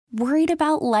Worried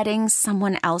about letting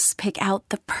someone else pick out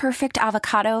the perfect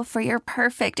avocado for your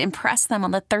perfect impress them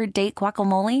on the third date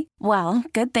guacamole? Well,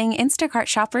 good thing Instacart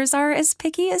shoppers are as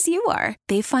picky as you are.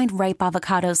 They find ripe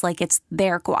avocados like it's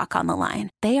their guac on the line.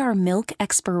 They are milk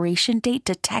expiration date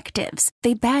detectives.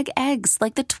 They bag eggs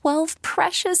like the 12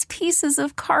 precious pieces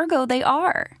of cargo they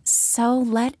are. So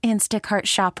let Instacart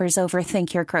shoppers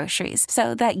overthink your groceries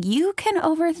so that you can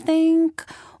overthink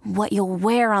what you'll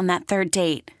wear on that third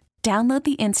date. Download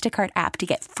the Instacart app to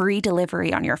get free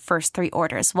delivery on your first 3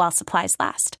 orders while supplies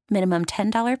last. Minimum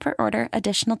 $10 per order.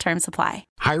 Additional terms apply.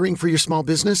 Hiring for your small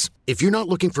business? If you're not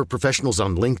looking for professionals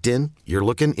on LinkedIn, you're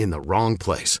looking in the wrong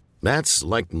place. That's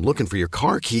like looking for your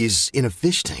car keys in a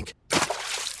fish tank.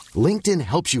 LinkedIn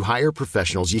helps you hire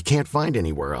professionals you can't find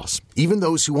anywhere else, even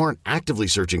those who aren't actively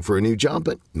searching for a new job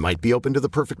but might be open to the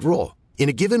perfect role. In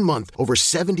a given month, over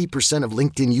 70% of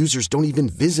LinkedIn users don't even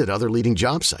visit other leading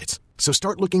job sites. So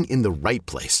start looking in the right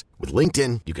place. With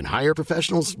LinkedIn, you can hire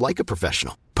professionals like a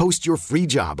professional. Post your free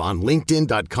job on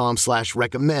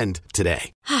linkedin.com/recommend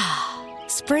today.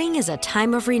 Spring is a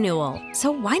time of renewal, so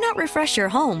why not refresh your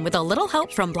home with a little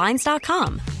help from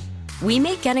Blinds.com? We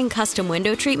make getting custom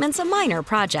window treatments a minor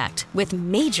project with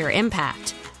major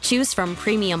impact. Choose from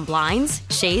premium blinds,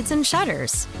 shades, and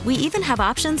shutters. We even have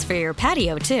options for your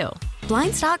patio, too.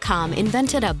 Blinds.com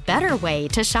invented a better way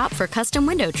to shop for custom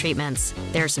window treatments.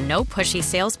 There's no pushy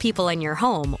salespeople in your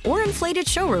home or inflated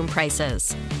showroom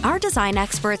prices. Our design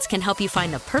experts can help you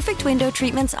find the perfect window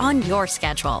treatments on your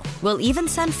schedule. We'll even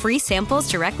send free samples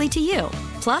directly to you.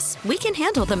 Plus, we can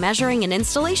handle the measuring and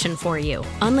installation for you.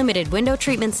 Unlimited window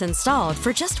treatments installed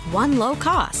for just one low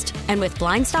cost. And with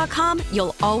Blinds.com,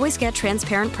 you'll always get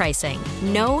transparent pricing.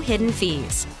 No hidden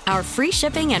fees. Our free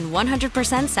shipping and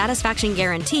 100% satisfaction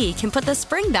guarantee can put the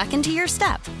spring back into your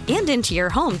step and into your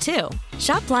home, too.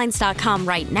 Shop Blinds.com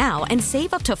right now and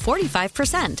save up to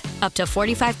 45%. Up to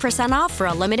 45% off for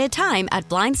a limited time at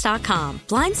Blinds.com.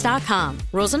 Blinds.com.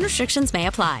 Rules and restrictions may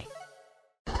apply.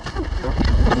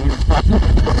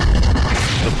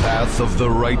 The path of the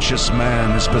righteous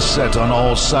man is beset on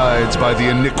all sides by the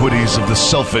iniquities of the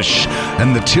selfish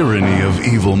and the tyranny of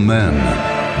evil men.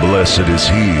 Blessed is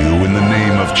he who in the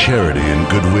name of charity and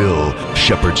goodwill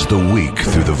shepherds the weak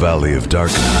through the valley of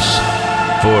darkness.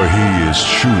 For he is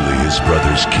truly his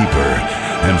brother's keeper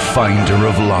and finder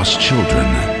of lost children.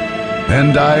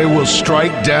 And I will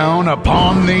strike down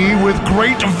upon thee with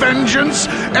great vengeance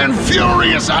and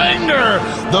furious anger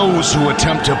those who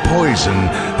attempt to poison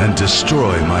and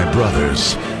destroy my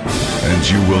brothers. And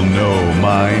you will know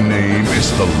my name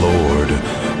is the Lord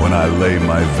when I lay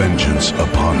my vengeance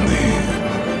upon thee.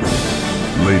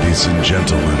 Ladies and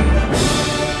gentlemen,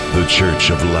 the Church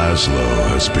of Laszlo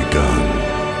has begun.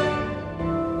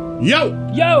 Yo!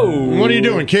 What are you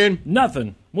doing, kid?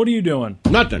 Nothing. What are you doing?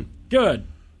 Nothing. Good.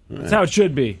 That's how it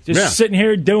should be. Just sitting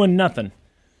here doing nothing.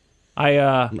 I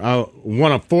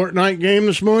won a Fortnite game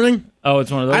this morning. Oh, it's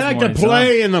one of those I like mornings, to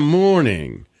play in the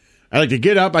morning. I like to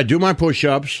get up, I do my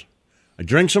push-ups, I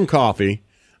drink some coffee,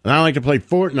 and I like to play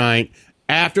Fortnite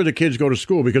after the kids go to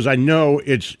school because I know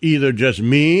it's either just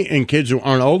me and kids who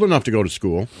aren't old enough to go to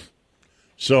school,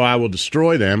 so I will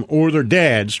destroy them, or their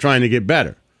dads trying to get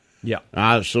better. Yeah.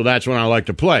 So that's when I like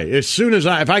to play. As soon as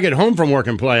if I get home from work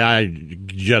and play, I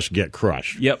just get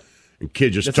crushed. Yep. And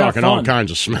kids just talking all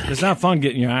kinds of smack. It's not fun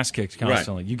getting your ass kicked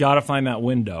constantly. Right. You got to find that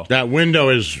window. That window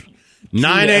is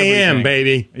 9 a.m.,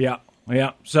 baby. Yeah.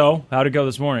 Yeah. So, how'd it go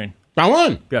this morning? I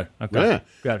won. Good. Okay. Yeah.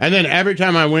 Good. And then every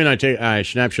time I win, I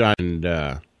snapshot and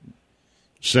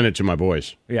send it to my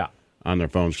boys. Yeah. On their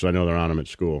phones because I know they're on them at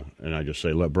school. And I just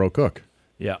say, let bro cook.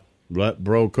 Yeah. Let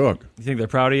bro cook. You think they're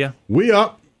proud of you? We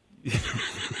up. You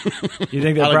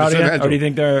think they're proud of you? Or do you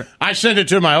think they're... I sent it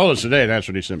to my oldest today, and that's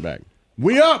what he sent back.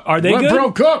 We up. Are they let good?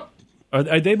 Bro cook.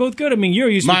 Are they both good? I mean, you're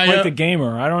used to be quite the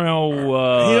gamer. I don't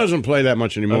know. He doesn't play that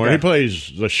much anymore. Okay. He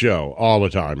plays the show all the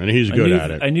time, and he's good at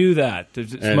it. I knew that.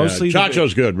 It's mostly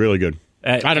Chacho's good, really good.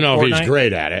 I don't know if he's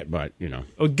great at it, but, you know.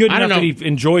 Good enough that he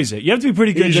enjoys it. You have to be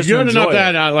pretty good just to enjoy it. He's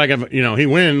good enough that, he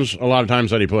wins a lot of times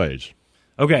that he plays.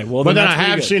 Okay, well, but then I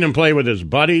have seen him play with his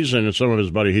buddies, and some of his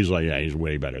buddies, he's like, yeah, he's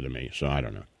way better than me, so I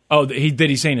don't know. Oh, did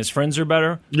he say his friends are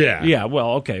better? Yeah. Yeah,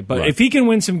 well, okay. But if he can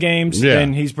win some games,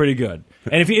 then he's pretty good.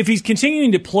 And if he's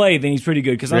continuing to play, then he's pretty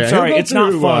good. Because I'm sorry, it's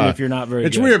not fun if you're not very good.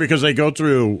 It's weird because they go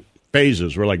through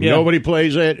phases where, nobody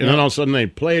plays it, and then all of a sudden they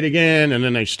play it again, and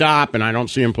then they stop, and I don't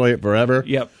see him play it forever.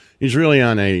 Yep. He's really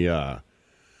on a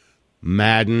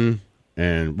Madden,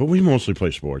 but we mostly play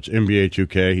sports. NBA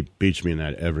 2K, he beats me in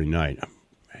that every night.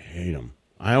 I hate him.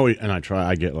 I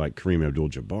get Kareem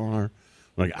Abdul-Jabbar.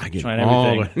 Like, I get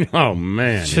all the... Oh,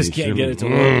 man. Just can't get it to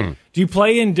work. Do you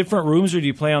play in different rooms, or do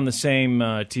you play on the same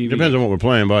TV? Depends on what we're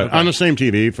playing, but on the same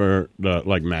TV for,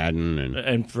 like, Madden.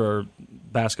 And for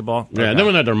basketball? Yeah, and then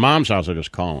when they're at their mom's house, I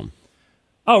just call them.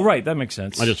 Oh, right. That makes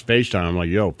sense. I just FaceTime. I'm like,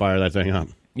 yo, fire that thing up.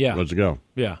 Yeah. Let's go.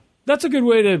 Yeah. That's a good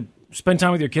way to spend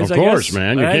time with your kids, I guess. Of course,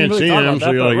 man. You can't see them,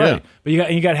 so you're like, yeah. But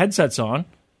you got headsets on,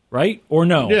 right? Or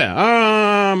no?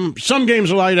 Yeah. Some games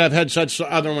allow you to have headsets,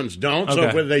 other ones don't.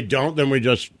 Okay. So if they don't, then we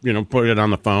just, put it on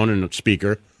the phone and the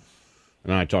speaker,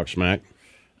 and I talk smack.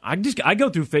 I go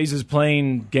through phases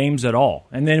playing games at all.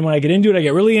 And then when I get into it, I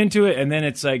get really into it, and then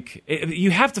it's like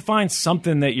you have to find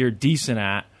something that you're decent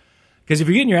at. Because if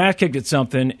you're getting your ass kicked at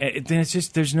something, then it's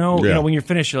just, there's no, when you're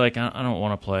finished, you're like, I don't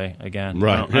want to play again.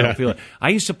 Right. I don't feel it. I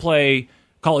used to play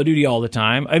Call of Duty all the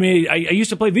time. I mean, I used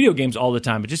to play video games all the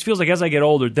time. It just feels like as I get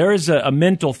older, there is a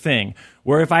mental thing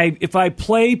where if I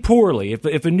play poorly,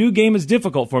 if a new game is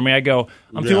difficult for me, I go,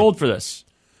 I'm too old for this.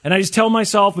 And I just tell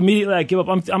myself immediately, I give up.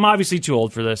 I'm obviously too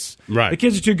old for this. Right. The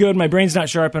kids are too good. My brain's not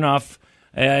sharp enough.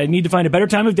 I need to find a better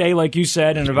time of day, like you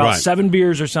said, and about 7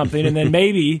 beers or something, and then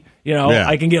maybe,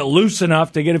 I can get loose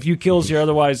enough to get a few kills here.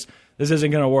 Otherwise, this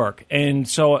isn't going to work. And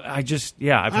so I've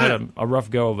had a rough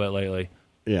go of it lately.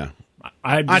 Yeah.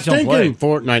 I think in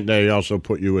Fortnite they also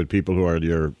put you with people who are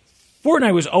your...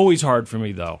 Fortnite was always hard for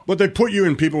me, though. But they put you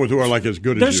in people who are like as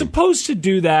good as you. They're supposed to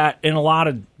do that in a lot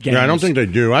of games. Yeah, I don't think they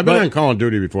do. I've been on Call of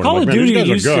Duty before. Call of Duty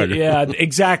these guys are good. Yeah,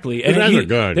 exactly. These guys are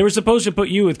good. They were supposed to put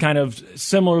you with kind of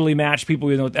similarly matched people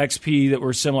with XP that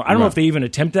were similar. I don't know if they even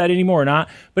attempt that anymore or not,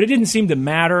 but it didn't seem to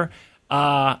matter.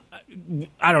 I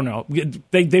don't know.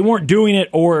 They weren't doing it,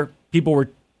 or people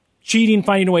were cheating,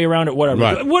 finding a way around it, whatever.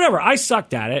 Right. Whatever. I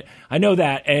sucked at it. I know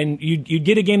that. And you'd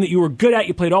get a game that you were good at,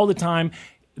 you played all the time.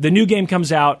 The new game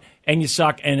comes out, and you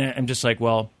suck, and I'm just like,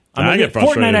 well, I get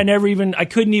frustrated. Fortnite, I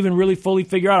couldn't even really fully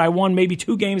figure out. I won maybe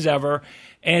 2 games ever,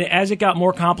 and as it got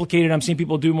more complicated, I'm seeing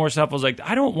people do more stuff. I was like,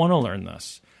 I don't want to learn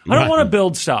this. I don't want to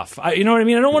build stuff. You know what I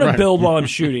mean? I don't want to build while I'm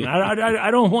shooting. I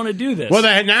don't want to do this. Well,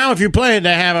 now if you play it,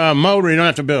 they have a mode where you don't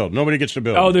have to build. Nobody gets to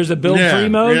build. Oh, there's a build-free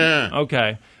mode? Yeah.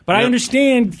 Okay. But I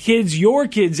understand your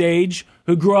kids' age,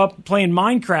 who grew up playing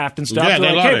Minecraft and stuff. Yeah,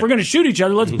 they're like, hey, if we're going to shoot each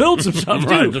other, let's build some stuff,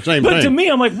 too. The same but thing. to me,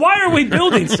 I'm like, why are we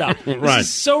building stuff? This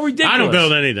is so ridiculous. I don't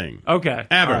build anything. Okay.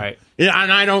 Ever. All right. Yeah,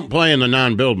 and I don't play in the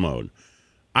non-build mode.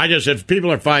 If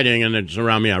people are fighting and it's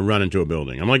around me, I run into a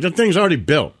building. I'm like, the thing's already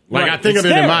built. Like, I think of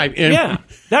it in my...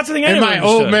 That's the thing in my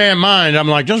old man mind, I'm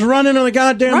like, just run into the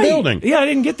goddamn building. Yeah, I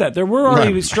didn't get that. There were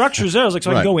already structures there. I was like, so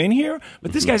I can go in here?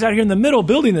 But this guy's out here in the middle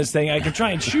building this thing. I can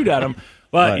try and shoot at him.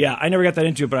 But, I never got that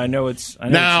into it, but I know it's...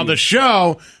 Now, the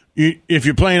show, if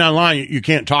you're playing online, you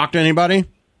can't talk to anybody.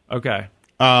 Okay.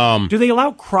 Do they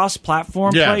allow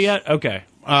cross-platform play yet? Okay.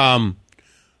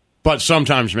 But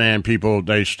sometimes, man, people,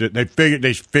 they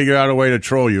figure out a way to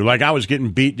troll you. Like, I was getting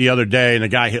beat the other day, and the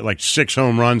guy hit like 6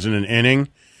 home runs in an inning.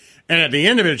 And at the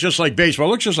end of it, it's just like baseball.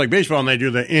 It looks just like baseball, and they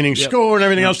do the inning score and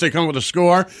everything else. They come up with a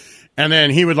score. And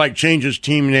then he would, like, change his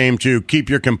team name to Keep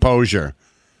Your Composure.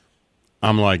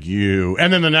 I'm like, you.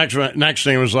 And then the next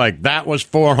thing was like, that was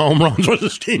 4 home runs was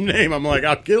his team name. I'm like,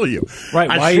 I'll kill you. Right.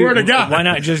 I swear to God. Why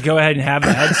not just go ahead and have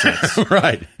the headsets?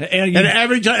 Right. And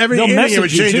every inning he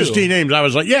would change his team names. I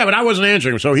was like, yeah, but I wasn't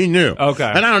answering him, so he knew.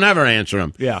 Okay. And I don't ever answer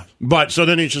him. Yeah. But so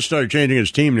then he just started changing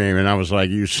his team name, and I was like,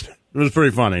 it was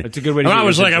pretty funny. It's a good way to I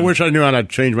was like, I wish I knew how to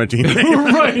change my team name.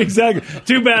 Right, exactly.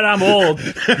 Too bad I'm old.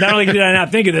 Not only did I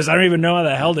not think of this, I don't even know how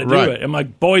the hell to do it. And my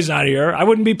boy's not here. I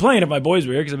wouldn't be playing if my boys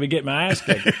were here because I'd be getting my ass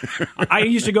kicked. I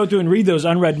used to go through and read those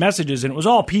unread messages, and it was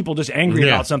all people just angry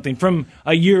about something from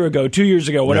a year ago, 2 years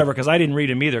ago, whatever, because I didn't read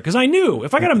them either. Because I knew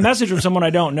if I got a message from someone I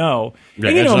don't know,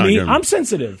 and you know me, good. I'm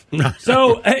sensitive.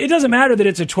 So it doesn't matter that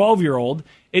it's a 12-year-old.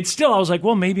 It's still, I was like,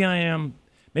 well, maybe I am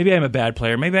a bad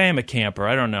player. Maybe I am a camper.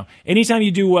 I don't know. Anytime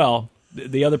you do well,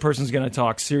 the other person's going to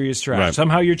talk serious trash. Right.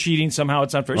 Somehow you're cheating. Somehow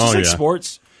it's unfair. It's just like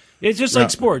sports. It's just like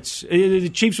sports. The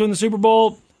Chiefs win the Super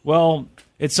Bowl. Well,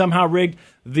 it's somehow rigged.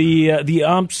 The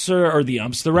refs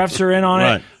are in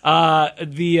on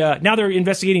it. Now they're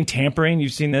investigating tampering.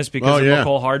 You've seen this because of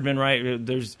Mecole Hardman, right?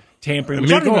 There's tampering.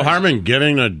 Mecole Hardman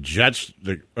giving the Jets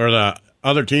or the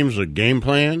other teams a game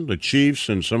plan, the Chiefs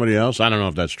and somebody else. I don't know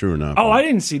if that's true or not. Oh, I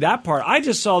didn't see that part. I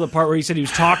just saw the part where he said he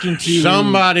was talking to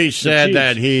somebody said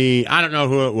that I don't know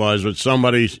who it was, but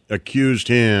somebody accused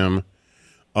him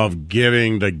of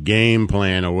giving the game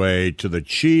plan away to the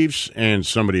Chiefs and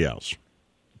somebody else.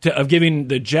 Of giving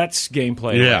the Jets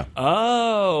gameplay. Yeah.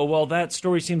 Oh, well, that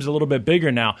story seems a little bit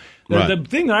bigger now. The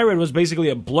thing that I read was basically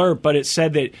a blurb, but it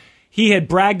said that he had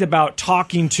bragged about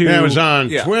talking to. Yeah, it was on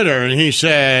Twitter, and he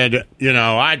said,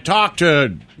 I talked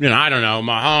to, I don't know,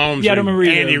 Mahomes, I don't remember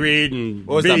Andy Reid, and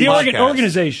what was that the podcast?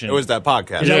 Organization. It was that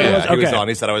podcast. Is that what it was? He was Okay. on.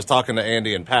 He said, I was talking to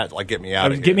Andy and Pat, like, get me out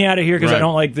of here. Get me out of here because I Right.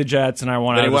 don't like the Jets, and I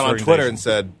want Then out he of went this on Twitter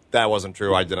organization. and said, that wasn't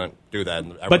true. I didn't do that.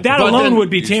 But that But alone then would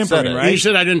be you said tampering, it. right? he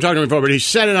said I didn't talk to him before, but he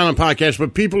said it on a podcast.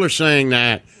 But people are saying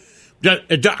that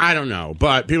I don't know,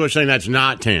 but people are saying that's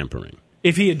not tampering.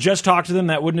 If he had just talked to them,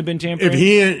 that wouldn't have been tampering.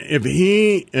 If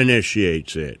he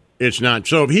initiates it, it's not.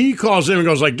 So if he calls in and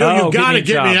goes like, "Dude, you got to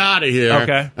get me out of here,"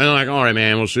 Okay. and they're like, "All right,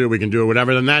 man, we'll see what we can do or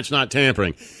whatever," then that's not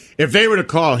tampering. If they were to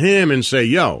call him and say,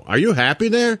 "Yo, are you happy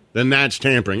there?" then that's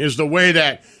tampering. Is the way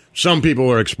that some people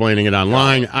were explaining it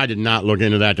online. I did not look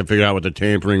into that to figure out what the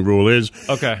tampering rule is.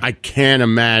 Okay. I can't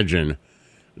imagine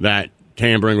that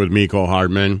tampering with Mecole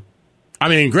Hardman. I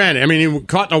mean, granted, he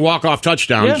caught the walk-off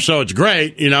touchdown, so it's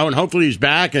great, and hopefully he's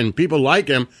back and people like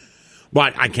him.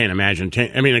 But I can't imagine.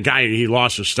 A guy, he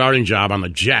lost his starting job on the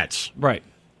Jets. Right.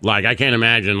 Like, I can't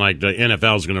imagine, like, the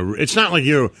NFL's going to... It's not like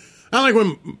not like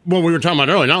when we were talking about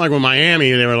earlier, not like when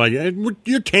Miami, they were like,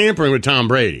 you're tampering with Tom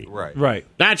Brady. Right.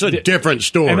 That's a different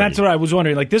story. And that's what I was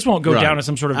wondering. Like, this won't go Right. down as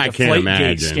some sort of I can't Deflategate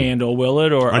imagine. scandal, will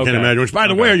it? Or I can't imagine. Which, by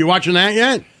the way, are you watching that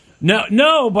yet?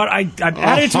 No, but I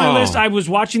added it to my Oh. list. I was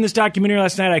watching this documentary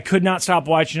last night. I could not stop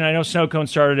watching it. I know Snowcone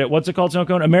started it. What's it called,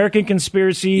 Snowcone? American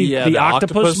Conspiracy, the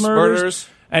Octopus Murders.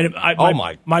 And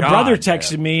my brother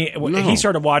texted me. He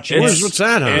started watching it. What's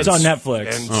that on? It's on Netflix.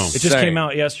 Insane. It just came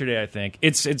out yesterday, I think.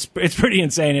 It's pretty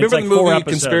insane. It's Remember like the movie 4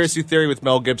 episodes. Conspiracy Theory with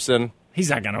Mel Gibson? He's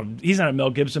not a Mel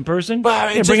Gibson person.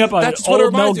 But Yeah, bring up an that's what it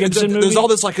old Mel reminds you. Gibson movie. There's all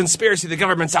this like conspiracy. The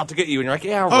government's out to get you, and you're like,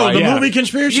 yeah, Oh, right. the yeah. movie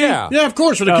Conspiracy? Yeah. Yeah, of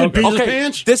course, with the kid pees his Okay,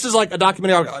 pants. this is like a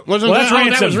documentary. Wasn't Well, that's that?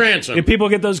 ransom. Oh, that was ransom. Yeah, people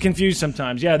get those confused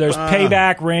sometimes. Yeah, there's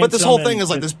payback, ransom. But this whole thing and- is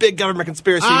like this big government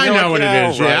conspiracy. I You're know like, what yeah, it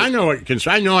is. right. Yeah, I know what.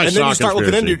 I know. I And saw then you start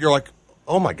looking Conspiracy. into it, you're like,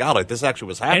 oh my god, like this actually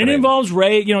was happening. And it involves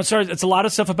Ray. It's a lot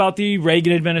of stuff about the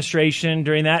Reagan administration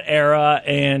during that era,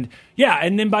 and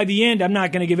then by the end, I'm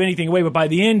not going to give anything away, but by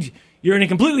the end, you're in a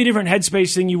completely different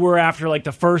headspace than you were after like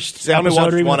the first See, I only episode or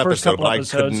watched even one the first episode, couple but I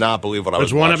episodes. could not believe what I was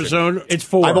It's one watching. episode. It's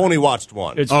 4. I've only watched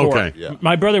one. It's 4. Okay. Yeah.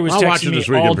 My brother was I'll watch texting it me this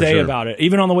weekend all for day sure. about it.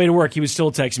 Even on the way to work, he was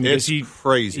still texting me It's because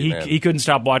crazy, man. he couldn't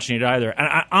stop watching it either.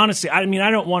 And honestly, I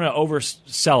don't want to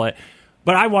oversell it,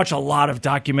 but I watch a lot of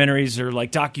documentaries or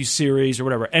like docuseries or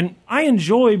whatever, and I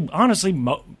enjoy honestly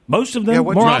most of them Yeah,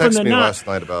 what'd more you often text than me not. last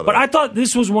night about but it? I thought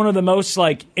this was one of the most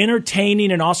like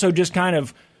entertaining and also just kind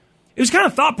of. It was kind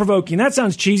of thought-provoking. That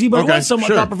sounds cheesy, but Okay, it was somewhat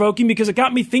sure. thought-provoking because it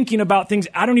got me thinking about things.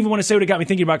 I don't even want to say what it got me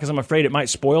thinking about because I'm afraid it might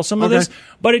spoil some of Okay. this,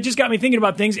 but it just got me thinking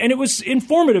about things, and it was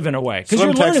informative in a way because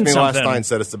you're Someone texted learning me last something. night and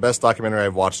said it's the best documentary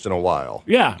I've watched in a while.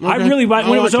 Yeah, I Okay. really, when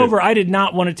I'll it was watch it. over, I did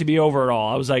not want it to be over at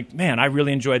all. I was like, man, I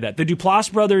really enjoyed that. The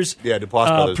Duplass brothers, Yeah, Duplass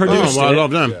brothers. produced Oh, well, I it.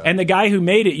 love them. And the guy who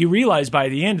made it, you realize by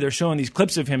the end, they're showing these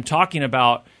clips of him talking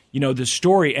about, the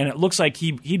story, and it looks like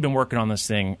he'd been working on this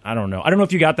thing. I don't know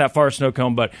if you got that far,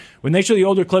 Snowcone, but when they show the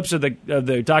older clips of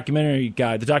the documentary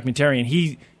guy, the documentarian,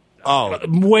 he.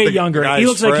 Way the younger. guy's He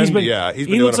looks like he's friend? been. Yeah, he's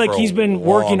been he doing looks it like for he's a been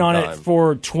working long on time. it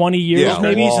for 20 years, Yeah,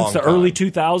 maybe long since the time. early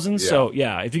 2000s. Yeah. So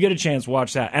yeah, if you get a chance,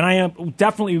 watch that. And I am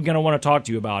definitely going to want to talk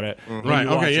to you about it. when Right. you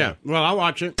watch Okay. it. Yeah. Well, I'll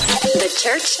watch it. The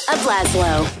Church of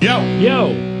Laszlo.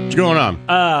 Yo, what's going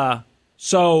on?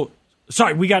 So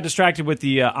sorry, we got distracted with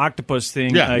the octopus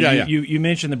thing. Yeah. You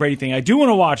mentioned the Brady thing. I do want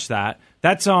to watch that.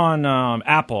 That's on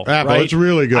Apple. Apple, right? it's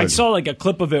really good. I saw like a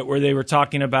clip of it where they were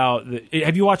talking about.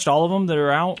 Have you watched all of them that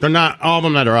are out? They're not all of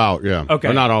them that are out. Yeah. Okay,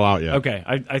 They're not all out yet. Okay,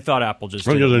 I thought Apple just.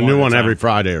 I think did there's a it new at one a time. every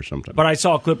Friday or something. But I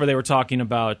saw a clip where they were talking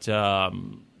about,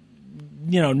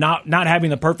 not having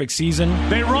the perfect season.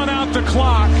 They run out the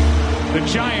clock. The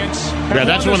Giants. Yeah,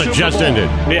 that's the one that just ended.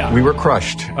 Yeah. We were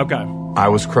crushed. Okay. I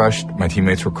was crushed. My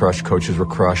teammates were crushed. Coaches were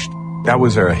crushed. That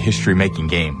was a history-making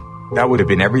game. That would have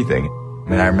been everything.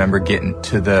 I remember getting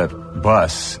to the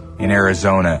bus in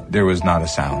Arizona. There was not a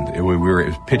sound. It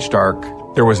was pitch dark.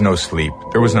 There was no sleep.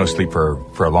 There was no sleep for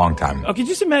a long time. Okay,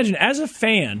 just imagine as a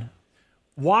fan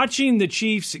watching the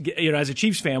Chiefs. As a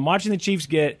Chiefs fan, watching the Chiefs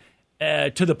get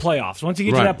to the playoffs. Once you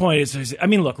get to Right. that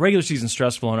point, look, regular season's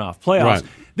stressful enough. Playoffs. Right.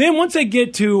 Then once they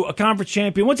get to a conference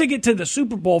champion, once they get to the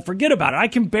Super Bowl, forget about it. I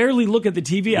can barely look at the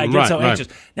TV. I get Right, so right. anxious.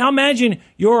 Now imagine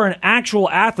you're an actual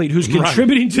athlete who's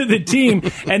contributing to the team,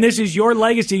 and this is your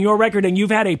legacy and your record, and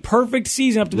you've had a perfect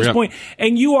season up to this Yeah. point,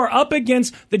 and you are up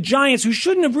against the Giants, who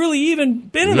shouldn't have really even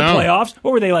been in the No. playoffs.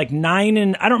 What were they, like 9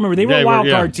 and I don't remember. They were They a were, wild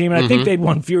yeah. card team, and I think they'd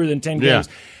won fewer than 10 Yeah. games.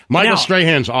 Michael Now,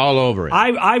 Strahan's all over it.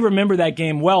 I remember that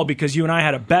game well because you and I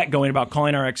had a bet going about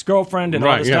calling our ex-girlfriend and all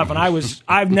Right, this yeah. stuff, and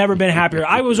I've never been happier.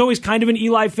 I was always kind of an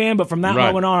Eli fan, but from that Right.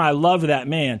 moment on, I loved that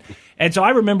man. And so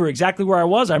I remember exactly where I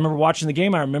was. I remember watching the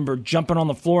game. I remember jumping on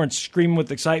the floor and screaming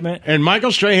with excitement. And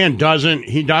Michael Strahan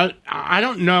I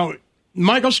don't know.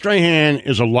 Michael Strahan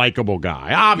is a likable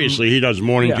guy. Obviously, he does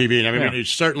morning TV and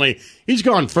everything. He's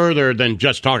gone further than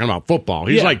just talking about football.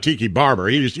 He's like Tiki Barber.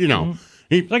 He's,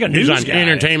 He's like a news on guy.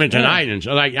 Entertainment Tonight, and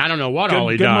so, I don't know what all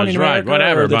he Good does, Morning right? America,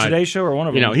 Whatever, or the but Today Show, or one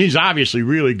of them. He's obviously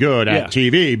really good at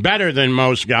TV, better than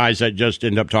most guys that just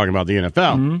end up talking about the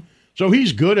NFL. So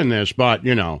he's good in this, but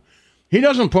he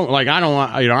doesn't put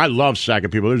I love sacking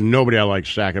people. There's nobody I like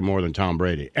sacking more than Tom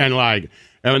Brady, and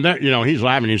he's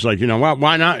laughing. He's like,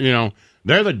 why not?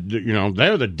 They're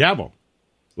the devil.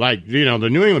 Like, the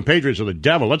New England Patriots are the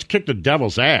devil. Let's kick the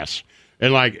devil's ass.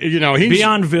 And, he's...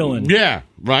 Beyond villain. Yeah,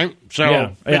 right?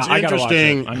 So, it's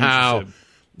interesting how,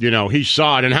 he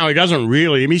saw it and how he doesn't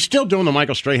really... he's still doing the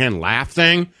Michael Strahan laugh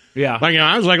thing. Yeah.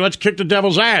 I was like, let's kick the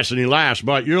devil's ass, and he laughs.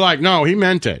 But you're like, no, he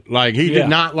meant it. He did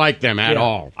not like them at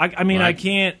all. I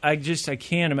can't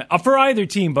imagine. For either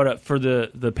team, but for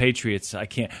the Patriots, I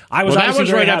can't. That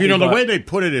was right up. The way they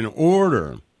put it in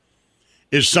order...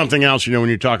 is something else, when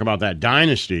you talk about that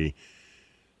dynasty.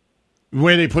 The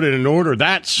way they put it in order,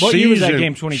 that season... What year was that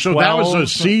game, 2012? So that was a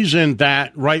season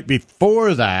that, right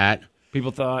before that...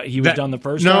 People thought he was done the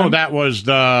first time? time? No, that was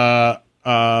the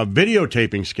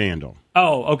videotaping scandal.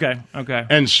 Oh, okay.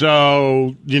 And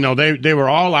so, they were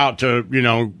all out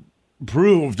to,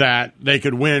 prove that they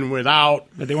could win without...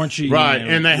 But they weren't cheating. Right,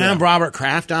 and they have Robert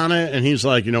Kraft on it, and he's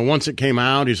like, once it came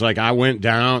out, he's like, I went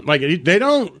down...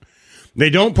 They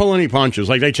don't pull any punches.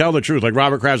 They tell the truth.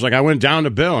 Robert Kraft's like, I went down to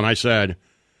Bill and I said,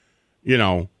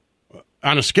 on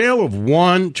a scale of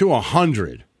 1 to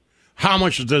 100, how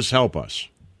much does this help us?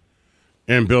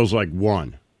 And Bill's like,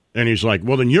 1. And he's like,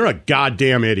 well, then you're a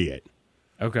goddamn idiot.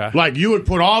 Okay. You would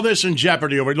put all this in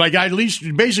jeopardy over it. At least,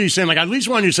 basically saying, at least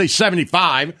wanted you to say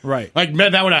 75. Right.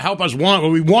 That would have helped us won.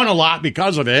 Well, we won a lot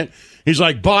because of it. He's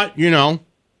like, but,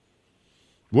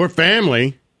 we're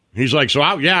family. He's like, so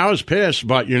I was pissed,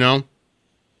 but,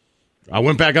 I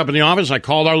went back up in the office. I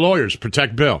called our lawyers,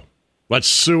 protect Bill. Let's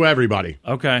sue everybody.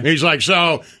 Okay. He's like,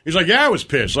 yeah, I was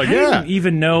pissed. I didn't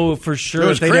even know for sure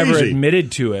if they'd ever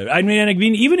admitted to it. I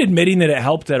mean, even admitting that it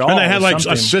helped at all. And they had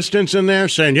assistants in there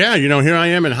saying, yeah, here I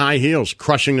am in high heels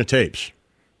crushing the tapes.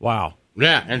 Wow.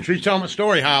 Yeah, and she's telling a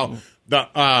story how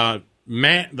the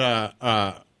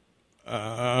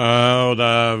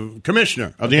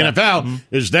commissioner of the NFL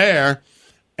is there,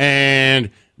 and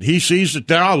he sees that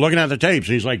they're all looking at the tapes,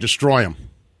 and he's like, destroy them.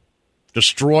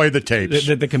 Destroy the tapes.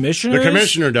 The commissioner? The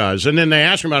commissioner does. And then they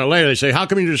ask him about it later. They say, how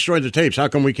come you destroyed the tapes? How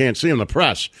come we can't see them, the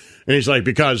press? And he's like,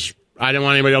 because I didn't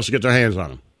want anybody else to get their hands on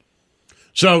them.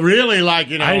 So really, I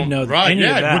didn't know right? Any of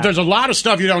that. But there's a lot of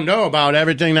stuff you don't know about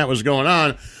everything that was going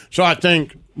on. So I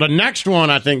think the next one,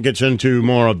 gets into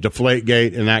more of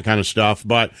Deflategate and that kind of stuff.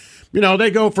 But,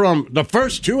 they go from the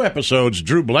first 2 episodes,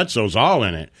 Drew Bledsoe's all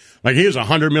in it. He was a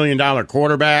 $100 million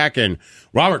quarterback, and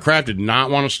Robert Kraft did not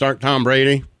want to start Tom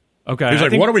Brady. Okay. He's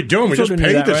like, what are we doing? We just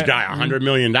paid this guy $100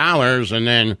 million, and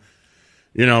then,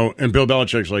 and Bill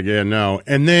Belichick's like, yeah, no.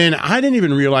 And then I didn't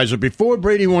even realize that before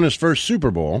Brady won his first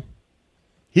Super Bowl,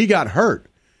 he got hurt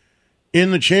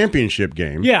in the championship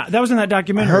game. Yeah, that was in that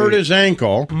documentary. Hurt his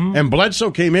ankle, and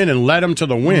Bledsoe came in and led him to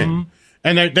the win.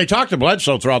 And they talked to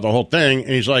Bledsoe throughout the whole thing, and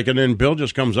he's like, and then Bill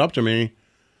just comes up to me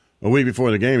a week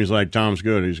before the game. He's like, Tom's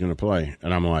good. He's going to play.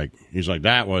 And I'm like, he's like,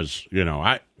 that was,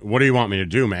 what do you want me to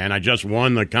do, man? I just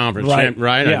won the conference,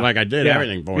 right? Yeah. I did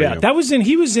everything for you. Yeah,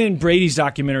 he was in Brady's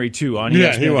documentary, too, on ESPN.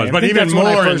 Yeah, he was. But even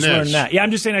more in this. Learned that. Yeah, I'm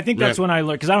just saying, I think that's when I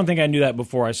learned, because I don't think I knew that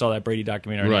before I saw that Brady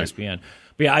documentary on ESPN.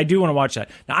 But yeah, I do want to watch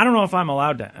that. Now, I don't know if I'm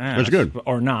allowed to ask. That's good.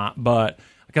 Or not, but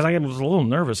because I was a little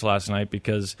nervous last night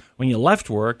because when you left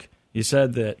work, you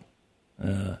said that...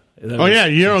 had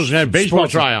baseball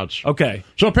tryouts. Okay.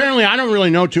 So apparently I don't really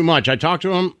know too much. I talked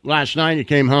to him last night. He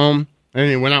came home, and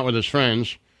he went out with his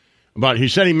friends. But he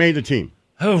said he made the team.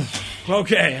 Oh,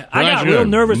 okay. I got real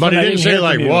nervous. But he didn't say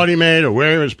what he made or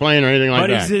where he was playing or anything like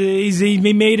that. But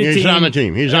he made a team. He's on the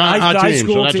team. He's on our team,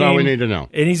 so that's all we need to know.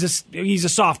 And he's a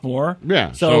sophomore.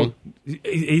 Yeah. So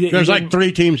there's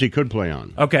 3 teams he could play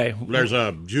on. Okay. There's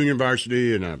a junior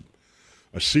varsity and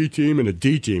a C team and a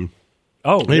D team.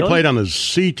 Oh, really? He played on the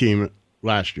C team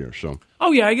last year, so.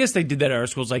 Oh, yeah, I guess they did that at our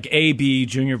schools, like A, B,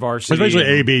 junior varsity. It's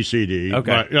basically A, B, C, D.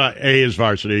 Okay. But, A is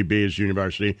varsity, B is junior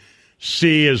varsity.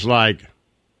 C is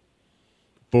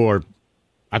for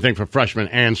freshmen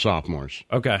and sophomores.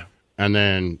 Okay. And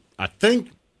then I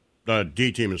think the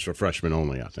D team is for freshmen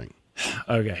only, I think.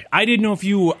 Okay. I didn't know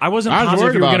I wasn't positive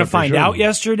if you were going to find out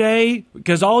yesterday,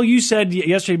 because all you said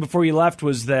yesterday before you left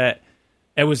was that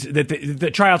It was that the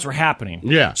tryouts were happening.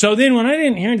 Yeah. So then when I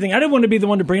didn't hear anything, I didn't want to be the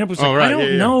one to bring it up. I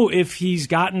don't know if he's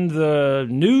gotten the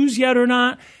news yet or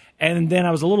not. And then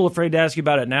I was a little afraid to ask you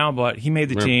about it now, but he made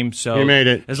the team. So he made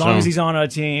it. As long as he's on a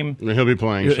team, he'll be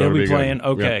playing. He'll be playing. Good.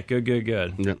 Okay, Yeah.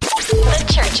 good. Yeah. The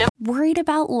Church of Worried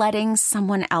about letting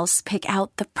someone else pick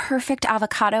out the perfect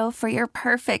avocado for your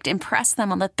perfect impress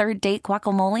them on the third date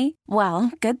guacamole?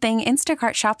 Well, good thing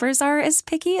Instacart shoppers are as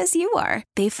picky as you are.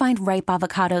 They find ripe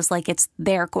avocados like it's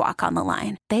their guac on the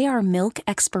line. They are milk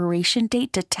expiration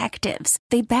date detectives.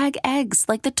 They bag eggs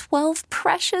like the 12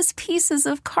 precious pieces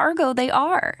of cargo they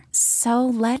are. So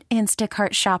let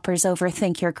Instacart shoppers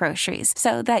overthink your groceries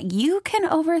so that you can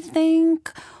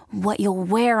overthink what you'll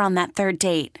wear on that third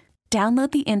date.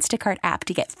 Download the Instacart app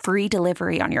to get free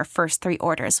delivery on your first 3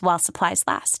 orders while supplies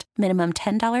last. Minimum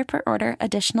 $10 per order.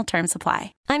 Additional terms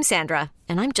apply. I'm Sandra,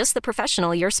 and I'm just the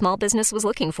professional your small business was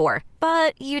looking for.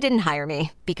 But you didn't hire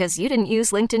me because you didn't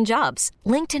use LinkedIn Jobs.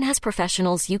 LinkedIn has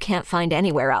professionals you can't find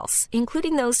anywhere else,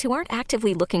 including those who aren't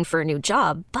actively looking for a new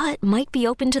job, but might be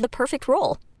open to the perfect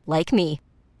role, like me.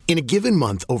 In a given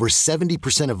month, over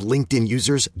 70% of LinkedIn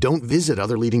users don't visit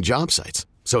other leading job sites.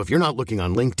 So if you're not looking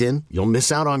on LinkedIn, you'll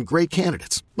miss out on great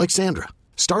candidates like Sandra.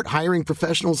 Start hiring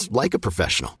professionals like a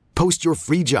professional. Post your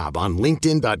free job on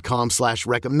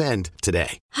linkedin.com/recommend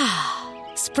today.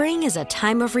 Spring is a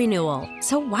time of renewal,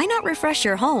 so why not refresh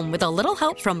your home with a little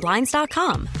help from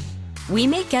Blinds.com? We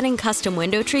make getting custom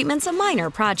window treatments a minor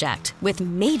project with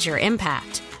major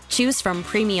impact. Choose from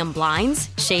premium blinds,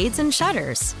 shades, and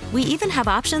shutters. We even have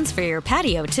options for your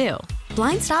patio, too.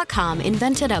 Blinds.com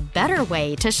invented a better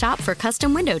way to shop for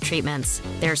custom window treatments.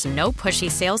 There's no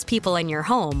pushy salespeople in your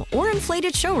home or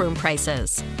inflated showroom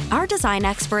prices. Our design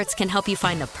experts can help you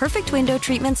find the perfect window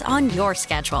treatments on your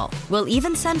schedule. We'll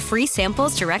even send free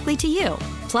samples directly to you.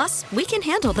 Plus, we can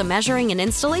handle the measuring and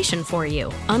installation for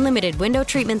you. Unlimited window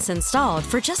treatments installed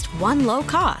for just one low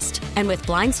cost. And with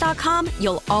Blinds.com,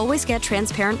 you'll always get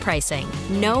transparent pricing.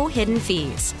 No hidden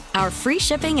fees. Our free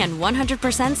shipping and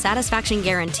 100% satisfaction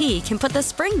guarantee can put the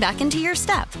spring back into your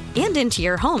step and into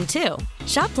your home, too.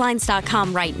 Shop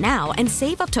Blinds.com right now and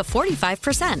save up to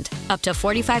 45%. Up to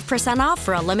 45% off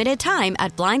for a limited time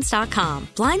at Blinds.com.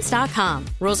 Blinds.com.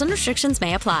 Rules and restrictions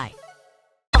may apply.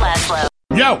 Laszlo.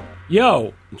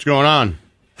 Yo. What's going on?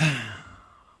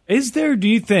 Do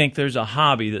you think there's a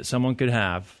hobby that someone could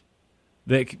have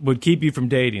that would keep you from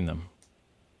dating them?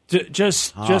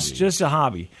 Just a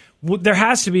hobby. Well, there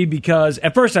has to be, because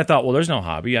at first I thought, well, there's no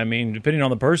hobby. I mean, depending on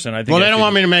the person, I think. Well, they don't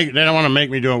want to make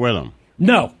me do it with them.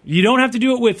 No, you don't have to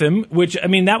do it with them, which, I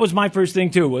mean, that was my first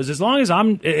thing, too, was as long as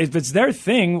if it's their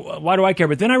thing, why do I care?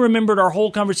 But then I remembered our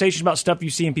whole conversation about stuff you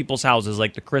see in people's houses,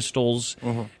 like the crystals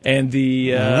and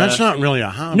the... that's not really a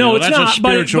hobby. No, it's that's not. a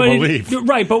spiritual belief.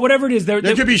 Right, but whatever it is... There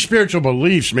could be spiritual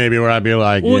beliefs, maybe, where I'd be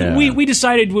like, We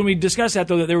decided when we discussed that,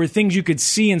 though, that there were things you could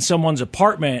see in someone's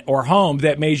apartment or home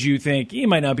that made you think, you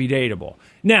might not be dateable.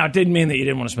 Now, it didn't mean that you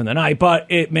didn't want to spend the night, but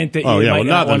it meant that you might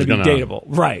not want to be dateable.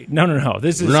 Right. No.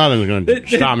 Nothing's going to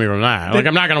stop me from that. Like,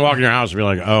 I'm not going to walk in your house and be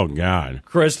like, oh, God.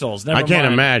 Crystals. Never I can't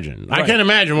mind. imagine. Right. I can't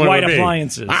imagine what white it would be.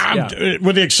 Appliances.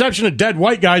 With the exception of dead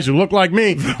white guys who look like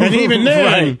me. And even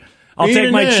then... Right. I'll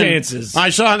take my chances.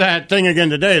 I saw that thing again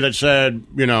today that said,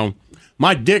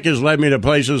 my dick has led me to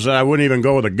places that I wouldn't even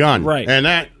go with a gun. Right. And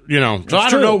that, so I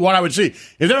don't know what I would see.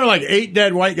 If there were like 8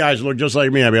 dead white guys who look just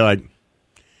like me, I'd be like,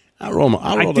 I'll roll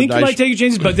I think you might take your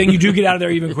chances, but then you do get out of there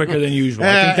even quicker than usual.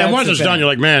 And once it's done, you're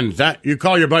like, man, you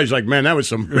call your buddies like, man, that was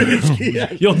some risky.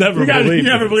 You'll never believe You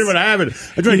never believe what happened.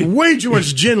 I drank way too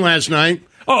much gin last night.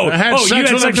 You had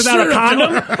sex without a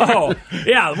condom?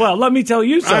 Yeah, well, let me tell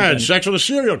you something. I had sex with a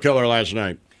serial killer last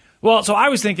night. Well, so I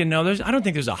was thinking, I don't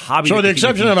think there's a hobby. So, with the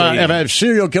exception of if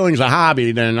serial killing's a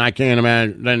hobby, then I can't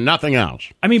imagine, then nothing else.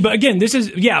 I mean, but again,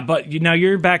 but now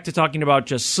you're back to talking about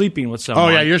just sleeping with someone. Oh,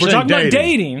 yeah, you're saying talking about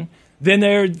dating. Then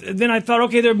I thought,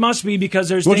 okay, there must be, because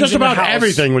there's things just in the about house.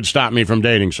 Everything would stop me from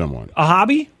dating someone. A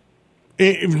hobby?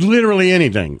 Literally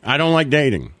anything. I don't like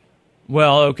dating.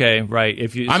 Well, okay, right.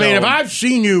 If I've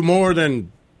seen you more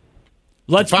than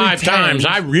 5 times,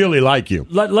 I really like you.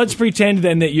 Let's pretend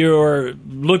then that you're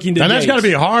looking to And date. that's got to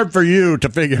be hard for you to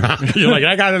figure out. You're like,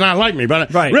 that guy does not like me.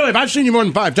 But really, if I've seen you more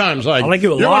than 5 times, I like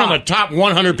you a you're lot. one of the top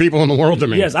 100 people in the world to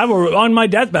me. Yes, on my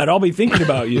deathbed, I'll be thinking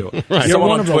about you. Right. You're Someone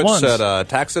one on of the Twitch ones. said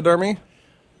taxidermy.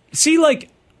 See, like,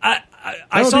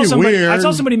 I saw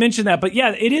somebody mention that, but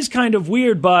yeah, it is kind of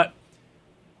weird, but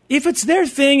if it's their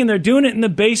thing and they're doing it in the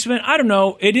basement, I don't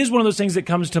know. It is one of those things that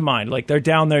comes to mind. Like, they're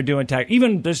down there doing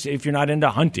even just if you're not into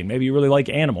hunting, maybe you really like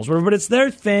animals, whatever, but it's their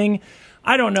thing.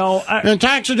 I don't know. And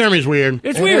taxidermy's weird.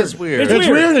 It's It weird. is weird. It's It's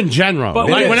weird in general. But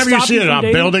Like will it whenever you stop see you it from in a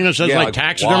dating? building that says Yeah, like like,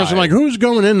 taxidermist, I'm why? like, who's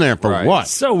going in there for Right. what?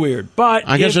 So weird. But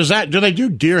I guess do they do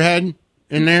deer head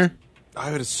in there?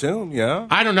 I would assume, yeah.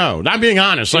 I don't know. I'm being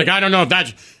honest. Like I don't know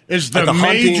if is the Like the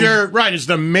major hunting- right. Is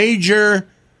the major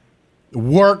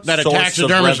work that a Source of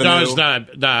taxidermist does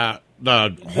revenue.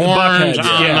 the horns buckheads,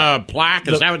 on yeah. the plaque?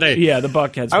 Is that what they? Yeah, the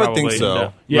buckheads. I would probably, think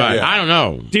so. Yeah. Right. Yeah. I don't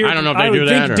know. Deer, I don't know if they I do would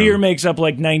that. think or- deer makes up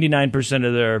like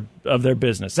 99% of their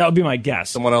business. That would be my guess.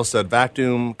 Someone else said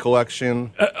vacuum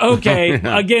collection. Okay,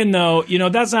 again though,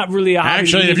 that's not really a hobby.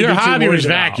 Actually, you if need to your be too hobby was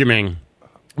worried about. vacuuming,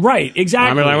 right?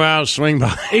 Exactly. I'd be like, well, swing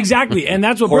by. Exactly, and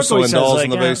that's what Brooke Porcelain always says. dolls Like, in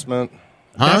the basement.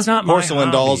 That's not my Porcelain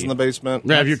dolls hobby. in the basement.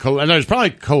 Yeah, if you and there's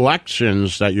probably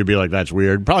collections that you'd be like, that's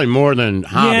weird. Probably more than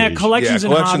hobbies. Yeah, collections Yeah,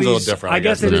 and collection's hobbies. a little different, I I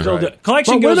guess guess, it is a right. little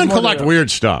collection. But goes women more to collect the-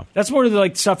 weird stuff. That's more to the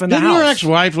like stuff in the Didn't house. your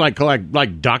ex-wife collect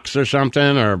like ducks or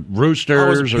something or roosters Oh,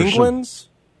 was or it some- penguins?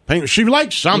 She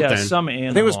liked something. Yeah, some animal.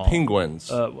 I think it was penguins.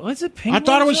 Was it I penguins?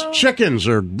 thought it was though? chickens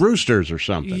or roosters or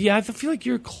something. Yeah, I feel like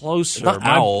you're closer. Not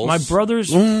owls. My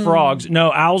brother's frogs.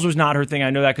 No, owls was not her thing. I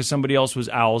know that because somebody else was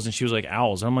owls, and she was like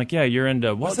owls. And I'm like, yeah, you're into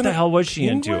what Wasn't the it hell was she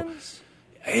into? penguins?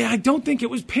 I don't think it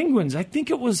was penguins. I think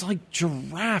it was like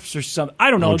giraffes or something.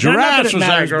 I don't know. Well, giraffes Not was that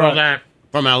matters, girl but that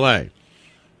from L.A.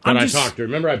 I'm that I just- talked to.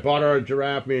 Remember I bought her a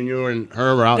giraffe, me and you and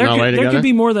her were out There in L.A. could, together? there could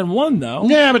be more than one, though.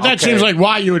 Yeah, but that Okay. seems like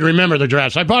why you would remember the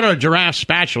giraffes. I bought her a giraffe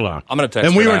spatula. I'm going to text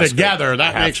And her we and were ask her. together. I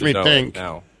That have makes to me know think.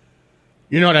 now.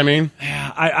 You know what I mean?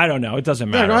 I don't know. It doesn't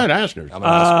Yeah, matter. go ahead, ask her. I'm going to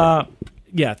ask her.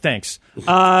 Yeah, thanks. She'd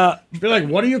be like,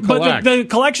 what do you But collect? the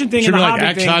collection thing She'd and be the like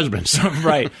hobby thing, ex-husbands.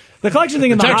 right? The collection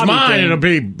thing and the Text hobby mine, thing. it'll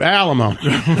be alimony.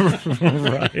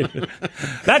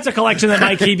 That's a collection that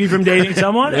might keep you from dating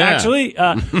someone, Yeah. actually.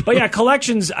 But yeah,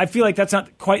 collections, I feel like that's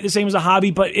not quite the same as a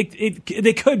hobby, but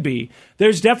they could be.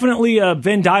 There's definitely a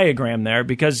Venn diagram there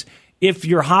because if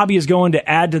your hobby is going to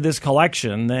add to this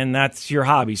collection, then that's your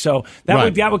hobby. So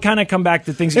Right. that would kind of come back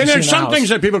to things that And you see there's in the some house. things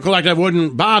that people collect that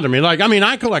wouldn't bother me. Like, I mean,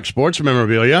 I collect sports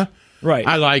memorabilia. Right.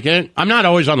 I like it. I'm not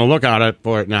always on the lookout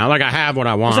for it now. Like, I have what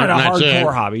I want. It's not a and that's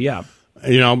hardcore it. hobby, yeah.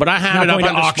 But I have Not it up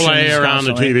going on to display auctions around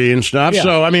the constantly. TV and stuff. Yeah.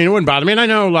 So, I mean, it wouldn't bother me. And I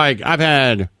know, like, I've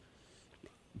had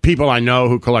people I know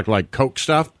who collect, like, Coke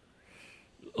stuff.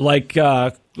 Like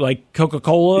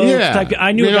Coca-Cola Yeah. type.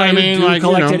 I knew You a know guy what I mean? who Like,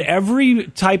 collected you know. every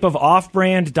type of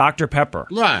off-brand Dr. Pepper.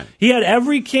 Right. He had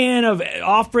every can of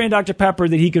off-brand Dr. Pepper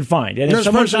that he could find. And if This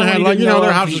someone person found had, one he like, didn't their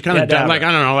of, house he is kind of had to have like, it.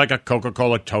 I don't know, like a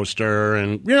Coca-Cola toaster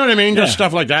and, you know what I mean? Just Yeah.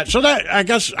 stuff like that. So that, I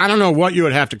guess, I don't know what you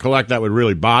would have to collect that would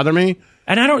really bother me.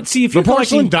 And I don't see if The you're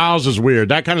porcelain collecting dolls is weird.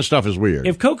 That kind of stuff is weird.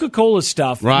 if Coca-Cola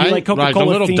stuff, Right? you like Right, Coca-Cola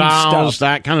the little themed dolls, stuff.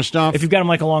 that kind of stuff. If you've got them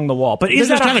like along the wall, but is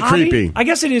They're that just a kinda hobby? creepy. I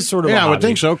guess it is sort of. Yeah, a I would hobby.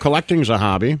 think so. Collecting's a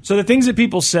hobby. So the things that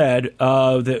people said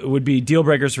that would be deal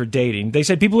breakers for dating, they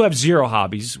said people who have zero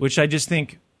hobbies, which I just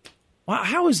think, wow,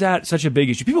 how is that such a big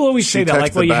issue? People always say that,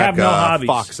 like, well, you have no hobbies.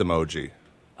 Fox emoji.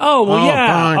 Oh well, Oh,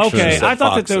 yeah, foxes. okay. Said I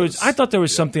thought foxes. there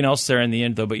was something else there in the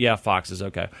end, though. But yeah, foxes,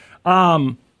 okay.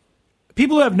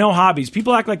 People who have no hobbies,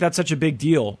 people act like that's such a big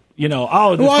deal. This Well, I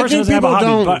person think doesn't have a people hobby,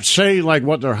 don't but say, like,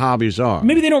 what their hobbies are.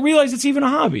 maybe they don't realize it's even a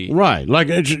hobby. Right. Like,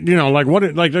 it's,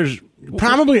 like, there's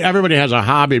probably everybody has a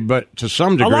hobby, but to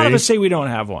some A degree. lot of us say we don't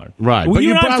have one. Right. Well, But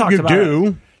you and I have probably talked about do.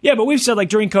 it. Yeah, but we've said, like,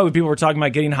 during COVID, people were talking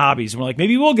about getting hobbies. And we're like,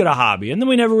 maybe we'll get a hobby. And then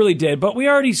we never really did. But we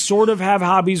already sort of have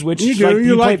hobbies, which You is do. like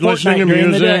You like play listening to Fortnite during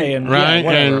music, the day. And, right? Yeah,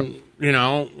 whatever. And,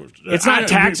 It's not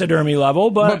taxidermy level,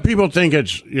 But people think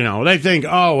it's, they think,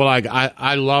 oh, well, like,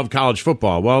 I love college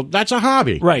football. Well, that's a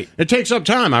hobby. Right. It takes up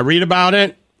time. I read about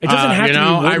it. It doesn't have to be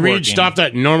I read woodworking. stuff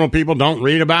that normal people don't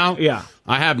read about. Yeah.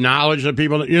 I have knowledge that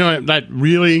people, that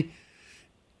really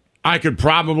I could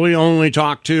probably only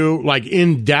talk to, like,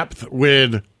 in depth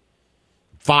with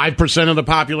 5% of the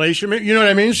population. You know what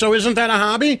I mean? So isn't that a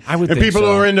hobby? I would and think people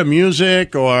so. who are into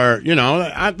music or,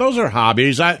 those are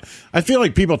hobbies. I feel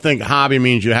like people think hobby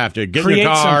means you have to get in Create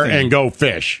your car something. and go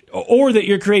fish. Or that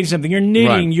you're creating something. You're knitting,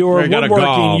 Right. you're You gotta woodworking,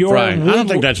 golf, you're right. I don't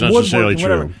think that's necessarily woodworking,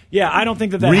 whatever. true. Yeah, I don't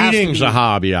think that has Reading's to be. a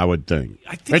hobby, I would think.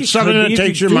 I think it's it something could that be if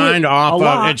takes you your do mind it off a of.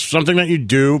 lot. It's something that you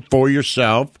do for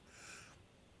yourself.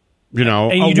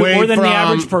 And you do away more than the from-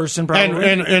 average person, probably.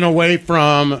 and away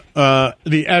from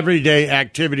the everyday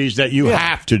activities that you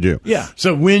have to do. Yeah.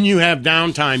 So when you have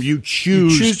downtime, you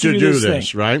choose to do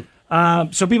this, thing.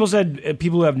 right? So people said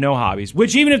people who have no hobbies,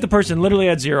 which even if the person literally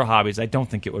had zero hobbies, I don't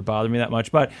think it would bother me that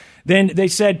much. But then they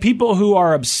said people who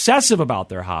are obsessive about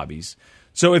their hobbies.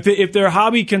 So if their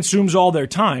hobby consumes all their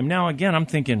time, now again, I'm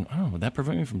thinking, would that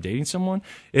prevent me from dating someone?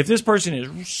 If this person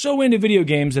is so into video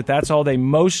games that that's all they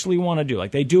mostly want to do,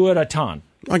 like they do it a ton.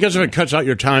 I guess if it cuts out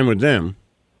your time with them.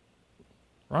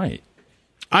 Right.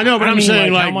 I know, but I'm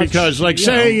saying, how much, because,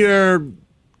 say your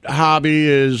hobby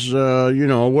is,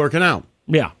 working out.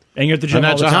 Yeah. And you're at the gym and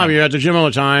that's all the a time. hobby. You're at the gym all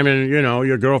the time, and,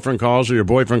 your girlfriend calls or your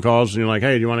boyfriend calls, and you're like,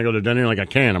 hey, do you want to go to dinner? You're like, I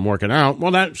can't. I'm working out.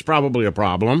 Well, that's probably a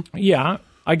problem. Yeah,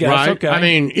 I guess. Right? Okay. I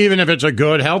mean, even if it's a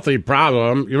good, healthy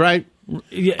problem, you're right.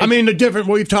 Yeah, I mean,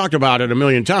 we've talked about it a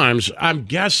million times. I'm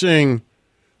guessing,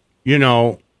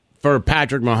 for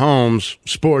Patrick Mahomes,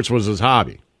 sports was his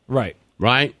hobby. Right.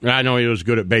 Right? I know he was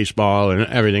good at baseball and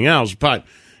everything else, but,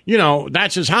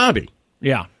 that's his hobby.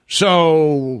 Yeah.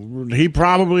 So he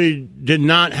probably did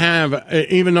not have,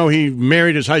 even though he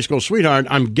married his high school sweetheart,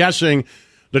 I'm guessing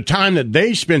the time that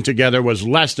they spent together was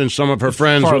less than some of her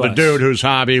friends Far with less. a dude whose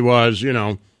hobby was,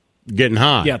 getting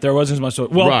high. Yeah, there wasn't as much.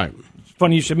 Well, right.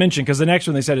 Funny you should mention, because the next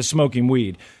one they said is smoking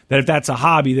weed. That if that's a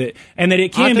hobby, and that it I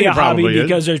can think be a it probably hobby is.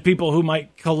 because there's people who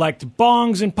might collect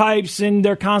bongs and pipes, and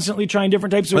they're constantly trying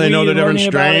different types of weed. They know the and different learning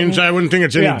about it. strains. I wouldn't think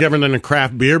it's any different than a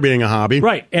craft beer being a hobby.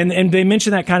 Right, and they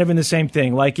mention that kind of in the same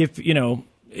thing. Like if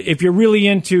you're really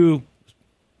into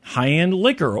high-end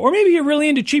liquor, or maybe you're really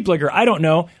into cheap liquor, I don't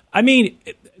know. I mean,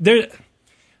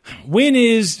 when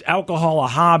is alcohol a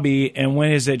hobby and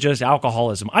when is it just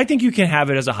alcoholism? I think you can have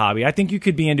it as a hobby. I think you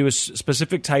could be into a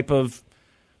specific type of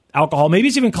alcohol. Maybe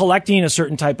it's even collecting a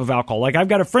certain type of alcohol. Like I've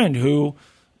got a friend who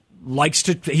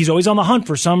he's always on the hunt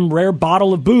for some rare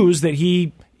bottle of booze that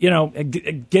he,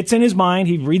 gets in his mind.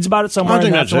 He reads about it somewhere,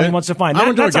 and that's what he wants to find. I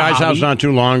went to a That's guy's hobby. house not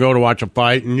too long ago to watch a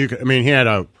fight, and he had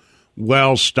a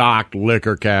well-stocked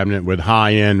liquor cabinet with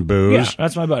high-end booze. Yeah,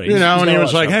 that's my buddy. And he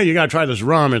was like, hey, you got to try this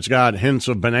rum. It's got hints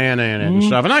of banana in it and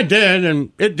stuff. And I did,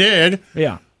 and it did.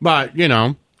 Yeah. But,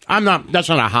 that's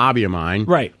not a hobby of mine.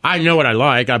 Right. I know what I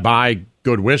like. I buy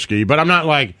good whiskey, but I'm not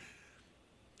like,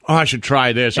 oh, I should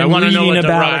try this. And I want to know reading what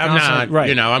about it I'm constantly. not,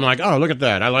 Right. I'm like, oh, look at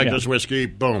that. I like Yeah. this whiskey.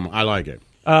 Boom. I like it.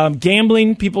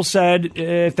 Gambling, people said,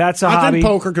 if that's a I hobby. think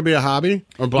poker could be a hobby,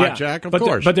 or blackjack, of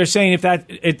course. But they're saying if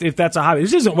that's a hobby.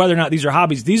 This isn't whether or not these are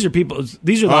hobbies. These are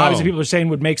the hobbies that people are saying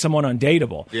would make someone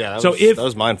undateable. Yeah, that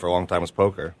was mine for a long time was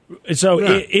poker. So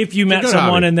if you met good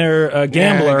someone hobby. and they're a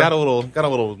gambler, got a little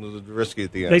risky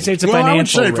at the end. they say it's a Well,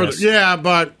 financial I would say risk.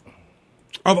 but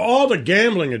of all the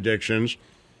gambling addictions,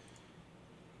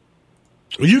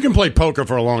 you can play poker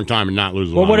for a long time and not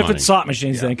lose a lot Well, what of if money. it's slot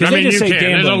machines then? I Because they mean, just you say can.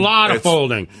 gambling. There's a lot of It's-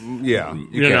 folding. Yeah,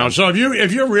 You know, so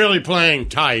if you're really playing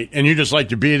tight and you just like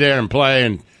to be there and play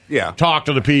and talk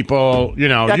to the people,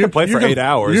 I you could play for 8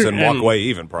 hours and walk away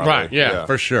even, probably. Right? Yeah,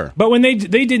 for sure. But when they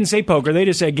didn't say poker, they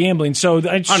just said gambling. So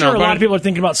I'm sure a lot but- of people are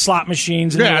thinking about slot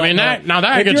machines. And Yeah, I mean whatnot.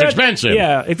 that If gets you're at- expensive.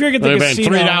 Yeah, if you're at the They're paying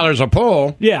casino, $3 a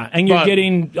pull. Yeah, and you're but-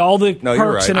 getting all the No, you're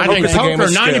perks right. and I think everything. Poker's a game poker, of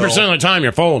skill. 90% of the time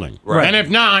you're folding, Right. and if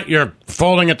not, you're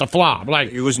folding at the flop.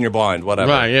 Like, You're losing your blind,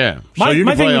 whatever. right? Yeah. So My you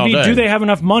my can thing play would all be, day. do they have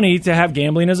enough money to have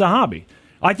gambling as a hobby?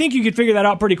 I think you could figure that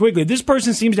out pretty quickly. If this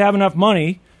person seems to have enough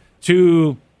money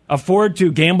to afford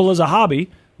to gamble as a hobby,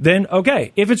 then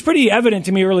okay. If it's pretty evident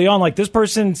to me early on, like this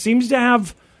person seems to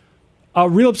have a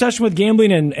real obsession with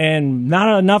gambling and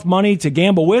not enough money to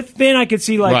gamble with, then I could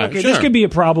see like, Right, okay, sure. this could be a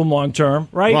problem long term,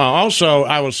 right? Well, also,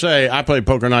 I will say I played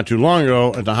poker not too long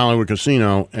ago at the Hollywood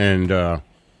Casino, and I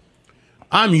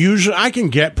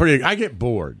get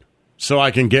bored, so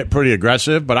I can get pretty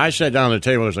aggressive. But I sat down at the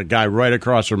table. There's a guy right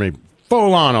across from me,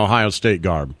 full on Ohio State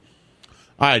garb.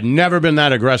 I had never been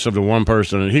that aggressive to one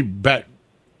person, and he bet,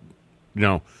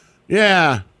 I'm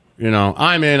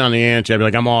in on the ante. I'd be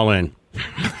like, I'm all in.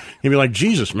 He'd be like,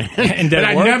 Jesus, man. And did it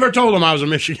I work? never told him I was a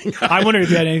Michigan guy. I wonder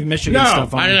if you had any Michigan No,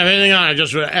 stuff on. I didn't have anything on it.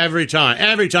 Just every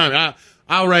time.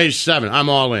 I'll raise 7. I'm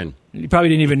all in. You probably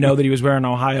didn't even know that he was wearing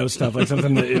Ohio stuff, like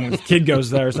something that his kid goes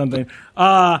there or something.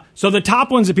 So the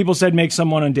top ones that people said make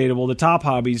someone undateable, the top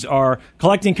hobbies are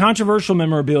collecting controversial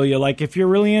memorabilia, like if you're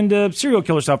really into serial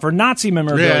killer stuff or Nazi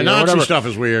memorabilia. Yeah, or Nazi whatever. stuff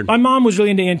is weird. My mom was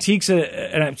really into antiques,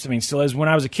 and I mean, still is. When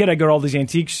I was a kid, I'd go to all these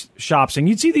antique shops, and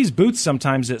you'd see these booths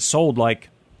sometimes that sold like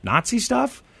Nazi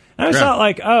stuff. And I just thought,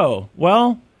 like, oh,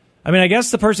 well. I mean, I guess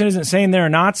the person isn't saying they're a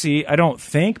Nazi, I don't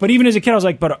think. But even as a kid, I was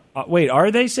like, but wait, are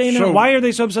they saying that? Why are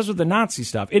they so obsessed with the Nazi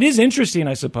stuff? It is interesting,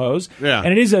 I suppose. Yeah.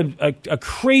 And it is a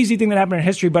crazy thing that happened in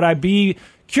history, but I'd be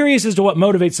curious as to what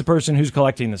motivates the person who's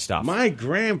collecting the stuff. My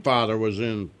grandfather was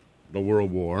in the World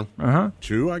War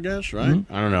II, I guess, right?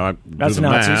 I don't know. That's do the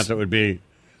the Nazis. math. It would be,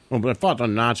 well, they fought the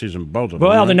Nazis in both of them.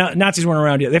 Well, right? the Nazis weren't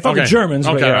around yet. They fought the Germans.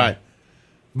 Okay, but yeah. right.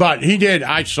 But he did.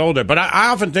 I sold it. But I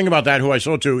often think about that, who I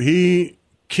sold to. He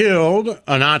killed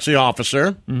a Nazi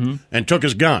officer and took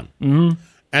his gun. Mm-hmm.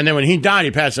 And then when he died,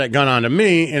 he passed that gun on to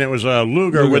me, and it was a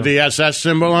Luger with the SS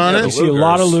symbol on it. You see a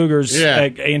lot of Lugers Yeah.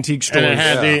 at antique stores. And it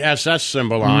had the SS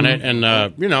symbol on it, and,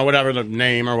 whatever the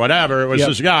name or whatever. It was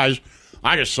this guy's.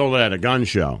 I just sold it at a gun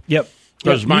show. Yep.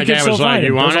 Because my dad was like,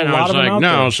 "You want it?" And I was like,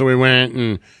 "No." So we went,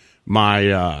 and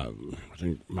I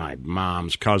think my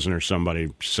mom's cousin or somebody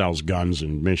sells guns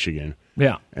in Michigan.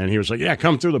 Yeah. And he was like, "Yeah,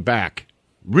 come through the back."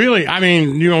 Really? I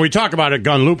mean, we talk about it,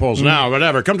 gun loopholes now,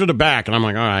 whatever. Come to the back. And I'm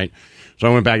like, all right. So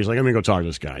I went back. He's like, let me go talk to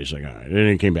this guy. He's like, all right. And then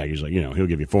he came back. He's like, he'll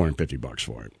give you $450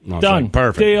 for it. And I was Done. Like,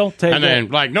 perfect. Deal. Take and then,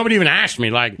 nobody even asked me.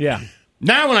 Yeah.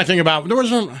 Now when I think about, there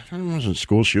wasn't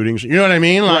school shootings. You know what I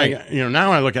mean? Like,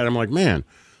 now I look at it, I'm like, man,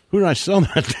 who did I sell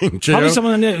that thing to? Probably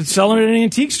someone selling it at an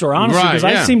antique store, honestly, because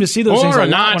I seem to see those things a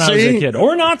lot when I was a kid.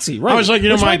 Or a Nazi, right. I was like,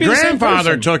 my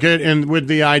grandfather took it and with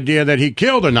the idea that he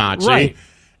killed a Nazi. Right.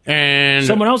 And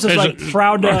someone else is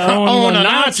proud to own a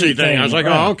Nazi thing. I was like,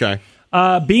 oh, okay.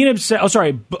 Being obsessed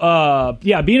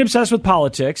with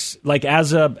politics, like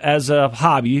as a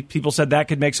hobby, people said that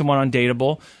could make someone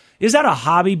undateable. Is that a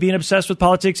hobby, being obsessed with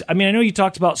politics? I mean, I know you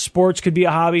talked about sports could be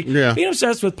a hobby. Yeah. Being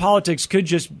obsessed with politics could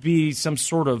just be some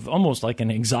sort of almost like an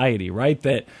anxiety, right?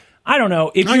 That, I don't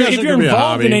know. If you're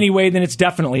involved in any way, then it's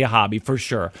definitely a hobby for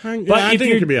sure. But I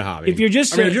think it could be a hobby. If you're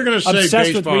just if you're gonna say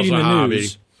obsessed with reading the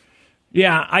news.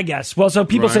 Yeah, I guess. Well, so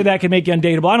people say that could make you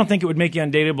undateable. I don't think it would make you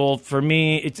undateable for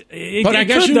me. But I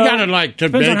guess you got to to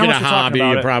make it a hobby.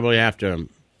 You probably have to.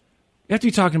 You have to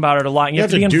be talking about it a lot. You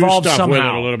have to be do involved stuff somehow with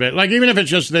it a little bit. Like even if it's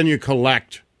just then you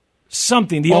collect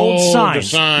something, the old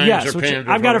signs. The signs. Yes,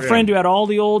 I've got a friend who had all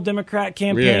the old Democrat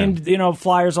campaign,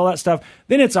 flyers, all that stuff.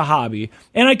 Then it's a hobby,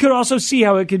 and I could also see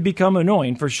how it could become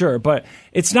annoying for sure. But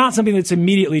it's not something that's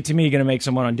immediately to me going to make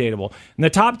someone undateable. And the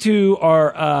top two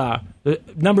are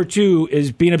number 2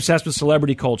 is being obsessed with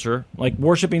celebrity culture, like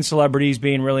worshiping celebrities,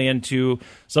 being really into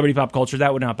celebrity pop culture.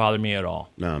 That would not bother me at all.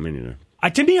 No, me neither.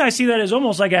 To me, I see that as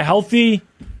almost like a healthy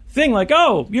thing. Like,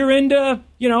 oh, you're into,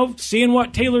 seeing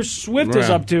what Taylor Swift is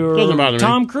up to, or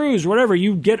Tom Cruise, or whatever.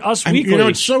 You get Us Weekly.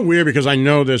 It's so weird because I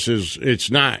know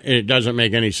it doesn't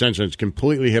make any sense. And it's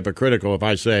completely hypocritical if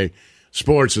I say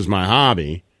sports is my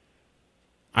hobby.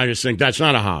 I just think that's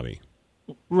not a hobby.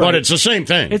 Right. But it's the same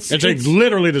thing. It's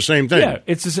literally the same thing. Yeah,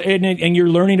 and you're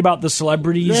learning about the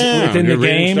celebrities within the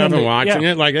game and watching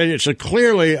it. Like it's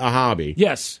clearly a hobby.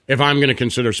 Yes. If I'm going to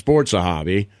consider sports a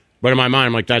hobby, but in my mind,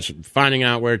 I'm like, that's finding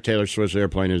out where Taylor Swift's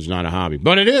airplane is not a hobby,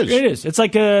 but it is. It is. It's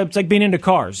like being into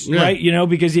cars, right?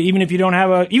 Because even if you don't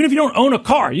own a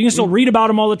car, you can still read about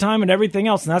them all the time and everything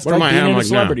else, and that's like being into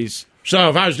celebrities. Now? So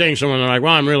if I was dating someone, they're like,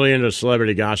 well, I'm really into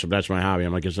celebrity gossip. That's my hobby.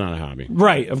 I'm like, it's not a hobby.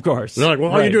 Right, of course. They're like, well,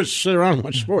 all you do is sit around and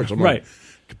watch sports. I'm like,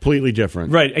 completely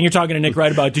different. Right, and you're talking to Nick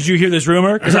Wright about, did you hear this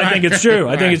rumor? Because I think it's true.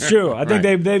 I think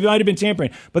they might have been tampering.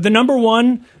 But the number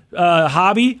one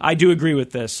hobby, I do agree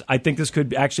with this. I think this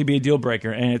could actually be a deal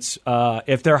breaker, and it's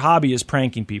if their hobby is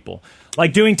pranking people.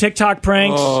 Like doing TikTok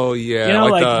pranks. Oh, yeah.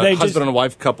 Like the husband and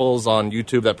wife couples on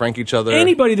YouTube that prank each other.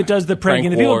 Anybody that does the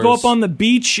pranking. The people go up on the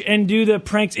beach and do the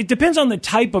pranks. It depends on the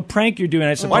type of prank you're doing,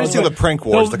 I suppose. Why do you see the prank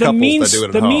wars, the couples that do it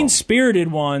at home? The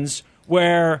mean-spirited ones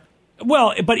where...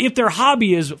 Well, but if their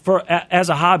hobby is as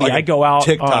a hobby, like I go out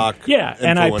TikTok,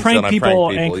 and I prank people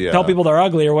and tell people they're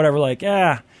ugly or whatever. Like,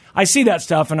 I see that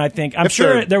stuff, and I think I'm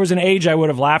sure there was an age I would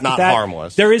have laughed at that. Not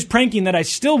harmless. There is pranking that I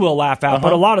still will laugh at,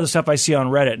 but a lot of the stuff I see on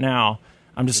Reddit now,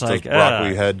 I'm just like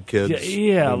broccoli head kids, like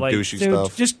douchey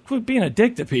stuff. Just quit being a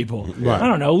dick to people. Right. I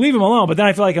don't know, leave them alone. But then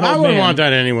I feel like an old man. I wouldn't want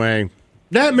that anyway.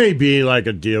 That may be like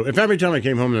a deal. If every time I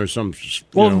came home there was some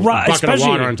bucket of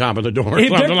water on top of the door, or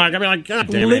something like, I'd be like, God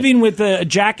damn it. Living with a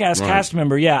jackass cast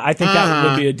member, I think that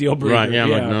would be a deal breaker. Right? Yeah,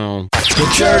 I'm like, no.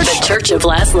 The Church of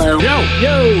Laszlo.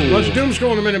 Yo, let's doom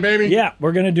scroll in a minute, baby. Yeah,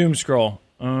 we're gonna doom scroll.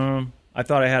 I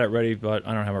thought I had it ready, but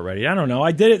I don't have it ready. I don't know.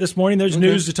 I did it this morning. There's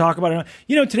news to talk about.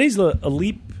 Today's a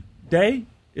leap day.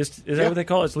 Is that what they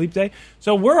call it? It's leap day.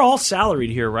 So we're all salaried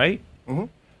here, right? Mm-hmm.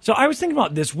 So I was thinking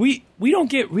about this. We don't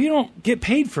get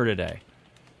paid for today.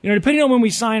 Depending on when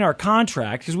we sign our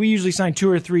contract, because we usually sign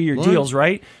 2 or 3 year deals,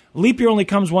 right? Leap year only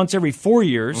comes once every 4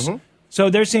 years. Mm-hmm.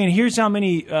 So they're saying, here's how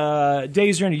many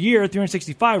days are in a year,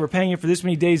 365. We're paying you for this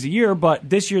many days a year, but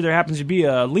this year there happens to be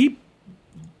a leap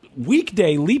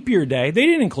year day. They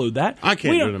didn't include that. I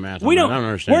can't do the math. I don't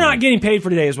understand. We're not getting paid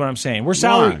for today, is what I'm saying. We're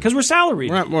salaried because we're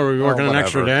salaried. Right, well, we're working an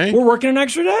extra day. We're working an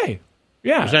extra day.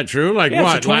 Yeah. Is that true? Like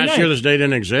what? Last year this day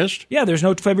didn't exist? Yeah, there's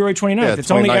no February 29th. It's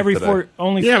only every today.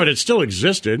 Yeah, but it still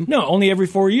existed. No, only every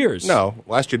 4 years. No,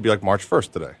 last year would be like March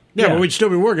 1st today. Yeah, but we'd still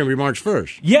be working. It'd be March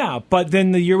 1st. Yeah, but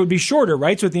then the year would be shorter,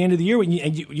 right? So at the end of the year, when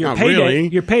your payday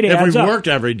if adds we up. worked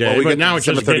every day, but now it's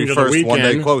just getting to the weekend. 1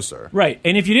 day closer. Right,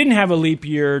 and if you didn't have a leap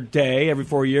year day every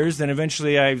 4 years, then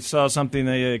eventually I saw something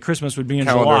that Christmas would be in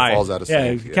July. Calendar falls out of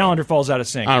sync. Yeah, calendar falls out of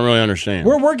sync. I don't really understand.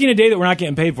 We're working a day that we're not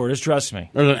getting paid for. Just trust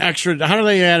me. There's an extra. How do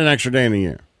they add an extra day in the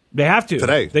year? They have to.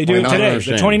 Today. They do it today,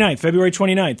 the 29th, February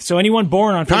 29th. So anyone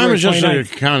born on February 29th. Time is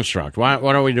just a construct. What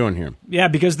are we doing here? Yeah,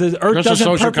 because the Earth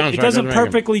doesn't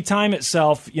perfectly time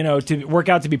itself, to work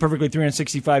out to be perfectly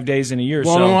 365 days in a year.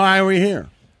 Well, then why are we here?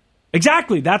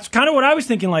 Exactly. That's kind of what I was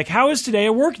thinking. Like, how is today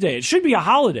a work day? It should be a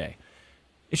holiday.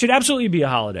 It should absolutely be a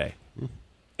holiday.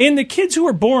 And the kids who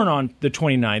are born on the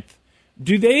 29th,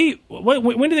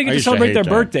 when do they get to celebrate their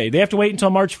birthday? They have to wait until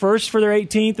March 1st for their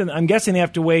 18th, and I'm guessing they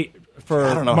have to wait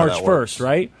for March 1st,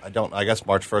 right? I guess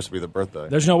March 1st would be the birthday.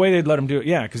 There's no way they'd let them do it.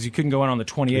 Yeah, because you couldn't go in on the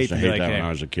 28th. I used to hate that when I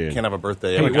was a kid. You can't have a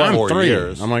birthday every 4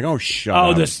 years. I'm like, shut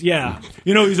up.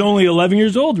 He's only 11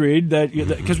 years old, Reed.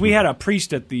 Because we had a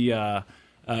priest at the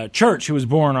church who was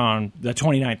born on the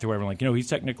 29th or whatever. Like, he's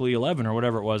technically 11 or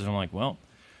whatever it was. And I'm like, well,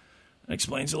 that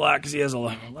explains a lot because he has a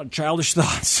lot of childish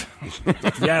thoughts.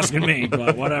 If you're asking me,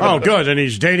 but whatever. Oh, good. And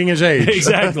he's dating his age.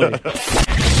 Exactly.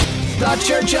 The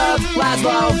Church of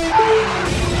Laszlo.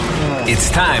 It's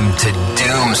time to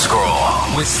doom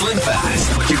scroll with Slim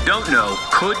Fast. What you don't know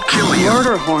could kill you.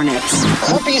 Murder hornets.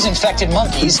 Herpes-infected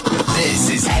monkeys. This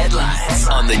is Headlines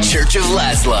on the Church of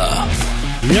Laszlo.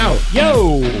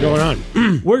 Yo. What's going on?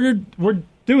 We're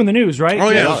doing the news, right? Oh,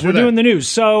 yeah. We're doing the news.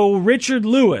 So, Richard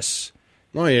Lewis.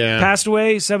 Oh, yeah. Passed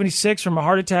away, 76, from a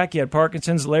heart attack. He had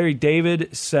Parkinson's. Larry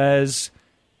David says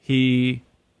he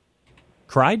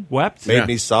cried, wept. Made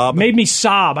me sob.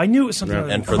 I knew it was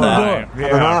something. And for that.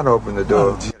 Yeah. Open the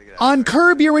door. On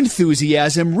Curb Your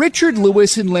Enthusiasm, Richard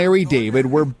Lewis and Larry David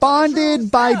were bonded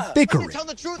by bickering.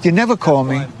 You never call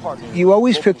me. You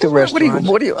always pick the restaurant.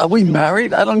 What are you? Are we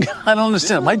married? I don't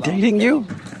understand. Am I dating you?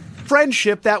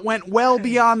 Friendship that went well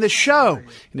beyond the show.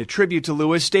 In a tribute to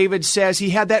Lewis, David says he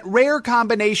had that rare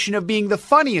combination of being the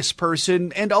funniest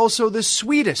person and also the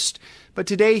sweetest. But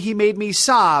today he made me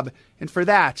sob, and for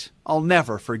that, I'll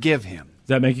never forgive him. Does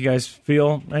that make you guys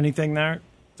feel anything there?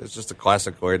 It's just a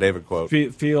classic Larry David quote. Feel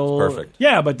it's perfect.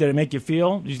 Yeah, but did it make you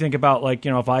feel? Did you think about,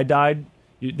 if I died,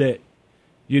 that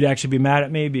you'd actually be mad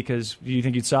at me because you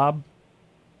think you'd sob?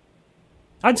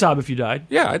 I'd sob if you died.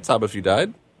 Yeah, I'd sob if you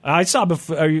died. I'd sob if...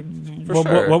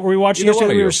 Sure. What were we watching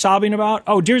yesterday? We were sobbing about?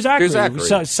 Oh, Dear Zachary.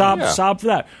 Sob for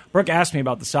that. Brooke asked me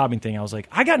about the sobbing thing. I was like,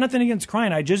 I got nothing against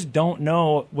crying. I just don't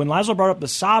know. When Laszlo brought up the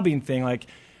sobbing thing, I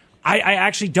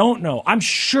actually don't know. I'm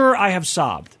sure I have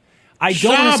sobbed. I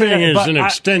don't sobbing is an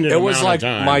extended amount of time. It was like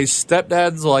my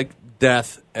stepdad's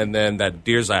death and then that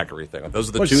Dear Zachary thing. Those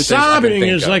are the two things I can sobbing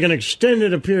think is of. like an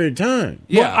extended period of time.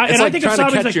 Yeah, it's like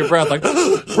trying to catch your breath.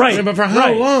 Right. Yeah, but for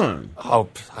how long? Oh,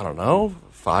 I don't know.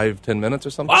 5-10 minutes or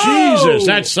something. Jesus,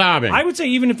 that's sobbing. I would say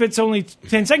even if it's only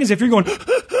 10 seconds, if you're going,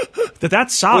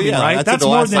 that's sobbing, right? That's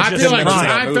more than just crying.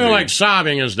 I feel like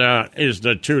sobbing is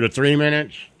the 2 to 3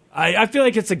 minutes. I feel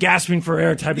like it's a gasping for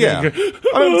air type of thing.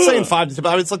 I'm saying 5 to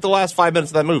 10. It's like the last 5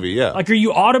 minutes of that movie, yeah. Are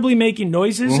you audibly making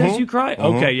noises as you cry?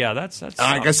 Mm-hmm. Okay, yeah, that's like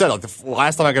I said, the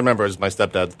last time I can remember is my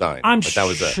stepdad's dying. I'm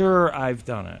sure I've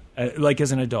done it,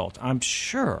 as an adult. I'm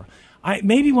sure.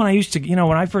 Maybe when I used to,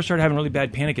 when I first started having really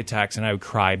bad panic attacks and I would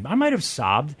cry, I might have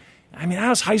sobbed. I mean, I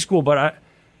was high school, but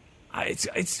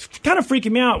it's kind of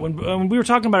freaking me out. When we were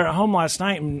talking about it at home last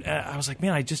night, and I was like,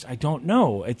 man, I don't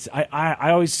know.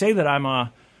 I always say that I'm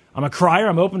a crier.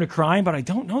 I'm open to crying, but I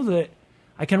don't know that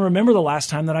I can remember the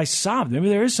last time that I sobbed. Maybe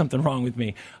there is something wrong with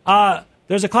me.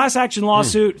 There's a class action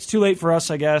lawsuit. It's too late for us,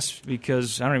 I guess,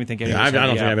 because I don't even think anyone. I don't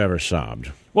think I've ever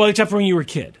sobbed. Well, except for when you were a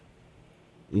kid.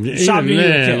 Even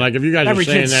then, like if you guys every are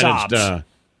saying kid that, sobs. it's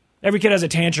every kid has a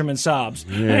tantrum and sobs.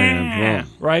 Yeah,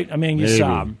 right? I mean, you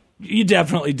sob. You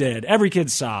definitely did. Every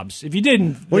kid sobs. If you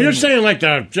didn't, you're saying like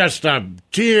just the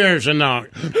tears and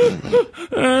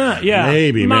the yeah.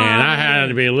 Maybe, man, I had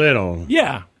to be little.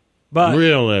 Yeah, but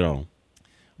real little.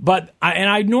 But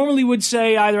I normally would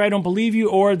say either I don't believe you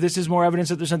or this is more evidence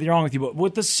that there's something wrong with you. But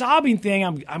with the sobbing thing,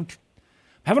 I'm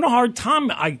having a hard time.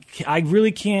 I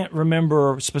really can't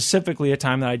remember specifically a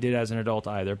time that I did as an adult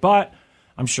either. But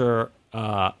I'm sure,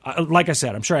 like I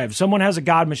said, I'm sure if someone has a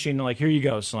God machine, like, here you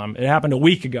go, Slim. It happened a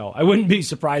week ago. I wouldn't be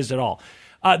surprised at all.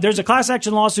 There's a class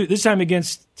action lawsuit, this time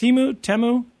against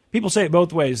Temu. People say it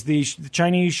both ways. The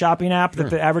Chinese shopping app that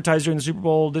they advertised during the Super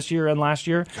Bowl this year and last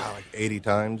year. God, like 80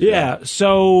 times. Yeah.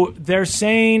 So they're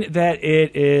saying that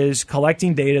it is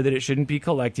collecting data that it shouldn't be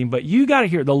collecting. But you got to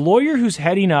hear, the lawyer who's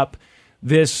heading up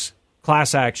this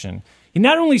class action, he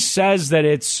not only says that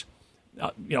it's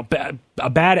a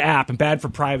bad app and bad for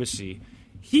privacy,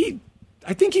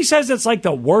 I think he says it's like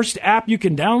the worst app you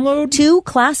can download. 2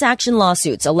 class action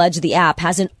lawsuits allege the app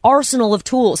has an arsenal of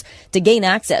tools to gain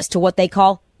access to what they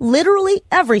call literally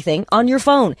everything on your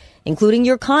phone, including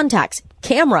your contacts,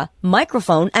 camera,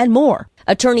 microphone, and more.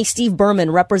 Attorney Steve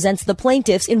Berman represents the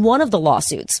plaintiffs in one of the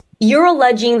lawsuits. You're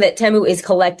alleging that Temu is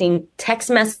collecting text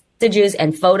messages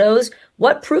and photos.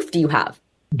 What proof do you have?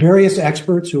 Various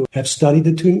experts who have studied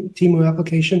the Temu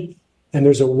application, and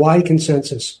there's a wide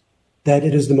consensus that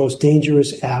it is the most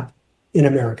dangerous app in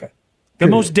America. The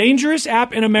most dangerous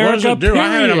app in America, What does it do? period.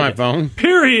 I have it on my phone.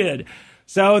 Period.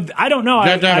 So I don't know. Do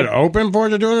you have to have it open for it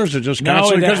to do it, or is it just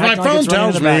constantly? Because my phone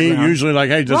tells me usually, like,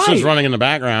 hey, this is running in the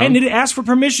background. And it asks for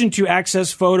permission to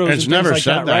access photos. It's and never things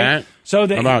like said that. Right? So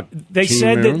they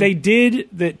said Temu.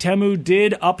 that Temu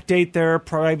did update their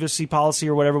privacy policy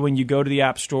or whatever when you go to the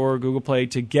App Store or Google Play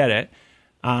to get it.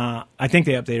 I think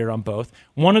they updated on both.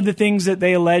 One of the things that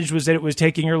they alleged was that it was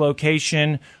taking your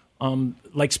location,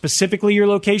 like specifically your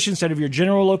location instead of your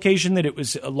general location, that it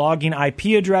was logging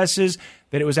IP addresses,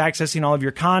 that it was accessing all of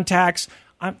your contacts.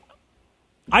 I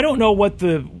don't know what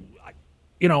the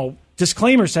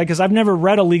disclaimer said, because I've never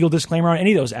read a legal disclaimer on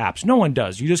any of those apps. No one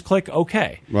does. You just click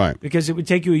OK. Right. Because it would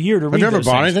take you a year to read Have you ever those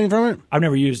bought things. anything from it? I've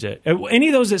never used it. Any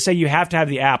of those that say you have to have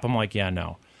the app, I'm like, yeah,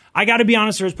 no. I got to be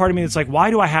honest, there's part of me that's like,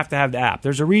 why do I have to have the app?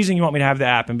 There's a reason you want me to have the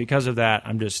app, and because of that,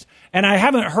 and I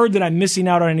haven't heard that I'm missing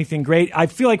out on anything great. I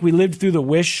feel like we lived through the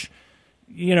Wish,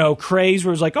 craze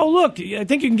where it's like, oh, look, I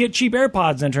think you can get cheap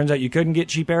AirPods, and it turns out you couldn't get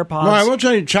cheap AirPods. Well, I will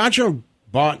tell you, Chacho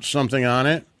bought something on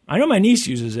it. I know my niece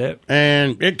uses it.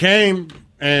 And it came,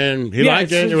 and he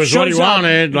liked it. It was what he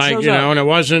wanted, and it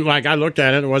wasn't like, I looked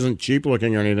at it, it wasn't cheap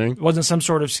looking or anything. It wasn't some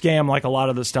sort of scam like a lot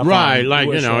of the stuff. Right, on like,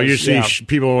 Wish you see yeah.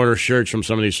 people order shirts from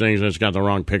some of these things, and it's got the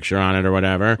wrong picture on it or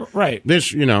whatever. Right.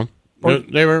 This,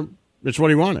 it's what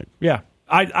he wanted. Yeah.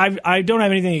 I don't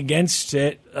have anything against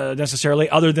it necessarily,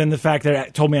 other than the fact that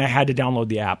it told me I had to download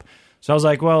the app. So I was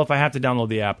like, well, if I have to download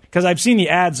the app, because I've seen the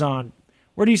ads on.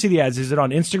 Where do you see the ads? Is it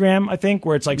on Instagram, I think,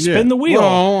 where it's like spin the wheel?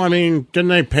 Well, I mean, didn't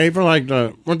they pay for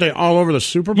weren't they all over the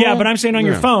Super Bowl? Yeah, but I'm saying on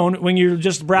your phone, when you're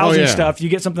just browsing stuff, you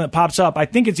get something that pops up. I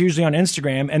think it's usually on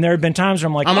Instagram, and there have been times where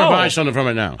I'm like, I'm going to buy something from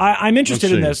it now. I'm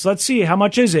interested in this. Let's see. How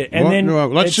much is it? And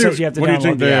let's see. Says you have to what do you download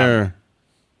think the app. they're...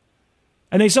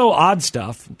 And they sell odd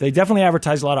stuff. They definitely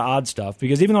advertise a lot of odd stuff,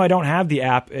 because even though I don't have the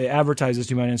app, it advertises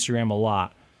to me on Instagram a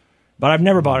lot. But I've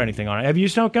never bought anything on it. Have you,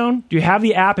 Snowcone? Do you have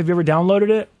the app? Have you ever downloaded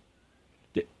it?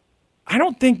 I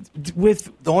don't think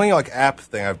with... The only app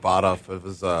thing I've bought off of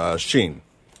is Shein.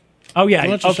 Oh, yeah.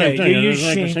 Well, okay. You use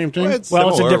Shein. The same thing? Well, It's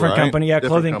similar, a different right? company. Yeah,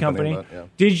 Different clothing company. but, yeah.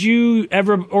 Did you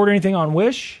ever order anything on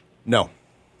Wish? No.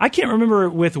 I can't remember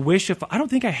with Wish I don't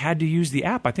think I had to use the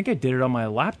app. I think I did it on my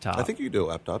laptop. I think you do a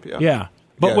laptop, yeah. Yeah.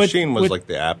 But Shein was like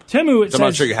the app. Temu, I'm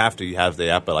not sure you have the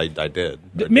app, but I did.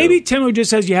 Maybe Temu just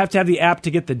says you have to have the app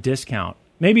to get the discount.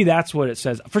 Maybe that's what it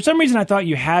says. For some reason, I thought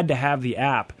you had to have the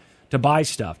app to buy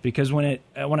stuff, because when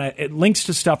it links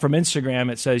to stuff from Instagram,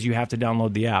 it says you have to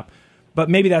download the app. But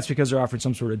maybe that's because they're offering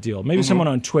some sort of deal. Maybe someone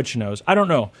on Twitch knows. I don't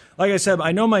know. Like I said,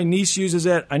 I know my niece uses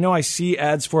it. I know I see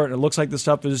ads for it, and it looks like the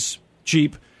stuff is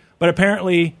cheap. But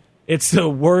apparently, it's the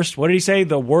worst. What did he say?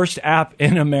 The worst app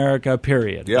in America,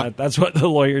 period. Yeah. That's what the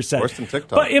lawyer said. Worse than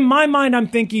TikTok. But in my mind, I'm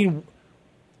thinking,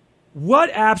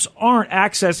 what apps aren't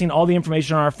accessing all the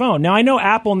information on our phone? Now, I know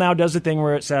Apple now does the thing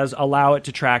where it says allow it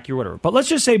to track your whatever. But let's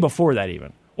just say before that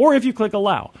even. Or if you click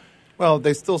allow. Well,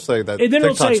 they still say that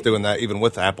TikTok's doing that even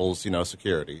with Apple's,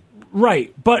 security.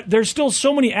 Right. But there's still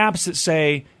so many apps that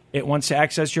say it wants to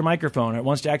access your microphone. It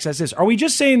wants to access this. Are we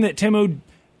just saying that Temu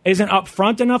isn't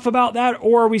upfront enough about that?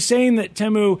 Or are we saying that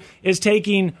Temu is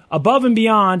taking above and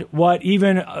beyond what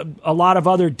even a lot of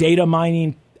other data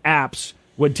mining apps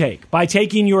would take, by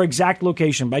taking your exact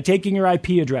location, by taking your IP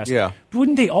address? Yeah.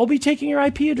 Wouldn't they all be taking your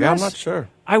IP address? Yeah, I'm not sure.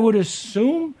 I would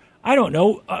assume. I don't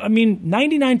know. I mean,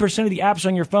 99% of the apps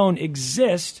on your phone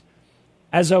exist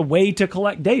as a way to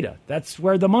collect data. That's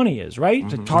where the money is, right?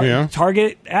 To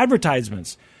target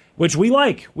advertisements, which we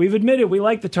like. We've admitted we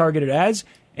like the targeted ads.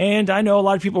 And I know a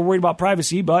lot of people are worried about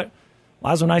privacy, but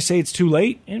Lazo and I say it's too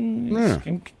late, and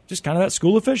it's just kind of that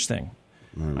school of fish thing.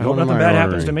 I hope nothing bad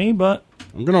happens to me, but...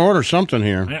 I'm going to order something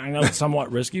here. I know it's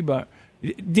somewhat risky, but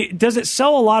does it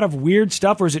sell a lot of weird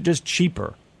stuff, or is it just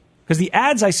cheaper? Because the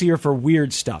ads I see are for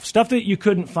weird stuff that you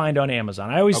couldn't find on Amazon.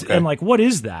 I always am like, what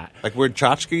is that? Like weird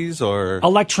tchotchkes or...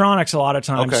 Electronics a lot of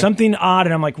times. Okay. Something odd,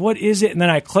 and I'm like, what is it? And then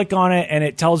I click on it, and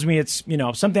it tells me it's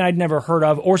something I'd never heard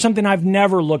of, or something I've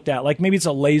never looked at. Like maybe it's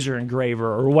a laser engraver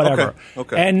or whatever.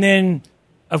 Okay. And then,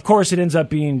 of course, it ends up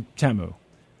being Temu.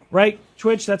 Right?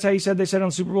 Twitch, that's how you said they said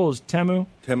on Super Bowl, is Temu?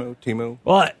 Temu.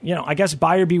 Well, I guess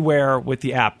buyer beware with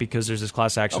the app, because there's this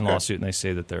class action lawsuit, and they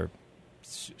say that they're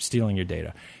stealing your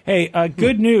data. Hey,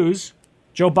 good news.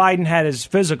 Joe Biden had his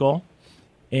physical,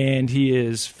 and he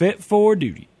is fit for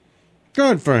duty.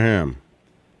 Good for him.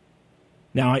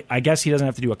 Now, I guess he doesn't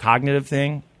have to do a cognitive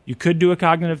thing. You could do a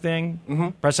cognitive thing. Mm-hmm.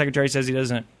 Press secretary says he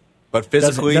doesn't. But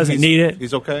physically, doesn't need it.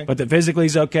 He's okay. But physically,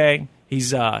 he's okay.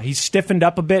 He's stiffened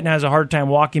up a bit and has a hard time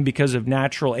walking because of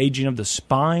natural aging of the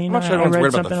spine. I'm not sure everyone's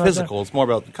worried about the physical. It's more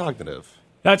about the cognitive.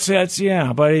 That's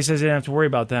yeah. But he says he didn't have to worry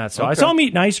about that. So I saw him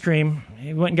eating ice cream.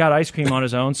 He went and got ice cream on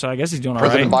his own. So I guess he's doing all right.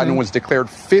 President Biden was declared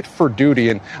fit for duty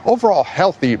and overall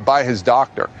healthy by his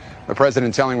doctor. The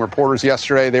president telling reporters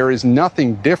yesterday there is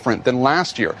nothing different than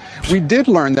last year. We did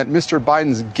learn that Mr.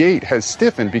 Biden's gait has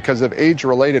stiffened because of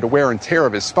age-related wear and tear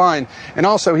of his spine, and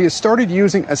also he has started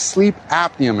using a sleep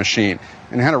apnea machine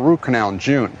and had a root canal in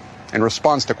June. In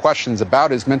response to questions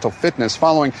about his mental fitness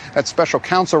following that special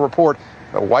counsel report,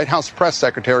 the White House press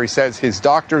secretary says his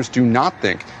doctors do not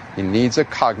think he needs a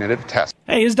cognitive test.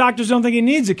 Hey, his doctors don't think he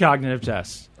needs a cognitive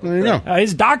test. There you go.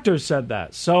 His doctors said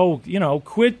that. So,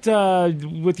 quit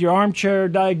with your armchair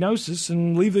diagnosis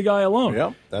and leave the guy alone.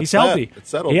 Yep, he's healthy. It's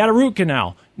settled. He had a root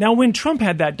canal. Now, when Trump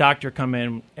had that doctor come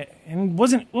in, and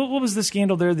what was the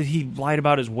scandal there that he lied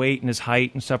about his weight and his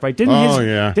height and stuff, right?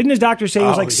 Didn't his doctor say he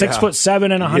was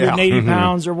 6'7" and 180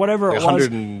 pounds or whatever it was?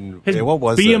 His what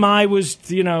was BMI was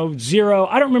 0.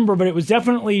 I don't remember, but it was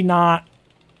definitely not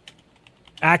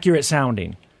accurate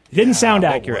sounding. It didn't sound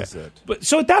accurate. Was it? But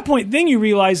so at that point, then you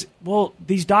realize, well,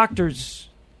 these doctors,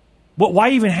 why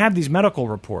even have these medical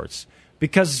reports?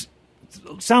 Because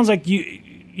it sounds like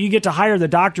you get to hire the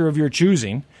doctor of your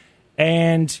choosing,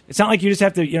 and it's not like you just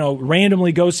have to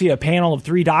randomly go see a panel of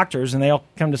 3 doctors and they all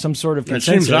come to some sort of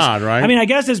consensus. It seems odd, right? I mean, I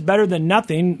guess it's better than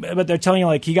nothing, but they're telling you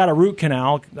he got a root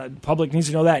canal. The public needs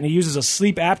to know that, and he uses a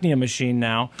sleep apnea machine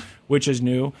now, which is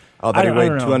new. Oh, that he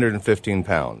weighed 215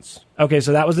 pounds. Okay,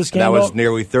 so that was the scandal? And that was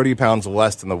nearly 30 pounds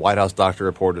less than the White House doctor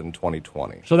reported in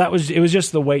 2020. So it was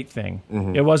just the weight thing.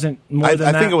 Mm-hmm. It wasn't more than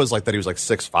that? I think it was like that he was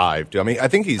 6'5", too. I mean, I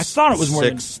think I thought it was more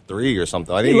 6'3" or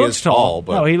something. I think he is tall.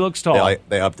 But no, he looks tall.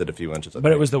 They upped it a few inches.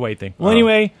 But it was the weight thing. Well,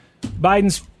 anyway,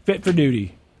 Biden's fit for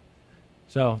duty.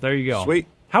 So there you go. Sweet.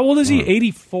 How old is he?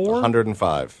 84?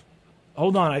 105.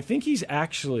 Hold on. I think he's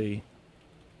actually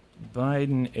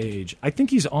Biden age. I think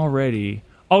he's already...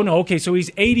 Oh, no. Okay, so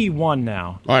he's 81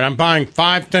 now. All right, I'm buying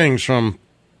 5 things from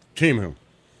Temu.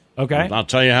 Okay. I'll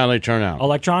tell you how they turn out.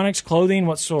 Electronics, clothing,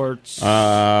 what sorts?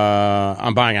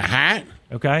 I'm buying a hat.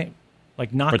 Okay.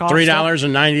 Like knockoff for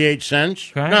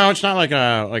 $3.98. Okay. No, it's not like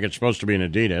it's supposed to be an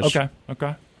Adidas.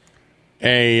 Okay.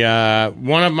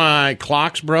 One of my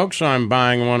clocks broke, so I'm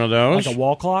buying one of those. Like a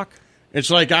wall clock? It's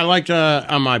like I like to,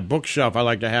 on my bookshelf, I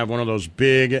like to have one of those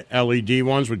big LED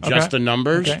ones with just the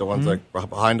numbers. Okay. The ones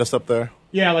behind us up there?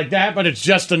 Yeah, like that, but it's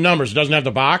just the numbers. It doesn't have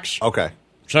the box. Okay.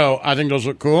 So I think those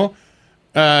look cool.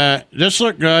 This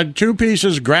looked good. 2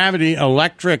 pieces Gravity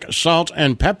electric salt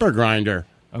and pepper grinder.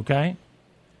 Okay.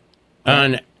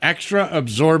 An extra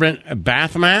absorbent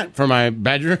bath mat for my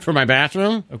bedroom, for my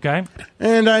bathroom. Okay.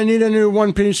 And I need a new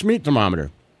 1-piece meat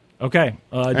thermometer. Okay.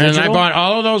 And I bought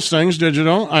all of those things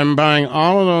digital. I'm buying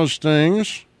all of those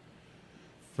things.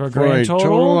 For a grand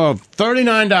total of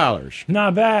 $39.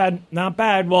 Not bad. Not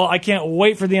bad. Well, I can't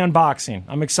wait for the unboxing.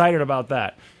 I'm excited about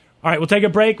that. All right, we'll take a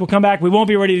break. We'll come back. We won't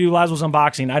be ready to do Laszlo's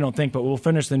unboxing, I don't think, but we'll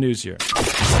finish the news here.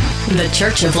 The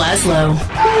Church of Laszlo.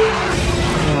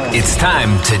 It's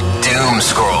time to doom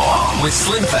scroll with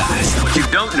Slim Fast. What you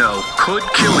don't know could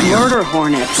kill you. Murder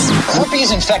hornets.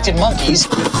 Herpes infected monkeys.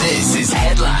 This is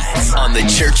Headlines on the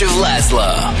Church of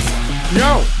Laszlo.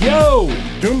 Yo,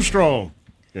 doom scroll.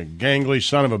 You gangly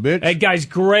son of a bitch. Hey, guys,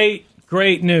 great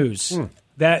news.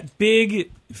 That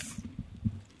big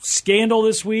scandal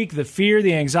this week, the fear,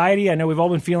 the anxiety, I know we've all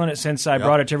been feeling it since I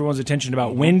brought it to everyone's attention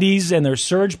about Wendy's and their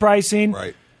surge pricing.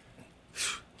 Right.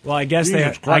 Well, I guess they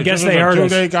heard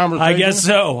us. I guess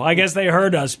so. I guess they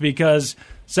heard us because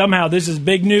somehow this is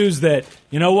big news that,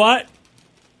 you know what?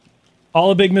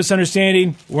 All a big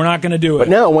misunderstanding. We're not going to do it. But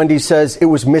now Wendy's says it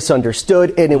was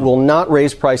misunderstood and it will not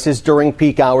raise prices during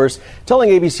peak hours, telling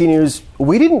ABC News,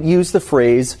 we didn't use the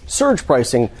phrase surge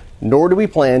pricing, nor do we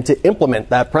plan to implement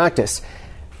that practice.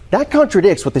 That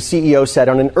contradicts what the CEO said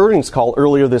on an earnings call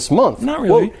earlier this month. Not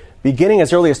really. Quote, beginning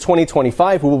as early as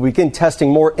 2025, we will begin testing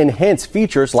more enhanced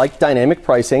features like dynamic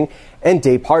pricing and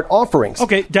day part offerings.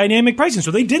 Okay, dynamic pricing.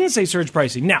 So they didn't say surge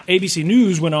pricing. Now, ABC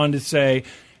News went on to say,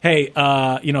 hey,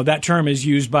 that term is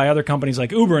used by other companies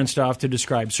like Uber and stuff to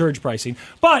describe surge pricing.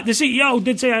 But the CEO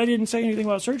did say, I didn't say anything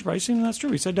about surge pricing, and that's true.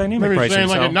 He said dynamic Maybe pricing. Maybe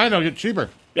saying at night it'll get cheaper.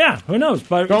 Yeah, who knows?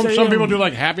 But don't some people do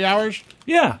like happy hours?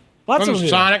 Yeah. Lots of them.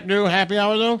 Sonic do happy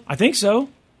hour, though? I think so.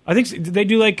 I think they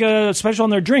do like a special on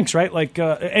their drinks, right? Like,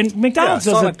 and McDonald's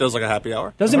does like a happy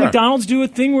hour. Doesn't McDonald's do a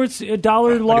thing where it's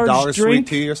 $1 large drink?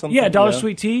 Sweet tea or something? Yeah, $1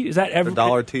 sweet tea. Is that ever?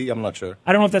 $1 tea? I'm not sure.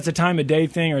 I don't know if that's a time of day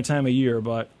thing or a time of year,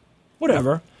 but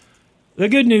whatever. the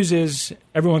good news is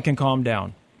everyone can calm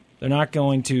down. They're not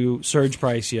going to surge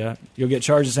price you. You'll get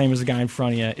charged the same as the guy in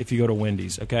front of you if you go to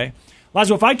Wendy's, okay?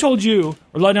 Lazo, if I told you,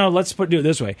 let's do it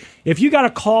this way. If you got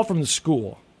a call from the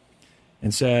school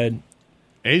and said,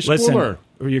 school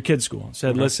or your kid's school,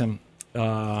 said, listen,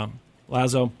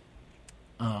 Lazo,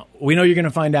 we know you're going to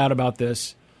find out about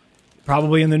this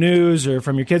probably in the news or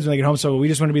from your kids when they get home, so we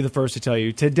just want to be the first to tell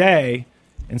you. Today,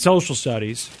 in social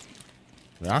studies,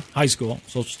 high school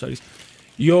social studies,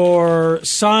 your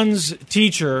son's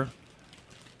teacher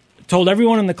told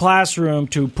everyone in the classroom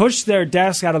to push their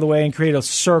desk out of the way and create a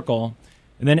circle,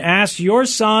 and then asked your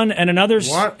son and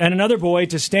another boy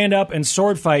to stand up and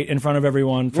sword fight in front of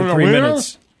everyone for 3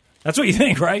 minutes. That's what you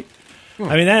think, right?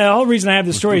 I mean, the whole reason I have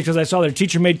this story is because I saw their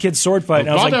teacher made kids sword fight, and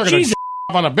I was like, Jesus.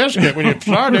 On a biscuit when you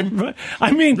started.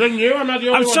 I mean, didn't you? I'm not the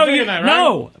only one thinking that, right?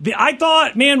 No, I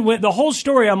thought, man, with the whole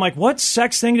story, I'm like, what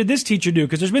sex thing did this teacher do?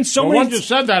 Because there's been so many. Once you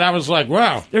said that, I was like,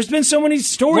 wow. There's been so many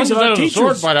stories about teachers.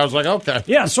 Sword fight, I was like, okay.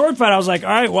 Yeah, sword fight. I was like, all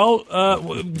right, well,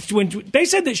 when they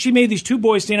said that she made these two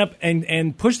boys stand up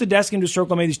and push the desk into a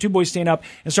circle, made these two boys stand up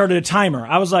and started a timer.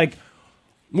 I was like,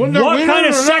 what kind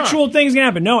of sexual things can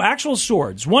happen? No, actual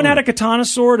swords. One had a katana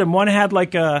sword, and one had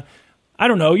like a. I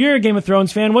don't know. You're a Game of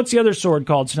Thrones fan. What's the other sword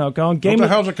called, Snow Cone? What the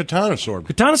hell's a katana sword?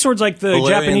 Katana sword's like the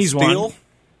Valerian Japanese steel? one.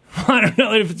 I don't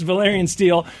know if it's Valerian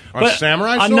steel. A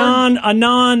samurai sword? A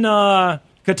non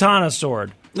katana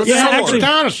sword.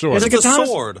 Katana sword. It's a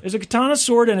sword. It's a katana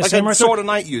sword and a like samurai a sword a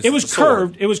knight uses. It was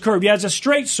curved. It was curved. Yeah, it's a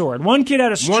straight sword. One kid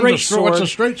had a straight sword. What's a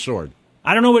straight sword?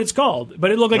 I don't know what it's called,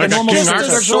 but it looked like a normal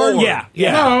sword. Yeah.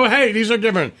 No, hey, these are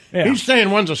different. Yeah. He's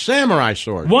saying one's a samurai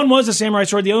sword. One was a samurai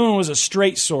sword. The other one was a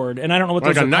straight sword, and I don't know what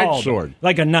those are called. Like a knight sword.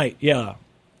 Like a knight, yeah.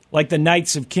 Like the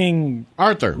Knights of King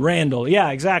Arthur. Randall. Yeah,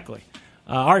 exactly.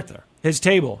 Arthur. His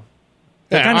table.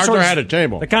 Arthur had a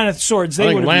table. The kind of swords they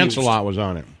would have used. Lancelot was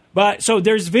on it. But so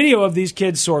there's video of these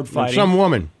kids sword fighting. Some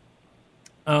woman.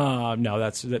 No,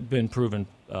 that's been proven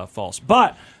false.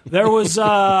 But there was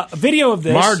a video of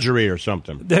this. Marjorie or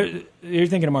something. You're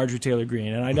thinking of Marjorie Taylor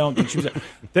Greene, and I don't think she was.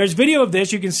 There's video of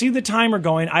this. You can see the timer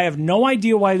going. I have no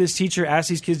idea why this teacher asked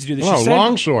these kids to do this.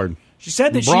 Longsword. She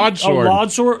said that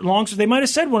broadsword. Longsword. They might have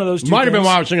said one of those two. Might have been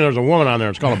why I was thinking there was a woman on there.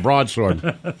 It's called a broadsword.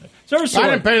 I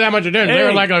didn't pay that much attention. Hey. They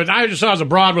were like, I just saw it as a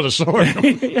broad with a sword.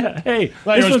 Yeah, hey.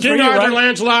 Like it was King Arthur,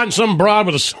 Lancelot, and some broad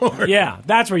with a sword. Yeah,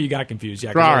 that's where you got confused.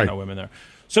 Yeah, because there were no women there.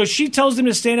 So she tells them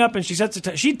to stand up, and she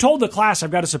she told the class,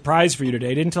 I've got a surprise for you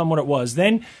today. Didn't tell them what it was.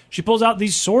 Then she pulls out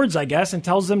these swords, I guess, and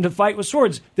tells them to fight with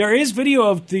swords. There is video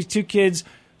of these two kids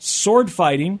sword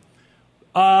fighting.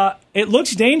 It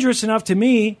looks dangerous enough to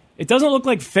me. It doesn't look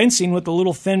like fencing with the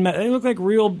little thin metal. They look like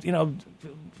real,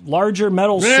 larger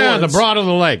metal swords. Yeah, the Broad of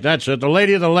the Lake. That's it. The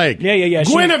Lady of the Lake. Yeah.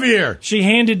 Guinevere. She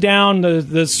handed down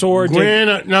the sword from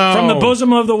the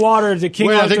bosom of the water to King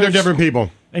Arthur. I think they're different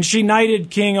people. And she knighted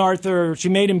King Arthur. She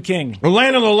made him king. The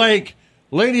Land of the Lake,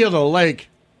 Lady of the Lake,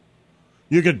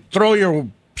 you could throw your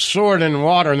sword in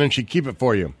water and then she'd keep it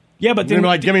for you. Yeah, but then...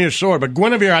 give me your sword. But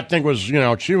Guinevere, I think, was,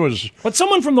 she was... But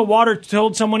someone from the water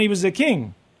told someone he was the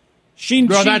king.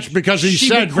 That's because he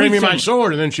said, bring me my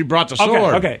sword, and then she brought the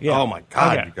sword. Okay, yeah. Oh, my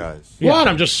God, you guys. Yeah. What?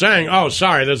 I'm just saying. Oh,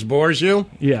 sorry, this bores you?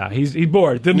 Yeah, he's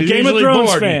bored. The Game of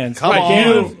Thrones fans. Come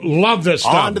on. You love this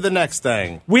stuff. On to the next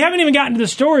thing. We haven't even gotten to the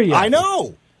story yet. I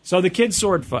know. So the kids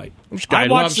sword fight. This guy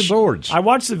loves swords. I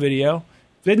watched the video.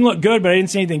 Didn't look good, but I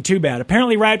didn't see anything too bad.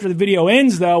 Apparently, right after the video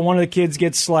ends, though, one of the kids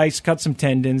gets sliced, cut some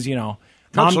tendons,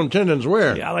 Cut some tendons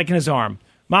where? Yeah, like in his arm.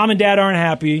 Mom and dad aren't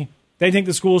happy. They think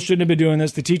the school shouldn't have been doing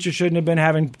this. The teacher shouldn't have been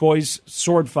having boys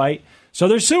sword fight. So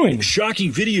they're suing.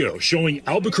 Shocking video showing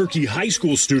Albuquerque high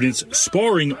school students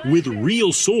sparring with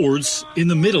real swords in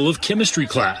the middle of chemistry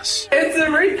class. It's a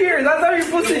rapier. That's how you're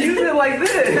supposed to use it, like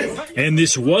this. And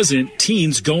this wasn't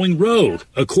teens going rogue,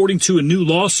 according to a new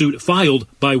lawsuit filed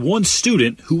by one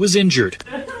student who was injured.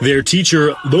 Their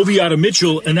teacher, Loviata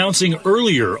Mitchell, announcing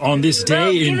earlier on this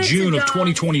day in June of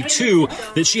 2022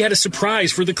 that she had a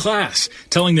surprise for the class,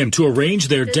 telling them to arrange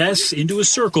their desks into a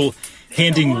circle,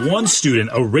 handing one student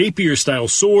a rapier-style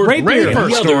sword and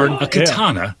the other a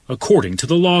katana, according to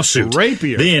the lawsuit.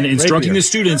 Rapier. Then instructing the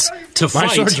students to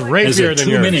fight as a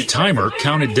 2-minute timer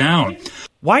counted down.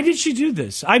 Why did she do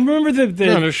this? I remember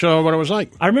to show what it was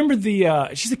like. I remember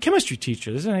she's a chemistry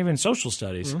teacher. This isn't even social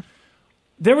studies. Mm-hmm.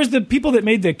 There was the people that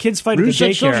made the kids fight at the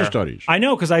daycare. Social studies. I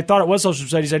know, because I thought it was social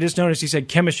studies. I just noticed he said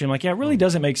chemistry. I'm like, yeah, it really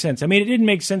doesn't make sense. I mean, it didn't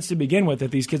make sense to begin with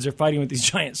that these kids are fighting with these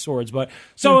giant swords. But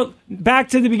so back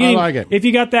to the beginning. I like it. If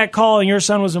you got that call and your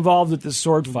son was involved with this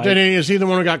sword fight, is he the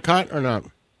one who got cut or not?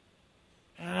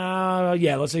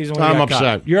 Yeah, let's say he's the one who got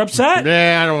upset. Cut. You're upset?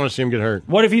 Yeah, I don't want to see him get hurt.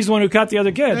 What if he's the one who cut the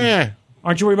other kid? Yeah.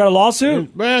 Aren't you worried about a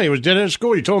lawsuit? Well, he was dead at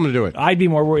school. You told him to do it. I'd be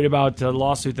more worried about a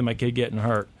lawsuit than my kid getting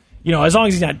hurt. As long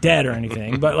as he's not dead or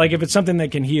anything. But like if it's something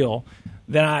that can heal,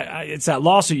 then it's that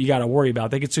lawsuit you got to worry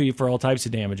about. They could sue you for all types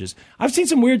of damages. I've seen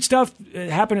some weird stuff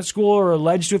happen at school or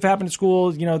alleged to have happened at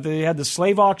school. They had the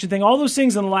slave auction thing. All those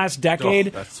things in the last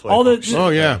decade.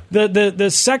 The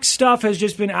sex stuff has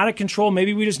just been out of control.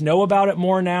 Maybe we just know about it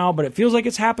more now, but it feels like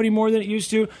it's happening more than it used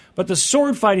to. But the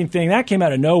sword fighting thing, that came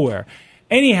out of nowhere.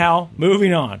 Anyhow,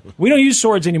 moving on. We don't use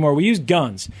swords anymore. We use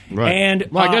guns. Right. And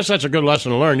I guess that's a good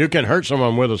lesson to learn. You can hurt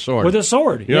someone with a sword. With a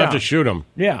sword, You don't have to shoot them.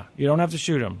 Yeah, you don't have to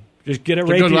shoot them. Just get a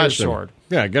rapier sword.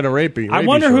 Yeah, get a rapier. I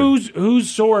wonder sword. whose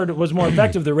sword was more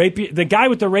effective. The guy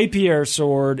with the rapier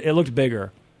sword, it looked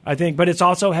bigger, I think, but it's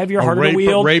also heavier, harder to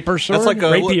wield. Rapier sword? That's like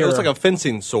rapier. It's like a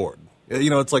fencing sword.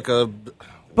 It's like a.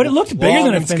 But it looked bigger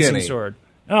than a fencing skinny. sword.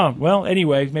 Oh, well,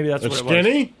 anyway, maybe that's what it was.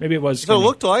 Skinny? Maybe it was That's skinny. what it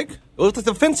looked like. It looked like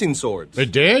the fencing swords.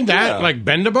 It did? Like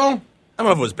bendable? I don't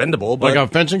know if it was bendable, but like a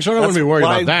fencing sword? I wouldn't be worried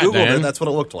about that, Googled Dan. it, that's what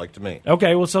it looked like to me.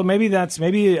 Okay, well, so maybe I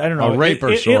don't know. A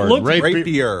rapier sword. It looked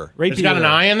Rapier. It's got an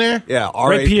I in there? Yeah,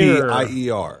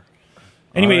 R-A-P-I-E-R.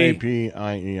 Anyway,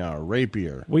 R-A-P-I-E-R.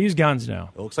 Rapier. We use guns now.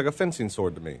 It looks like a fencing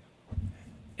sword to me.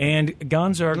 And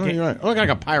guns are... you're right. It looked like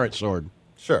a pirate sword.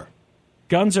 Sure.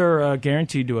 Guns are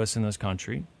guaranteed to us in this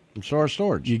country. And so are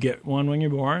swords. You get one when you're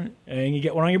born, and you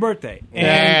get one on your birthday.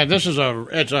 And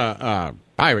it's a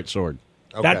pirate sword.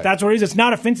 Okay. That's what it is. It's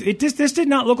not offensive. This did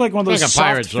not look like one of those like a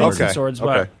pirate soft sword. swords.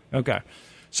 But, okay.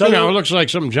 So it looks like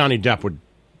something Johnny Depp would,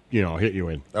 hit you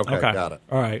in. Okay, got it.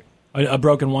 All right. A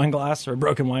broken wine glass or a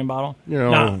broken wine bottle?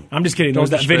 No, I'm just kidding. There was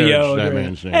don't that video. that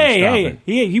man's name. Hey,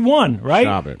 he won, right?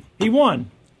 Stop it. He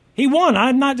won.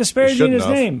 I'm not disparaging his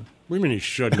name. What do you mean he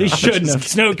shouldn't He have? shouldn't have.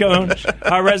 Snow Cone,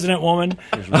 our resident woman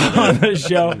on the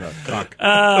show.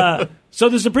 So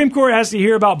the Supreme Court has to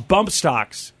hear about bump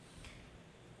stocks.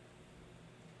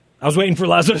 I was waiting for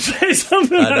Lazo to say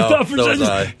something. I thought for sure,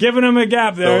 just giving him a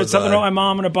gap there. Something about my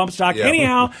mom and a bump stock. Yeah.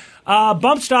 Anyhow,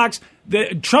 bump stocks.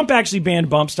 Trump actually banned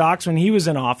bump stocks when he was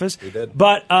in office. He did.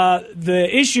 But the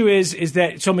issue is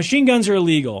that machine guns are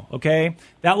illegal. Okay,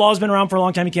 that law's been around for a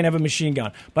long time. You can't have a machine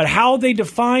gun. But how they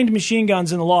defined machine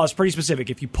guns in the law is pretty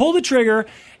specific. If you pull the trigger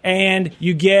and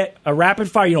you get a rapid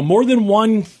fire, more than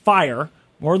one fire,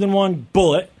 more than one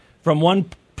bullet from one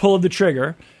pull of the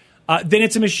trigger, then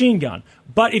it's a machine gun.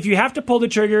 But if you have to pull the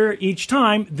trigger each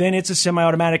time, then it's a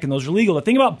semi-automatic, and those are legal. The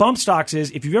thing about bump stocks is,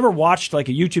 if you've ever watched like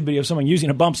a YouTube video of someone using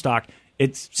a bump stock,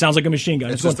 it sounds like a machine gun.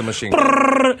 It's just a machine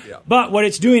gun. Yeah. But what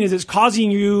it's doing is it's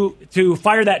causing you to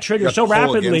fire that trigger so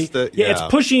rapidly. It's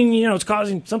pushing, it's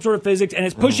causing some sort of physics, and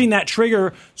it's pushing that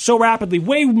trigger so rapidly,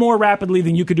 way more rapidly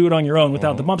than you could do it on your own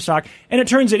without the bump stock, and it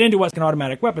turns it into what's an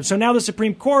automatic weapon. So now the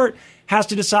Supreme Court has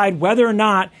to decide whether or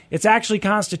not it's actually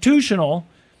constitutional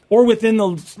or within the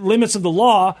limits of the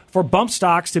law for bump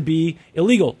stocks to be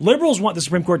illegal. Liberals want the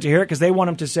Supreme Court to hear it because they want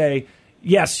them to say,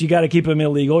 yes, you got to keep them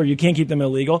illegal or you can't keep them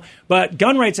illegal. But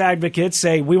gun rights advocates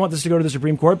say we want this to go to the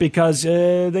Supreme Court because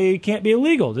they can't be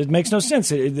illegal. It makes no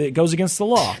sense. It goes against the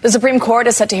law. The Supreme Court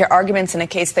is set to hear arguments in a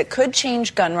case that could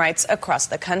change gun rights across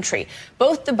the country.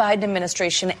 Both the Biden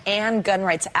administration and gun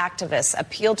rights activists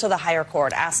appealed to the higher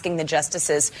court, asking the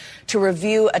justices to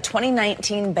review a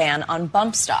 2019 ban on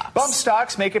bump stocks. Bump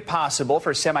stocks make it possible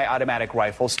for semi-automatic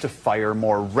rifles to fire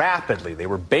more rapidly. They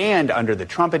were banned under the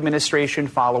Trump administration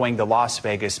following the Las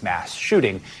Vegas mass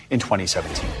shooting in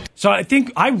 2017. So I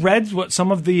think I read what some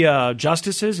of the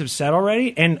justices have said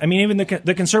already, and I mean even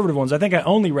the conservative ones. I think I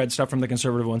only read stuff from the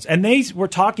conservative ones, and they were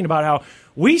talking about how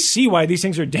we see why these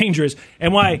things are dangerous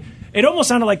and why it almost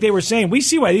sounded like they were saying we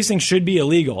see why these things should be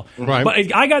illegal. Right.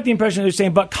 But I got the impression they're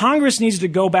saying, but Congress needs to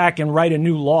go back and write a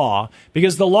new law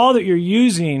because the law that you're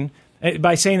using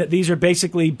by saying that these are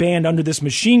basically banned under this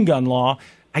machine gun law,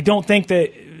 I don't think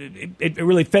that it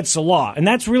really fits the law. And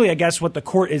that's really, I guess, what the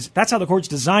court is. That's how the court's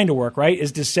designed to work, right?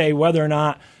 Is to say whether or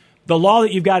not the law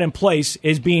that you've got in place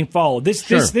is being followed. This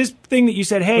thing that you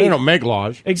said, hey. They don't make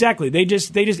laws. Exactly. They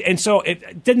just, and so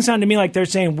it didn't sound to me like they're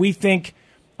saying we think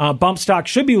bump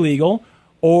stocks should be legal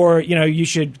or, you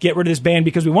should get rid of this ban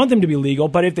because we want them to be legal.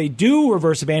 But if they do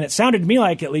reverse a ban, it sounded to me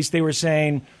like at least they were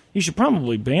saying you should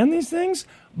probably ban these things.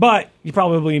 But you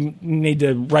probably need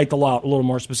to write the law a little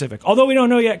more specific. Although we don't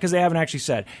know yet because they haven't actually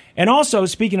said. And also,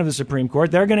 speaking of the Supreme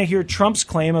Court, they're going to hear Trump's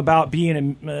claim about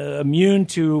being immune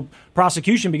to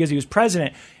prosecution because he was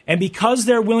president. And because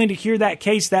they're willing to hear that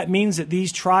case, that means that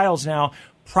these trials now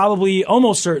probably,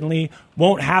 almost certainly,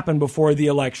 won't happen before the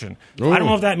election. Ooh. I don't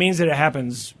know if that means that it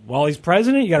happens while he's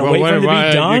president. You got to wait for him to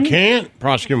be done. You can't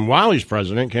prosecute him while he's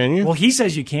president, can you? Well, he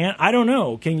says you can't. I don't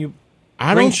know. Can you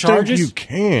I bring don't charges? think you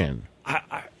can.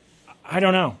 I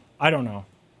don't know. I don't know.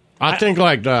 I think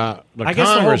like the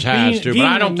Congress has to, but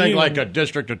I don't think like a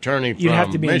district attorney from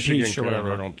have to be Michigan impeached or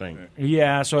whatever. I don't think.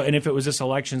 Yeah, so and if it was this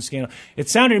election scandal, it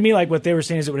sounded to me like what they were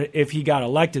saying is if he got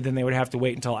elected, then they would have to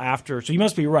wait until after. So you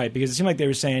must be right, because it seemed like they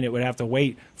were saying it would have to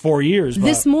wait 4 years.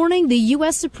 This morning, the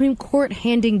U.S. Supreme Court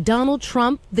handing Donald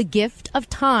Trump the gift of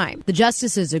time. The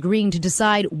justices agreeing to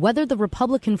decide whether the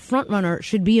Republican frontrunner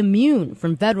should be immune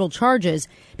from federal charges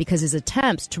because his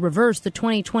attempts to reverse the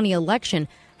 2020 election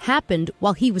happened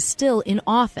while he was still in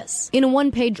office. In a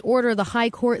one-page order, the High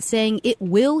Court saying it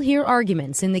will hear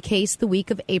arguments in the case the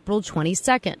week of April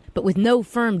 22nd. But with no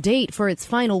firm date for its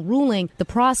final ruling, the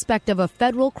prospect of a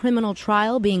federal criminal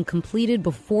trial being completed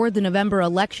before the November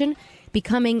election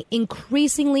becoming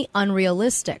increasingly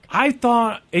unrealistic. I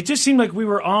thought it just seemed like we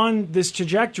were on this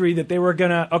trajectory that they were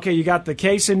going to, okay, you got the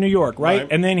case in New York, right?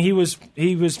 And then he was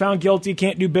found guilty,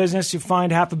 can't do business, you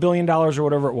fined $500 million or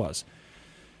whatever it was.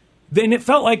 Then it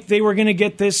felt like they were going to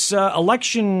get this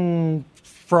election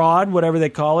fraud, whatever they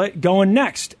call it, going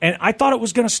next. And I thought it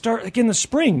was going to start like in the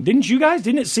spring. Didn't you guys?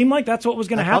 Didn't it seem like that's what was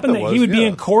going to happen? That he would be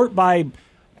in court by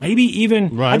maybe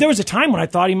even... Right. There was a time when I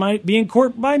thought he might be in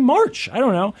court by March. I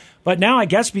don't know. But now I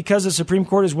guess because the Supreme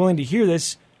Court is willing to hear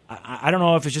this, I don't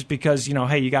know if it's just because,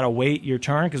 hey, you got to wait your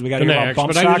turn because we got to hear about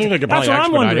bump stocks. That's what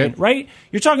I'm wondering, right?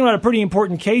 You're talking about a pretty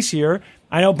important case here.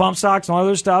 I know bump stocks and all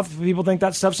other stuff. People think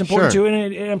that stuff's important too,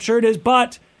 and I'm sure it is.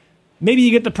 But maybe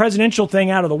you get the presidential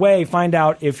thing out of the way, find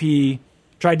out if he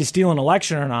tried to steal an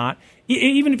election or not.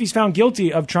 Even if he's found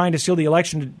guilty of trying to steal the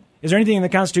election, is there anything in the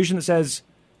Constitution that says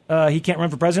he can't run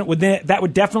for president? That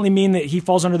would definitely mean that he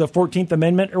falls under the 14th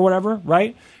Amendment or whatever,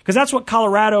 right? Because that's what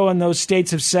Colorado and those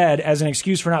states have said as an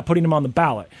excuse for not putting him on the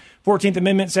ballot. 14th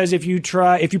Amendment says if you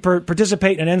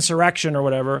participate in an insurrection or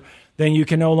whatever, then you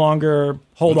can no longer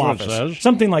hold office.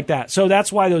 Something like that. So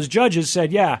that's why those judges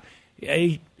said,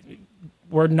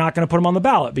 we're not going to put him on the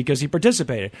ballot because he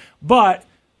participated. But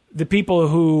the people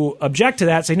who object to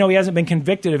that say, no, he hasn't been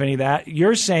convicted of any of that.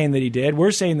 You're saying that he did.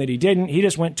 We're saying that he didn't. He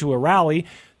just went to a rally.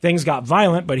 Things got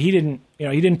violent, but he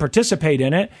didn't participate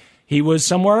in it. He was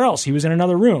somewhere else. He was in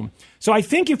another room. So I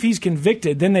think if he's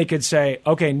convicted, then they could say,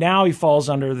 okay, now he falls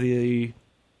under the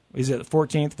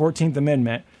 14th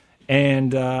Amendment,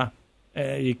 and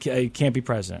he can't be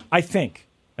president. I think.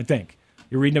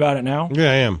 You're reading about it now?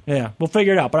 Yeah, I am. Yeah, we'll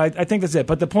figure it out. But I think that's it.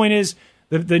 But the point is,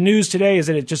 the news today is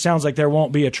that it just sounds like there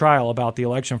won't be a trial about the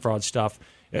election fraud stuff.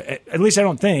 At least I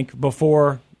don't think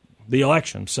before the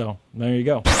election. So there you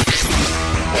go.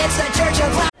 It's the Church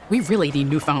of... We really need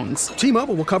new phones.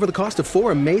 T-Mobile will cover the cost of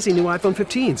 4 amazing new iPhone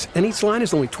 15s, and each line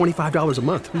is only $25 a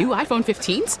month. New iPhone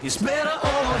 15s? It's better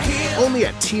over here. Only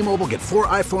at T-Mobile, get 4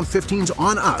 iPhone 15s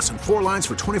on us and 4 lines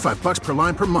for $25 per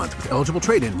line per month with eligible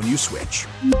trade-in when you switch.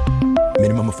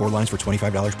 Minimum of 4 lines for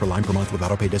 $25 per line per month with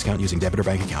autopay discount using debit or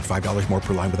bank account. $5 more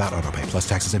per line without autopay, plus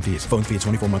taxes and fees. Phone fee at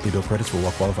 24 monthly bill credits for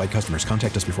well-qualified customers.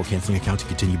 Contact us before canceling account to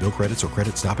continue bill credits or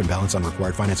credit stop and balance on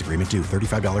required finance agreement due.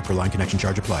 $35 per line connection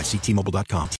charge applies. See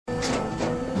T-Mobile.com.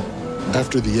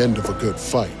 After the end of a good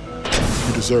fight,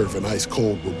 you deserve an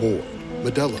ice-cold reward.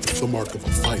 Modelo is the mark of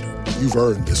a fighter. You've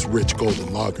earned this rich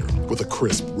golden lager with a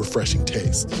crisp, refreshing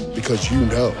taste. Because you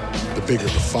know, the bigger the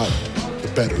fight, the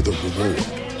better the reward.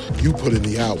 You put in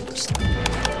the hours,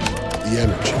 the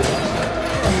energy,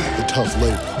 the tough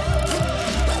labor.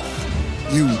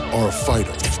 You are a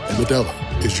fighter, and Modelo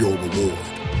is your reward.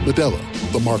 Modelo,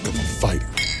 the mark of a fighter.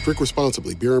 Drink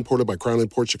responsibly. Beer imported by Crown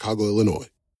Imports, Chicago, Illinois.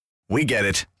 We get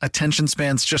it. Attention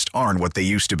spans just aren't what they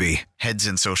used to be. Heads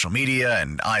in social media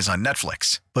and eyes on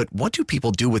Netflix. But what do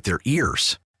people do with their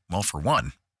ears? Well, for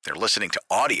one, they're listening to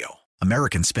audio.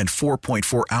 Americans spend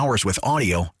 4.4 hours with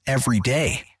audio every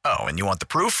day. Oh, and you want the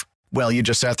proof? Well, you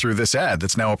just sat through this ad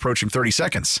that's now approaching 30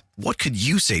 seconds. What could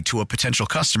you say to a potential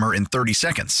customer in 30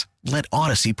 seconds? Let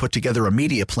Odyssey put together a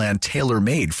media plan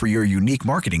tailor-made for your unique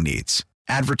marketing needs.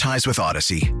 Advertise with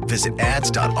Odyssey. Visit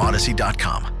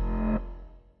ads.odyssey.com.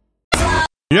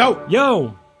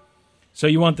 Yo. So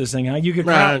you want this thing, huh? You could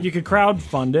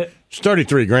crowdfund it. It's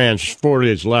 $33,000. 4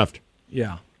 days left.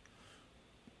 Yeah.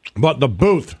 But the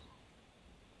booth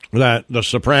that the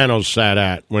Sopranos sat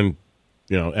at when,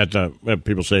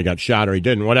 people say he got shot or he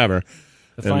didn't, whatever.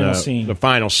 The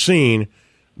final scene.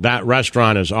 That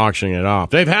restaurant is auctioning it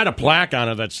off. They've had a plaque on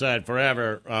it that said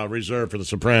forever reserved for the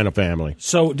Soprano family.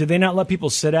 So did they not let people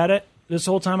sit at it this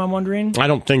whole time, I'm wondering? I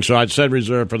don't think so. I'd said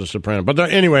reserved for the Soprano. But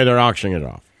anyway, they're auctioning it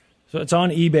off. So it's on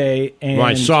eBay. And when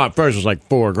I saw it first, it was like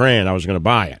 $4,000. I was going to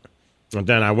buy it. But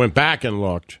then I went back and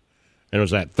looked, And it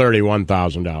was at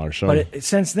 $31,000. So, But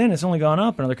since then, it's only gone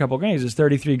up another couple of grand. It's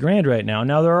 $33,000 right now.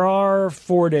 Now, there are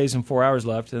 4 days and 4 hours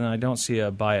left, and I don't see a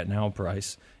buy it now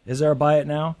price. Is there a buy it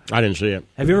now? I didn't see it.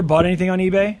 Have you ever bought anything on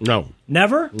eBay? No.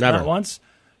 Never? Never. Not once?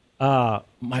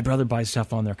 My brother buys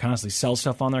stuff on there constantly, sells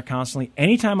stuff on there constantly.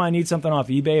 Anytime I need something off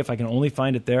eBay, if I can only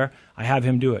find it there, I have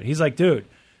him do it. He's like, dude,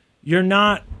 you're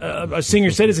not a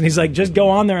senior citizen. He's like, just go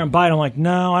on there and buy it. I'm like,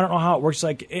 no, I don't know how it works.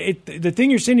 Like, the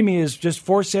thing you're sending me is just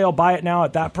for sale, buy it now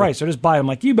at that price. So just buy it. I'm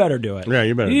like, you better do it. Yeah,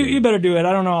 you better You better do it.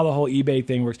 I don't know how the whole eBay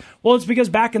thing works. Well, it's because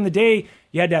back in the day,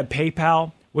 you had to have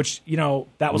PayPal, which,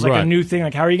 that was like a new thing.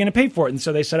 Like, how are you going to pay for it? And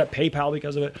so they set up PayPal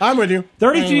because of it. I'm with you.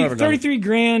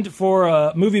 $33,000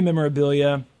 for movie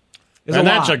memorabilia is and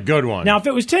a lot. that's a good one. Now, if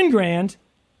it was $10,000,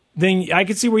 then I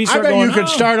could see where you start I bet going, you could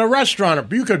start a restaurant.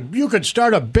 You could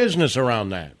start a business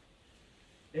around that.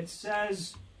 It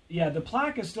says, the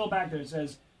plaque is still back there. It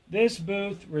says, this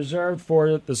booth reserved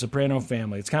for the Soprano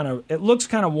family. It looks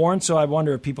kind of worn, so I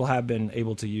wonder if people have been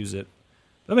able to use it.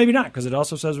 But maybe not, because it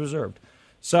also says reserved.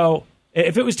 So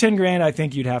if it was $10,000, I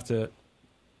think you'd have to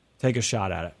take a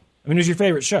shot at it. I mean, it was your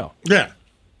favorite show. Yeah.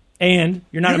 And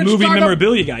you're not a movie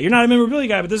memorabilia guy. You're not a memorabilia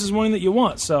guy, but this is one that you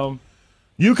want, so.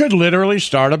 You could literally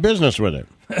start a business with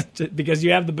it. Because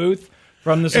you have the booth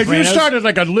from the Sopranos? If you started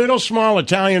like a little small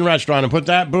Italian restaurant and put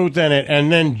that booth in it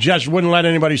and then just wouldn't let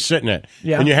anybody sit in it,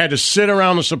 and you had to sit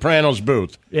around the Sopranos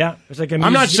booth. Yeah. It's like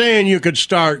I'm not saying you could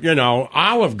start,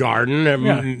 Olive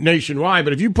Garden nationwide,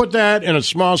 but if you put that in a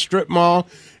small strip mall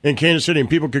in Kansas City and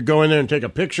people could go in there and take a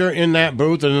picture in that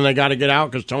booth and then they got to get out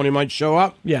because Tony might show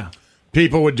up,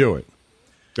 people would do it.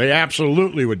 They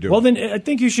absolutely would do it. Well, then I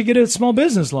think you should get a small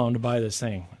business loan to buy this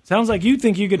thing. Sounds like you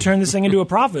think you could turn this thing into a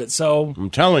profit. So I'm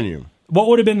telling you. What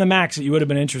would have been the max that you would have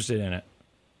been interested in it?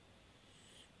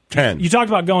 10. You talked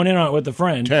about going in on it with a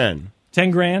friend. 10.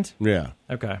 $10,000? Yeah.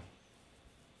 Okay.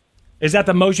 Is that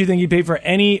the most you think you'd pay for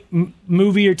any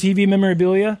movie or TV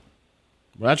memorabilia?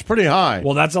 Well, that's pretty high.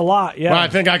 Well, that's a lot, yeah. Well, I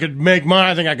think I could make money.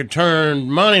 I think I could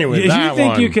turn money with that one. You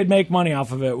think you could make money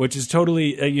off of it, which is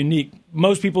totally unique.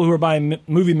 Most people who are buying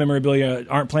movie memorabilia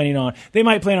aren't planning on. They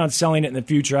might plan on selling it in the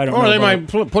future. I don't know. Or they might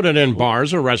put it in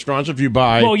bars or restaurants if you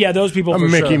buy. Well, yeah, those people a for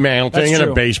Mickey sure. Mantle thing and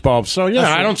a baseball. So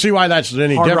yeah, I don't see why that's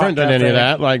any Hard different Rock than any of Cafe.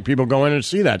 that. Like people go in and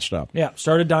see that stuff. Yeah,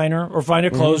 start a diner or find a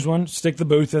closed one. Stick the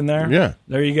booth in there. Yeah,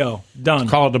 there you go. Done.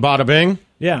 Call it the Bada Bing.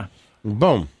 Yeah,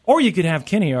 boom. Or you could have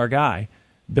Kenny, our guy,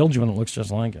 build you one that looks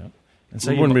just like it. And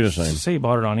say It wouldn't be the same. Say you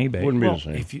bought it on eBay. Wouldn't be the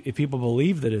same. If people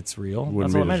believe that it's real,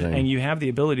 Wouldn't that's be what the I meant. same. And you have the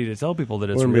ability to tell people that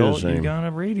it's Wouldn't be real, the same. you got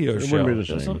a radio It show. wouldn't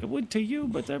be the same. It would to you,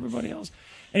 but to everybody else.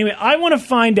 Anyway, I want to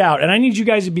find out, and I need you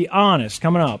guys to be honest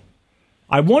coming up.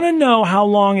 I want to know how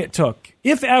long it took,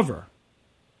 if ever,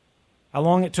 how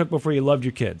long it took before you loved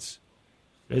your kids.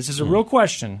 This is a real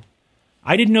question.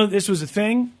 I didn't know this was a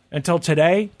thing until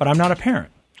today, but I'm not a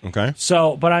parent. Okay.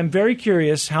 So, but I'm very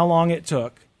curious how long it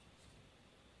took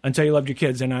until you loved your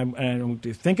kids, and I want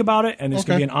to think about it, and there's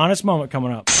going to be an honest moment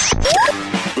coming up.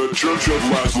 The Church of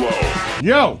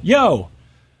Laszlo. Yo.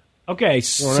 Okay,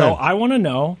 so I want to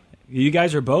know, you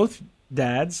guys are both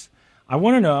dads, I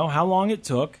want to know how long it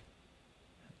took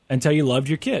until you loved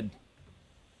your kid.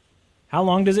 How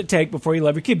long does it take before you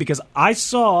love your kid? Because I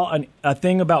saw a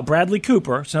thing about Bradley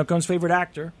Cooper, Snow Cone's favorite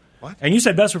actor. What? And you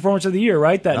said best performance of the year,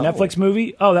 right? That No. Netflix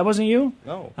movie? Oh, that wasn't you?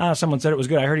 No. Someone said it was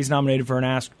good. I heard he's nominated for an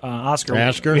Oscar.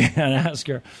 Oscar? Yeah, an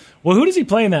Oscar. Well, who does he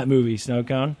play in that movie, Snow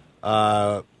Cone?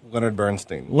 Leonard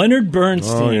Bernstein. Leonard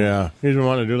Bernstein. Oh, yeah. He's been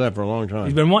wanting to do that for a long time.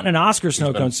 He's been wanting an Oscar,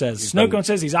 Snow Cone says. Snow Cone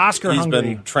says he's Oscar hungry.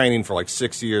 He's been training for like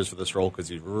 6 years for this role because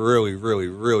he really, really,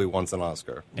 really wants an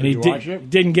Oscar. And he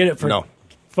didn't get it for No.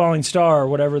 Falling Star or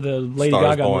whatever the Lady Star is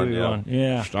Gaga Born, movie yeah. won.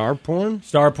 Yeah. Star Porn?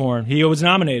 Star Porn. He was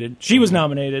nominated. She was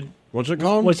nominated. What's it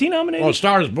called? Was he nominated? Oh,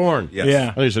 Star is Born. Yes. Yeah.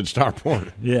 I thought you said Star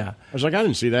Porn. Yeah. I was like, I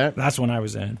didn't see that. That's when I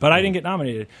was in. But I didn't get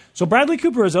nominated. So Bradley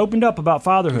Cooper has opened up about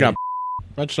fatherhood.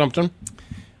 That's something.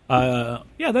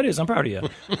 Yeah, that is. I'm proud of you.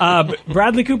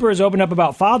 Bradley Cooper has opened up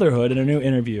about fatherhood in a new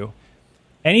interview.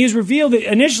 And he has revealed that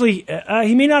initially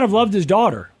he may not have loved his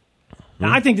daughter.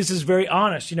 Now, I think this is very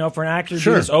honest, for an actor to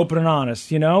be this open and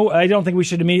honest. I don't think we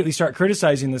should immediately start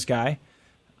criticizing this guy.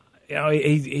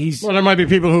 He's Well, there might be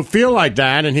people who feel like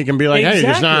that, and he can be like, hey,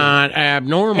 it's not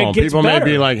abnormal. It gets People better.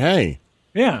 may be like, hey.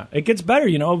 Yeah, it gets better,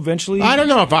 eventually. I don't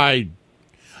know if I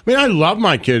love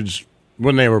my kids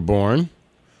when they were born.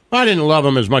 I didn't love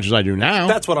them as much as I do now.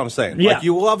 That's what I'm saying. Yeah. Like,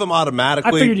 you love them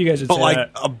automatically. I figured you guys would but say like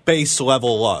that. a base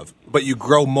level love. But you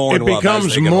grow more It in love as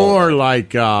becomes they get more older.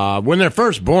 like, when they're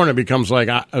first born, it becomes like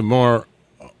a more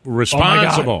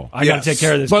responsible. Oh I got to take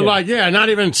care of this But kid. like, yeah, not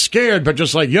even scared, but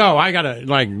just like, yo, you got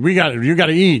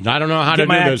to eat. I don't know how Get to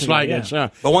my do act this. together, Like, yeah.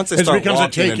 But once they it start becomes a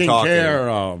walking and taking talking. care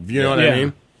of. You know what I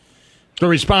mean? The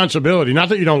responsibility. Not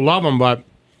that you don't love them, but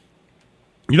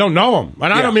you don't know them.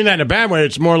 And I don't mean that in a bad way.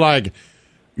 It's more like,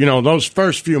 those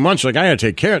first few months, like, I got to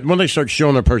take care of them. When they start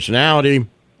showing their personality,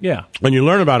 when you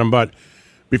learn about them, but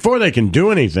before they can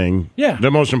do anything, the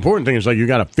most important thing is, like, you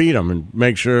got to feed them and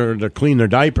make sure to clean their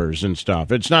diapers and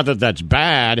stuff. It's not that that's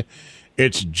bad.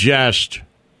 It's just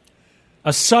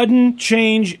a sudden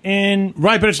change in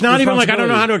right, but it's not even like, I don't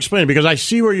know how to explain it, because I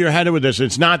see where you're headed with this.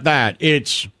 It's not that.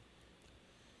 It's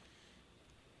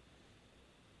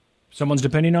someone's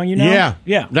depending on you now?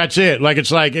 Yeah. That's it. Like,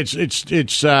 it's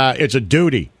a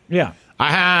duty. Yeah.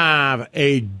 I have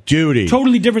a duty.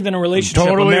 Totally different than a relationship.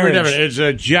 Totally or different.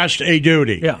 It's just a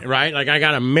duty. Yeah. Right? Like, I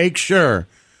got to make sure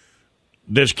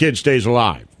this kid stays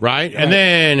alive. Right? And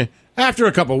then after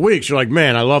a couple of weeks, you're like,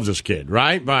 man, I love this kid.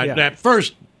 Right? But that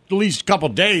first at least couple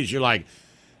of days, you're like,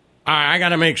 all right, I got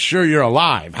to make sure you're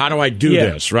alive. How do I do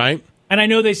this? Right? And I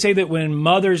know they say that when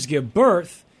mothers give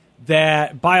birth,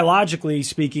 that biologically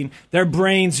speaking, their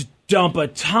brains dump a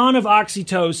ton of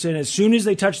oxytocin as soon as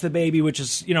they touch the baby, which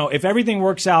is, if everything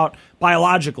works out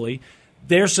biologically,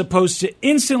 they're supposed to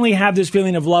instantly have this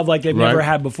feeling of love like they've never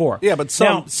had before. Yeah, but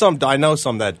some I know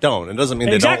some that don't. It doesn't mean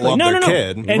they don't love their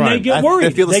kid. And they get worried.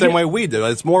 They feel the same way we do.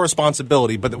 It's more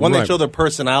responsibility. But when they show their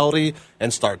personality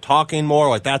and start talking more,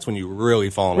 like, that's when you really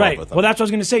fall in love with them. Well, that's what I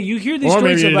was going to say. You hear these or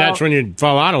stories maybe about... that's when you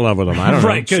fall out of love with them. I don't know.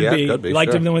 Right, could be. You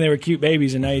liked them when they were cute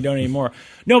babies, and now you don't anymore.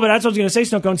 No, but that's what I was going to say,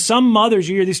 Snow Cone. Some mothers,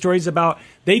 you hear these stories about,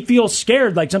 they feel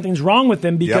scared, like something's wrong with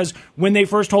them, because when they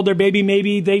first hold their baby,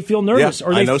 maybe they feel nervous.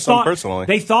 Or they I know some personally.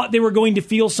 They thought they were going to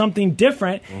feel something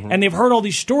different, and they've heard all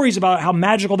these stories about how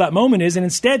magical that moment is, and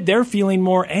instead they're feeling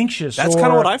more anxious. That's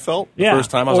kind of what I felt the first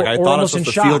time. I was I thought I was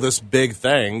supposed to feel this big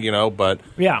thing, but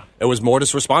it was more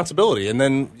just responsibility. And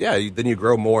then, then you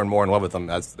grow more and more in love with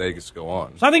them as the days go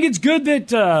on. So I think it's good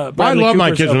that I love my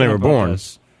kids when they were born.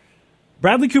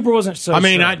 Bradley Cooper wasn't so. I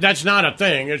mean, that's not a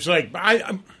thing. It's like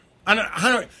I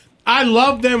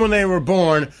loved them when they were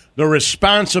born. The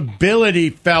responsibility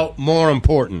felt more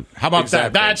important. How about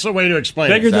that? That's the way to explain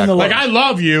Bigger it. than the like, love. I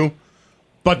love you,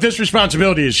 but this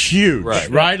responsibility is huge,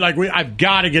 right? Like, I've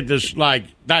got to get this. Like,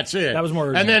 that's it. That was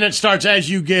more. And then it starts as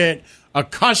you get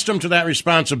accustomed to that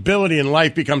responsibility, and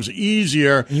life becomes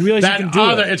easier. And you realize you can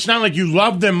do it. It's not like you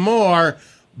love them more,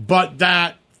 but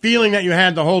that feeling that you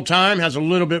had the whole time has a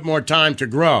little bit more time to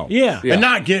grow. And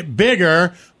not get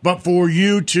bigger, but for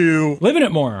you to live in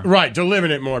it more. Right, to live in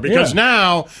it more. Because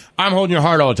now I'm holding your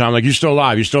heart all the time. Like, you're still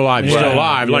alive, you're still alive, you're still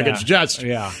alive. Like, it's just,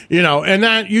 and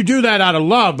that you do that out of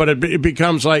love, but it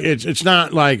becomes like, it's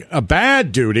not like a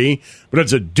bad duty, but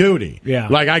it's a duty.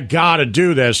 Like, I got to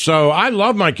do this. So I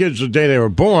love my kids the day they were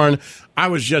born. I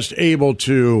was just able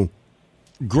to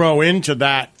grow into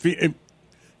that,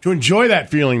 to enjoy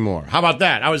that feeling more. How about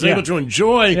that? I was able to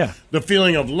enjoy the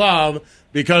feeling of love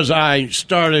because I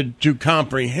started to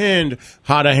comprehend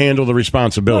how to handle the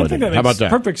responsibility. I think that how about makes that?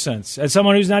 perfect sense. As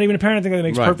someone who's not even a parent, I think that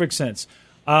makes perfect sense.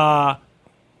 And,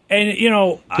 because you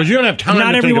don't have time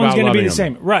not to think everyone's about going to be loving the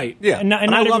same. Right. Yeah. And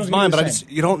I love mine,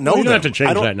 but you don't know them. You don't have to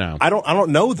change that now. I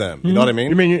don't know them. You know what I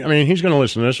mean? I mean, he's going to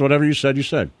listen to this. Whatever you said, you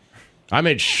said. I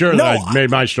made sure that I made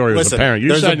my story as a parent.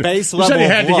 You said, a base you level said you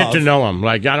had of to love. get to know him.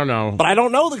 Like, I don't know. But I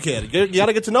don't know the kid. You got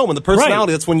to get to know him. And the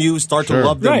personality, that's when you start to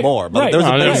love them more. But there's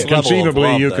a base level conceivably,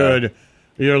 of love you there. could.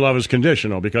 Your love is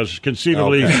conditional because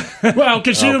conceivably, you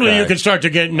can start to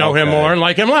get know him more and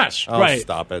like him less. Oh, right?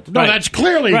 Stop it. No, that's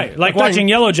clearly like watching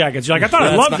Yellow Jackets. You're like, I thought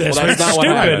I loved this. That's not stupid.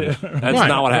 what happened. That's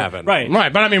not what happened.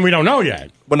 Right. But I mean, we don't know yet.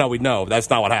 Well, no, we know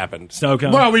that's not what happened. Snow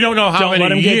Cone. Well, we don't know how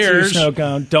many years. Snow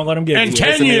Cone. Don't let him get to you. In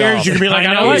 10 years, you can be like,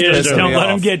 I know like he is. this. Don't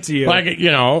let him get to you. Like, He's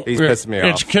pissing me off.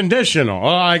 It's conditional.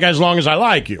 Like, as long as I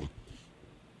like you,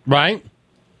 right?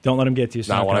 Don't let him get to you.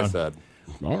 Snow Not what Cone. I said.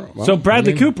 All right, well, So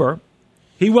Bradley Cooper.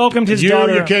 He welcomed his you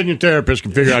daughter. Your kid and your therapist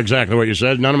can figure out exactly what you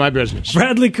said. None of my business.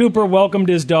 Bradley Cooper welcomed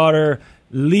his daughter,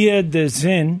 Leah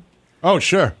Dezin. Oh,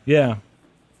 sure. Yeah.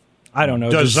 I don't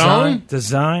know. Design?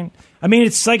 Design. I mean,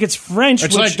 it's like it's French.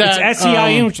 It's which, like that, it's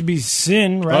S-E-I-N, which would be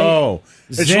sin, right? Oh.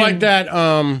 It's Zin. like that.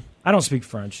 I don't speak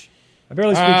French. I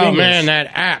barely speak English. Oh, man,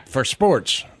 that app for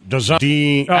sports. Design.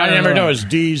 I never know. It's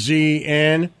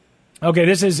D-Z-N. Okay,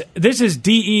 this is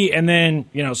D-E and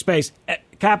then, space,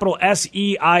 capital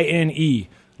S-E-I-N-E.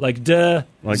 Like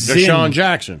Deshaun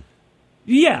Jackson.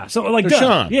 Yeah, so like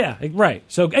Deshaun. Yeah, right.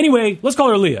 So anyway, let's call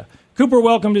her Leah. Cooper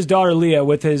welcomed his daughter Leah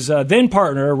with his then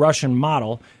partner, a Russian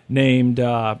model named,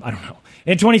 I don't know,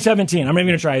 In 2017, I'm not even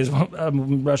going to try his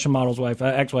Russian model's wife,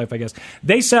 ex-wife, I guess.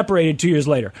 They separated 2 years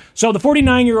later. So the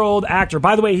 49-year-old actor,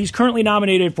 by the way, he's currently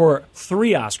nominated for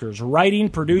 3 Oscars, writing,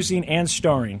 producing, and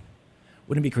starring.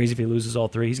 Wouldn't it be crazy if he loses all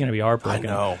 3? He's going to be heartbroken. I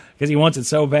know. Because he wants it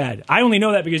so bad. I only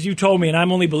know that because you told me, and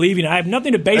I'm only believing it. I have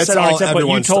nothing to base that on except what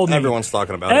you told me. Everyone's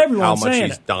talking about it, how much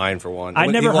he's dying for one. I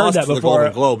never heard that before. The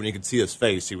Golden Globe, and you could see his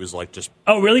face. He was like just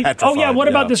Oh, really? petrified. Oh, yeah. What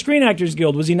about the Screen Actors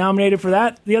Guild? Was he nominated for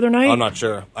that the other night? I'm not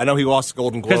sure. I know he lost the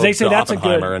Golden Globe they say to that's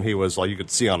Oppenheimer, and he was like, you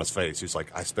could see on his face. He was like,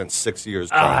 I spent 6 years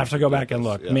trying. I'll have to go back and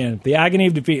look. Yeah. Man, the agony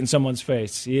of defeat in someone's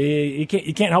face. You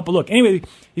can't help but look. Anyway,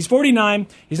 he's 49.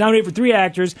 He's nominated for 3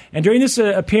 actors. And during this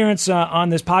appearance on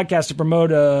this podcast to promote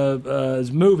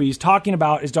his movie, he's talking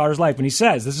about his daughter's life. And he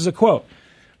says, this is a quote,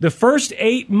 "The first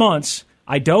 8 months,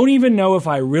 I don't even know if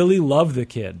I really love the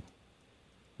kid."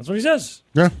 That's what he says.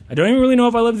 Yeah. I don't even really know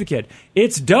if I love the kid.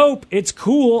 It's dope. It's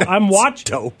cool. I'm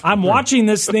watching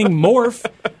this thing morph.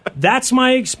 That's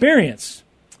my experience.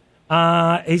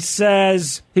 He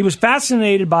says he was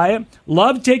fascinated by it,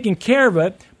 loved taking care of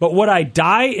it, but would I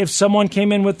die if someone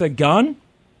came in with a gun?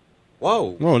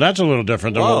 Whoa. Whoa, that's a little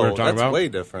different than what we were talking about. That's way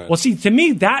different. Well, see, to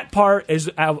me, that part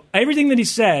is everything that he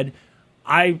said.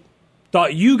 I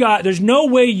thought there's no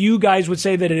way you guys would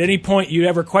say that at any point you'd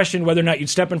ever question whether or not you'd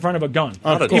step in front of a gun.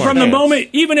 Of course. From the moment,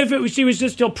 even if she was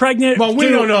just still pregnant. Well, we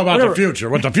don't know about the future,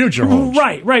 what the future holds.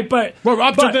 Right, but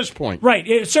up to this point.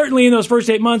 Right, certainly in those first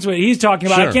 8 months, what he's talking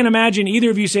about, I can't imagine either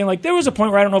of you saying, like, there was a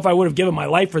point where I don't know if I would have given my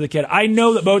life for the kid. I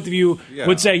know that both of you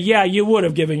would say, yeah, you would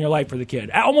have given your life for the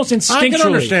kid. Almost instinctually. I can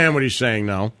understand what he's saying,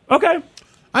 though. Okay.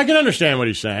 I can understand what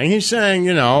he's saying. He's saying,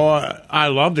 I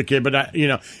love the kid, but,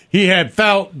 he had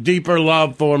felt deeper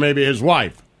love for maybe his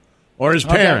wife or his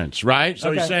parents, right?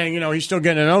 So he's saying, he's still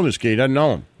getting to know this kid. He doesn't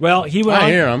know him. Well, I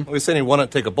hear him. He's saying he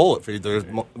wanted to take a bullet for you. There's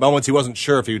moments he wasn't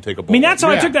sure if he would take a bullet. I mean, that's how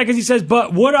I took that, because he says,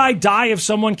 but would I die if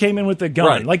someone came in with a gun?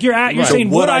 Right. Like you're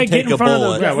saying, would I get in front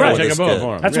of the... Yeah, would I take a bullet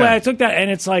for him? That's why I took that,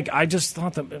 and it's like, I just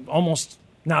thought that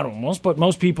but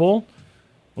most people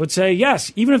would say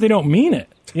yes, even if they don't mean it.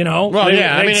 Well,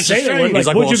 it's a strange.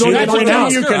 Like, would you go to the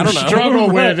Oscar? You can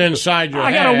struggle with inside your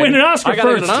head. I got to win an Oscar first. I got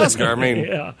to get an Oscar. I mean,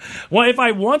 yeah.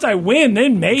 Well, once I win,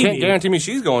 then maybe. You can't guarantee me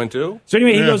she's going to. So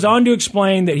anyway, he goes on to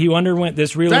explain that he underwent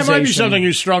this realization. That might be something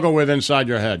you struggle with inside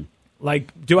your head.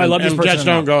 Like, do I love this person? Just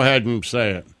don't go ahead and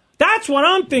say it. That's what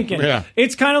I'm thinking. Yeah.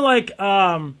 It's kind of like,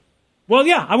 I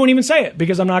won't even say it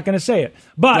because I'm not going to say it.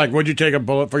 But like, would you take a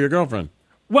bullet for your girlfriend?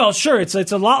 Well, sure. It's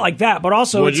a lot like that, but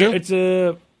also it's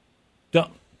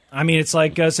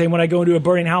like saying when I go into a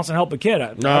burning house and help a kid.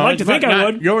 I'd like to think I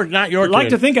would. Not your kid. I'd like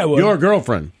to think I would. Your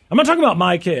girlfriend. I'm not talking about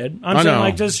my kid. I'm saying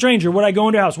like to a stranger. Would I go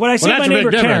into a house? Would I say my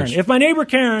neighbor Karen? If my neighbor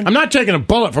Karen... I'm not taking a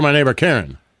bullet for my neighbor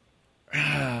Karen.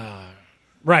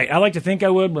 Right. I like to think I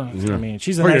would, but I mean,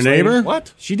 she's a for nice your neighbor? Lady.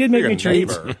 What? She did make me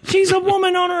treats. She's a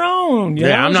woman on her own.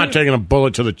 Yeah, I'm not taking a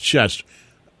bullet to the chest.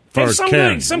 For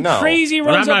Karen. Some crazy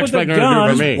runs up with a gun. I'm not expecting her to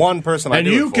do it for me. One person I do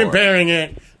it for. And you comparing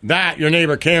it, your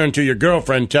neighbor Karen, to your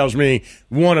girlfriend tells me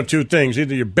one of two things.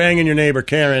 Either you're banging your neighbor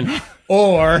Karen,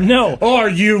 or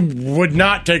you would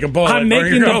not take a bullet for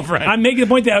your girlfriend. I'm making the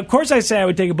point that, of course, I say I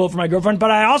would take a bullet for my girlfriend,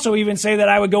 but I also even say that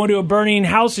I would go into a burning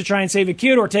house to try and save a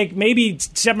kid, or maybe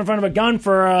step in front of a gun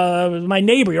for my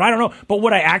neighbor. I don't know. But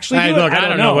would I actually do it? Look, I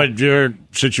don't know what your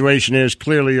situation is.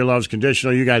 Clearly, your love's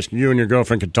conditional. You and your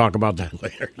girlfriend can talk about that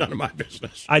later. None of my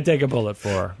business. I'd take a bullet for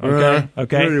her. Okay?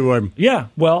 Okay? Sure you would. Yeah,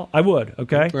 well, I would.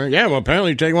 Okay? Yeah, well,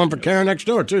 apparently you take one for Karen next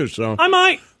door, too. So I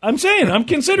might. I'm saying, I'm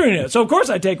considering it. So, of course,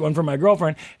 I take one for my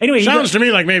girlfriend. Anyway, sounds to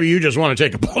me like maybe you just want to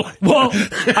take a bullet. Well,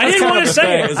 I didn't want to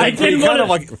say it. I didn't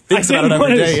want to think about it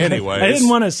every day anyway. I didn't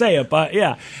want to say it, but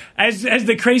yeah. As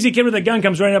the crazy kid with a gun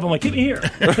comes running up, I'm like, get me here.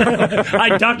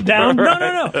 I duck down.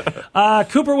 No.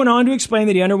 Cooper went on to explain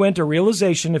that he underwent a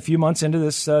realization a few months into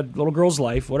this little girl's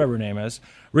life, whatever her name is,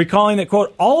 recalling that,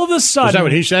 quote, all of a sudden... Is that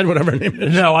what he said, whatever her name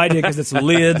is? No, I did, because it's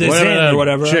Leah Dizin or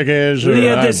whatever. Chick is.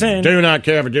 Leah Dizin. Do not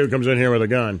care if a dude comes in here with a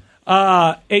gun.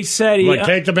 It said he...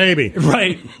 take the baby.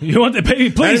 Right. You want the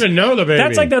baby? Please. I didn't even know the baby.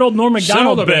 That's like that old Norm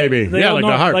Macdonald Sell the baby. Yeah, like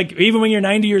the heart. Like, even when you're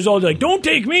 90 years old, you're like, don't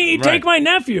take me, take my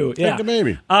nephew. Take the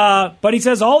baby. But he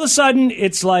says all of a sudden,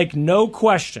 it's like, no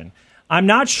question. I'm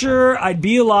not sure I'd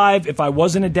be alive if I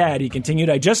wasn't a dad, he continued.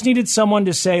 I just needed someone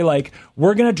to say, like,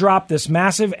 we're going to drop this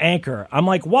massive anchor. I'm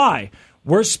like, why?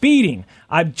 We're speeding.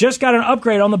 I've just got an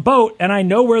upgrade on the boat, and I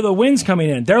know where the wind's coming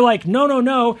in. They're like,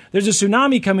 no. There's a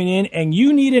tsunami coming in, and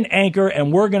you need an anchor,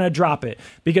 and we're going to drop it.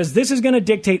 Because this is going to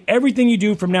dictate everything you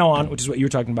do from now on, which is what you were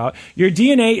talking about. Your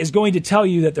DNA is going to tell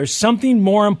you that there's something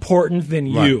more important than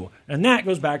you. And that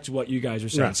goes back to what you guys are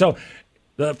saying. Right. So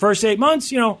The first 8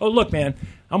 months, oh, look, man,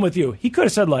 I'm with you. He could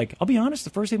have said, like, I'll be honest, the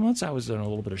first 8 months I was in a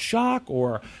little bit of shock,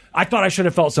 or I thought I should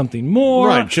have felt something more.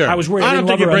 Right, sure. I was worried I don't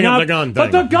think you bring up the gun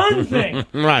thing. But the gun thing.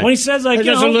 Right. When he says, like,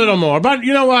 just a little more. But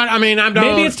you know what? I mean,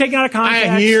 maybe it's taken out of context.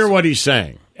 I hear what he's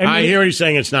saying. I hear he's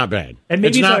saying it's not bad. And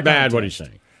maybe it's not bad what he's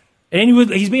saying. And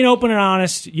he's being open and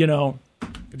honest,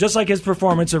 just like his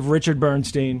performance of Richard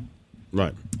Bernstein.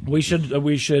 Right. We should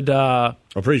appreciate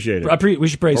it. We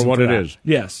should praise him for what it that. is.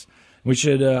 Yes. We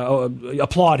should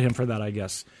applaud him for that, I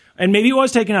guess. And maybe it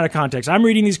was taken out of context. I'm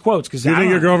reading these quotes because you think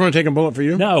your girlfriend would take a bullet for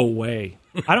you? No way.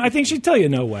 I think she'd tell you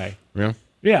no way. Yeah.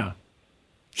 Yeah.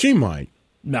 She might.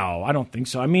 No, I don't think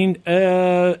so. I mean,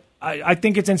 I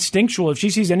think it's instinctual. If she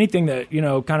sees anything that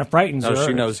kind of frightens her,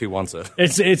 she knows he wants it.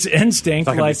 It's instinct.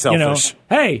 It's like selfish.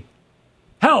 Hey,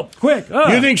 help, quick!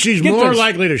 You think she's more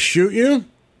likely to shoot you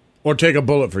or take a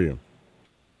bullet for you?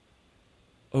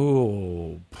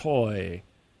 Oh boy.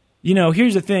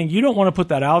 Here's the thing. You don't want to put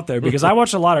that out there because I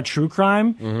watch a lot of true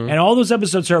crime, and all those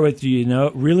episodes start with,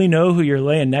 really know who you're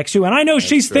laying next to? And I know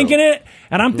she's thinking it,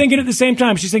 and I'm thinking at the same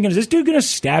time. She's thinking, is this dude going to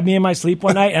stab me in my sleep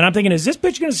one night? And I'm thinking, is this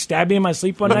bitch going to stab me in my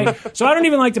sleep one night? So I don't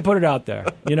even like to put it out there,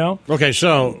 Okay,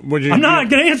 so would you... I'm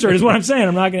not going to answer it, is what I'm saying.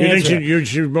 I'm not going to answer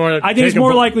it. I think it's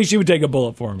more likely she would take a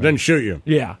bullet for me. Then shoot you.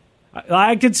 Yeah.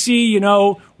 I could see,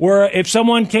 where if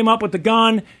someone came up with the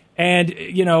gun... And,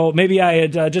 maybe I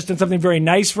had just done something very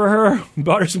nice for her,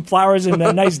 bought her some flowers and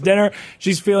a nice dinner.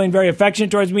 She's feeling very affectionate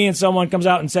towards me, and someone comes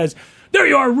out and says, there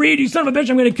you are, Reed, you son of a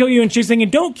bitch, I'm going to kill you. And she's thinking,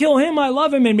 don't kill him, I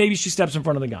love him. And maybe she steps in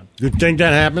front of the gun. You think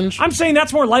that happens? I'm saying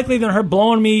that's more likely than her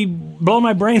blowing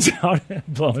my brains out.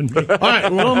 blowing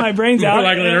my brains out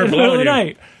likely than her in the middle of the blowing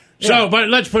night. Yeah. So, but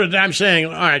let's put it, I'm saying,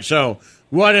 all right, so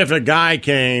what if a guy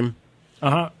came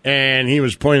and he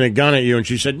was pointing a gun at you and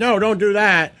she said, no, don't do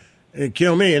that.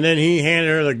 Kill me, and then he handed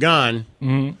her the gun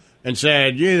and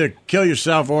said, "You either kill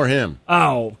yourself or him."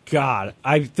 Oh God,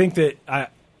 I think that I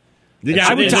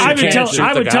would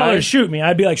tell her to shoot me.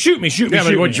 I'd be like, "Shoot me, shoot me,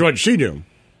 shoot me." What'd she do?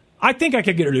 I think I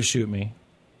could get her to shoot me.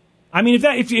 I mean,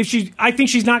 if she, I think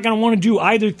she's not going to want to do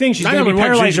either thing. She's going to be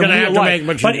paralyzed in real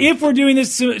life. But if we're doing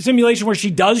this simulation where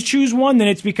she does choose one, then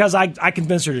it's because I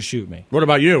convinced her to shoot me. What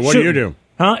about you? What do you do?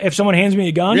 Huh? If someone hands me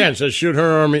a gun? Yeah, it says shoot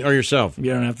her or yourself.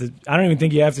 You don't have to. I don't even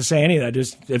think you have to say any of that.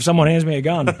 Just if someone hands me a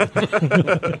gun,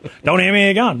 don't hand me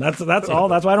a gun. That's all.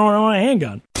 That's why I don't want a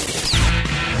handgun.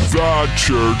 The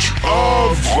Church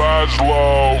of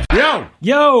Laszlo.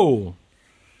 Yo.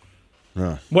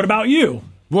 What about you?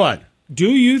 What? Do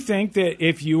you think that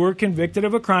if you were convicted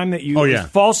of a crime, that you were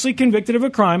falsely convicted of a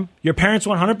crime, your parents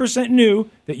 100% knew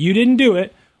that you didn't do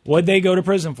it, would they go to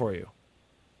prison for you?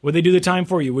 Would they do the time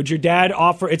for you? Would your dad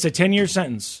offer, it's a 10-year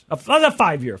sentence, a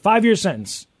 5-year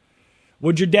sentence.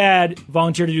 Would your dad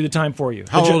volunteer to do the time for you?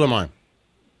 How old am I?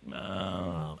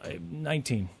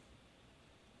 19,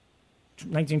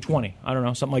 20. I don't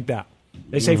know, something like that.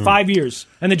 They say 5 years.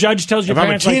 And the judge tells your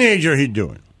parents... If I'm a teenager, he'd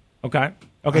do it. Okay,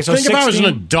 so I think 16? If I was an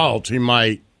adult, he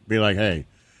might be like, hey,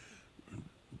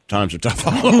 times are tough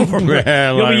all over,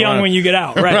 man. You'll be young when you get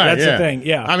out, right? That's the thing,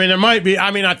 yeah. I mean, there might be,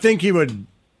 I think he would...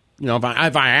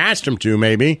 if I asked him to,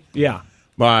 maybe. Yeah.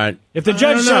 But if the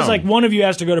judge says, like, one of you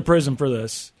has to go to prison for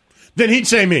this, then he'd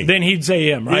say me. Then he'd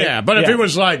say him, right? Yeah, but if it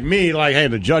was like me, like, hey,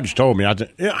 the judge told me, I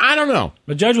don't know.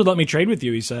 The judge would let me trade with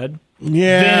you, he said.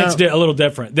 Yeah. Then it's a little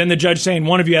different. Then the judge saying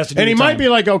one of you has to do and the he time. might be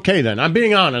like, okay, then. I'm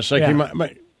being honest. Like, he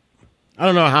might, I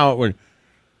don't know how it would.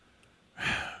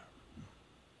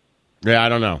 Yeah, I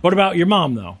don't know. What about your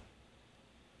mom, though?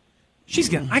 She's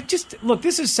gonna. Look.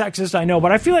 This is sexist, I know,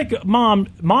 but I feel like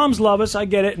moms love us. I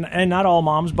get it, and not all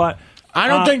moms, but I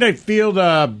don't think they feel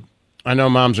the. I know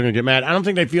moms are gonna get mad. I don't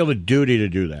think they feel the duty to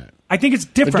do that. I think it's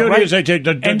different. The duty right? is they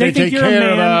take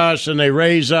care of us and they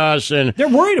raise us and they're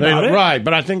worried about it, right?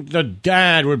 But I think the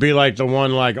dad would be like the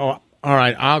one, like, oh, all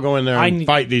right, I'll go in there and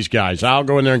fight these guys. I'll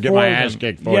go in there and get my ass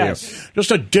kicked for you.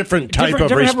 Just a different type of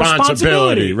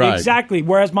responsibility, right? Exactly.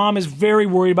 Whereas mom is very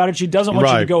worried about it. She doesn't want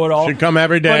you to go at all. She'd come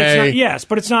every day.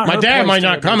 But it's not. My dad might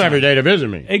not come every day to visit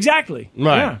me. Exactly.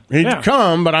 Right. Yeah. He'd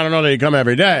come, but I don't know that he'd come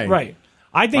every day. Right.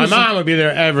 I think my mom would be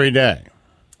there every day.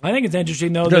 I think it's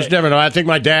interesting though. Just different. I think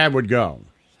my dad would go.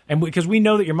 And because we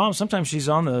know that your mom, sometimes she's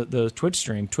on the Twitch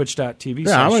stream, twitch.tv.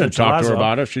 Yeah, I'm going to talk to her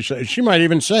about it. She might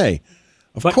even say,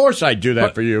 of course I'd do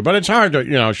that for you. But it's hard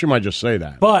to, she might just say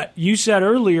that. But you said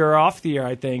earlier off the air,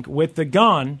 I think, with the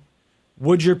gun,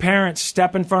 would your parents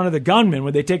step in front of the gunman?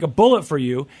 Would they take a bullet for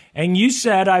you? And you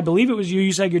said, I believe it was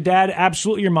you said your dad,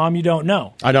 absolutely your mom, you don't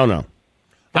know. I don't know.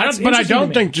 But I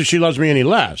don't think that she loves me any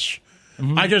less.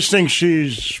 Mm-hmm. I just think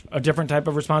she's... a different type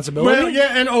of responsibility? Well,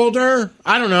 yeah, and older.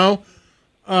 I don't know.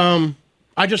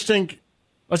 I just think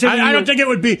I don't think it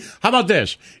would be. How about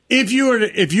this? If you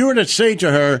were to say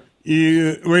to her,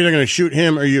 we're either going to shoot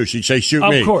him or you, she'd say, shoot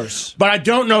me. Of course. But I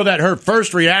don't know that her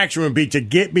first reaction would be to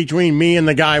get between me and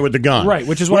the guy with the gun. Right,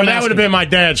 which is what that would have been my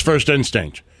dad's first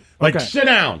instinct. Like, sit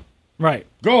down. Right.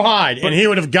 Go hide. And he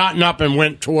would have gotten up and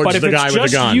went towards the guy with the gun. But if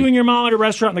it's just you and your mom at a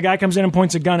restaurant and the guy comes in and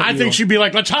points a gun at you. I think she'd be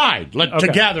like, let's hide.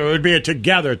 Together. It would be a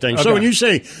together thing. So when you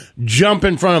say jump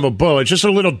in front of a bull, it's just a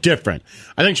little different.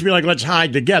 I think she'd be like, let's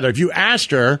hide together. If you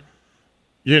asked her,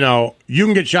 you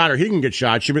can get shot or he can get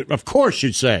shot, of course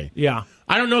she'd say. Yeah.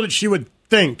 I don't know that she would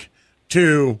think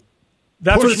to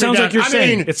That's what it sounds like you're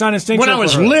saying. It's not instinctual. When I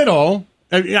was little,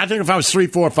 I think if I was 3,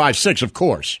 4, 5, 6, of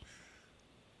course.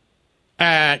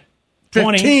 At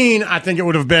 15, 20. I think it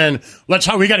would have been,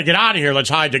 we got to get out of here. Let's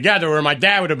hide together. Or my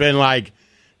dad would have been like,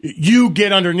 you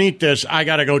get underneath this. I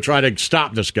got to go try to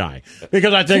stop this guy.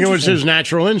 Because I think it was his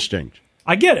natural instinct.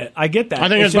 I get it. I get that. I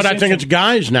think it's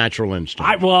guys' natural instinct.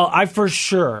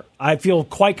 I feel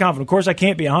quite confident. Of course, I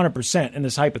can't be 100% in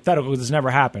this hypothetical because it's never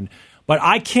happened. But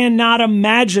I cannot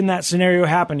imagine that scenario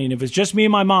happening if it's just me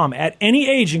and my mom at any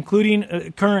age,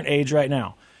 including current age right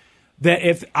now.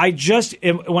 That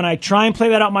when I try and play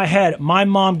that out in my head, my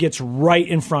mom gets right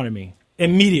in front of me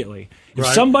immediately. If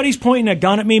somebody's pointing a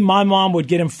gun at me, my mom would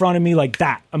get in front of me like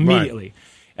that immediately.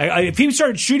 Right. If he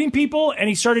started shooting people and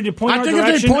he started to point our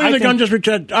direction... if they pointed the gun just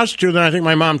to us two, then I think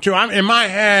my mom too. In my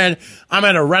head, I'm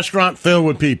at a restaurant filled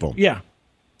with people. Yeah.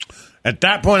 At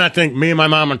that point, I think me and my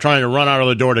mom are trying to run out of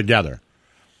the door together.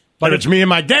 But if it's me and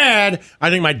my dad, I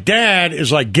think my dad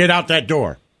is like, get out that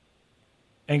door.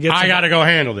 I got to go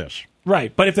handle this.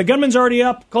 Right, but if the gunman's already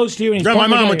up close to you, and he's my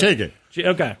mom would take it.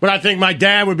 Okay, but I think my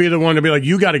dad would be the one to be like,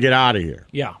 "You got to get out of here."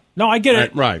 Yeah, no, I get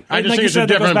it. Right. I just think it's a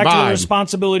different that goes back vibe. to the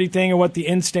responsibility thing or what the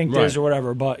instinct is or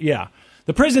whatever. But yeah,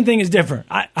 the prison thing is different.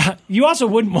 You also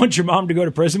wouldn't want your mom to go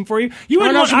to prison for you. You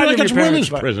wouldn't want either of your it's parents.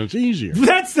 Women's prison. It's easier.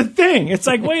 That's the thing. It's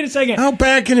like, wait a second. How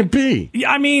bad can it be?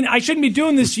 I mean, I shouldn't be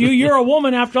doing this to you. You're a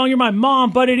woman after all. You're my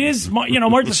mom. But it is,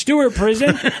 Martha Stewart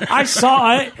prison. I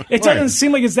saw it. It doesn't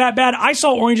seem like it's that bad. I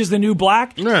saw Orange is the New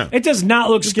Black. Yeah. It does not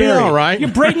look scary. All right.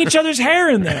 You're braiding each other's hair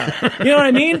in there. You know what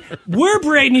I mean? We're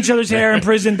braiding each other's hair in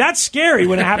prison. That's scary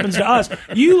when it happens to us.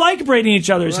 You like braiding each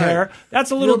other's hair.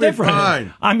 That's a little different.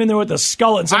 Fine. I'm in there with a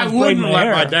skull and someone's braiding my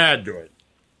hair. My dad do it.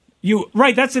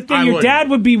 That's the thing. Your dad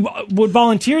would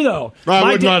volunteer though. I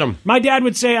wouldn't let him. My dad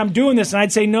would say, "I'm doing this," and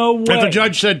I'd say, "No way." If the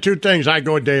judge said two things, I'd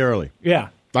go a day early. Yeah,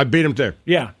 I beat him there.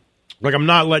 Yeah, like I'm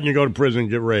not letting you go to prison and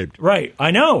get raped. Right, I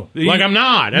know. Like I'm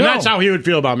not, and that's how he would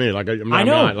feel about me. Like I'm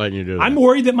not letting you do that. I'm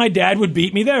worried that my dad would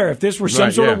beat me there if this were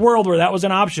some sort of world where that was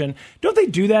an option. Don't they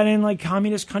do that in like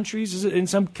communist countries? In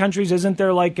some countries, isn't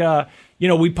there like?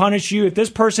 We punish you. If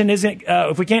this person isn't,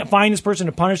 if we can't find this person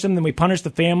to punish them, then we punish the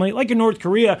family. Like in North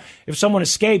Korea, if someone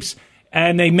escapes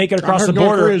and they make it across the border.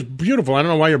 North Korea is beautiful. I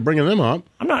don't know why you're bringing them up.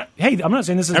 I'm not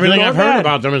saying this is everything good or I've bad. heard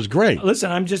about them is great.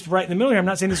 Listen, I'm just right in the middle here. I'm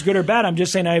not saying this is good or bad. I'm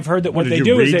just saying I've heard that what they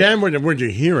do is. Did you read them? Where'd you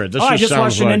hear it? I just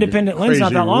watched an independent lens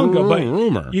not that long ago. But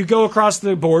rumor. You go across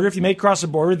the border. If you make across the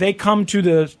border, they come to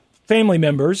the family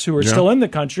members who are still in the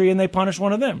country and they punish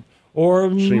one of them. Or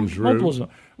seems multiple. rude.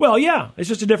 Well, yeah. It's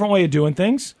just a different way of doing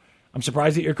things. I'm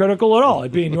surprised that you're critical at all,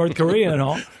 it being North Korea and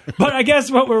all. But I guess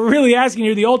what we're really asking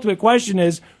you, the ultimate question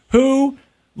is, who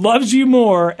loves you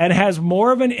more and has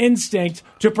more of an instinct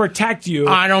to protect you?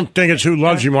 I don't think it's who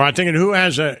loves you more. I think it's who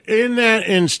has in that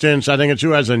instance, I think it's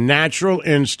who has a natural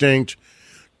instinct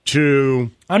to...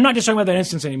 I'm not just talking about that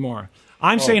instance anymore.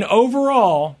 I'm saying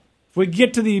overall, if we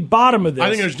get to the bottom of this... I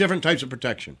think there's different types of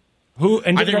protection.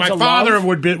 I think my father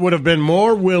would have been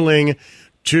more willing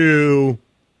to...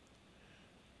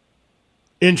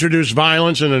 introduce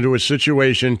violence into a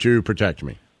situation to protect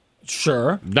me.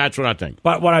 Sure. That's what I think.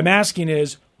 But what I'm asking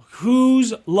is,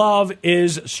 whose love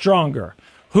is stronger?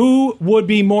 Who would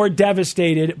be more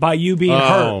devastated by you being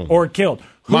hurt or killed?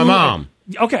 My mom.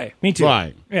 Okay, me too.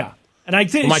 Right. Yeah. And I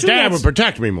think my dad would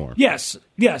protect me more. Yes.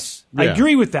 I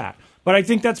agree with that. But I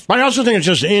think that's... But I also think it's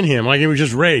just in him. Like he was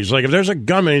just raised. Like if there's a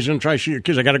gunman, he's going to try to shoot your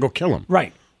kids, I got to go kill him.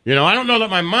 Right. I don't know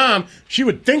that my mom, she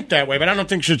would think that way, but I don't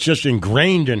think it's just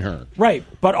ingrained in her. Right.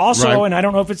 But also, and I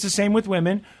don't know if it's the same with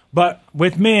women, but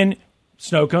with men,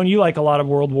 Snowcone, you like a lot of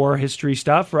World War history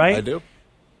stuff, right? I do.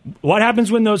 What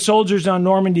happens when those soldiers on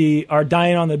Normandy are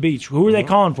dying on the beach? Who are they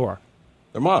calling for?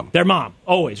 Their mom. Their mom.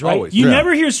 Always, right? Always. You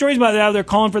never hear stories about how they're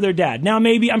calling for their dad. Now,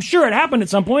 maybe, I'm sure it happened at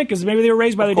some point because maybe they were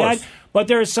raised by their dad, but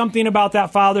there is something about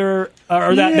that father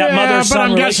or that mother-son relationship. But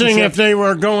I'm guessing if they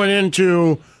were going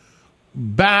into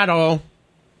battle...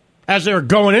 As they were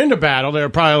going into battle, they were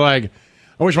probably like,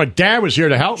 I wish my dad was here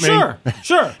to help me. Sure.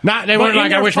 They weren't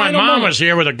like, I wish my mom was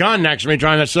here with a gun next to me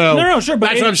trying to sell. No, sure. But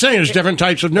that's what I'm saying. There's different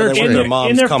types of nurturing.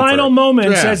 In their final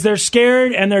moments, as they're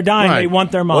scared and they're dying, they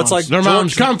want their mom. Well, it's like their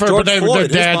mom's comfort, George but Floyd,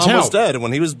 their dad's his mom help. was dead, and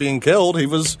when he was being killed, he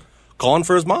was calling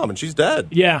for his mom, and she's dead.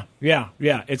 Yeah.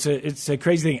 It's a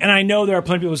crazy thing, and I know there are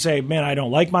plenty of people who say, "Man, I don't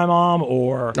like my mom,"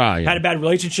 or had a bad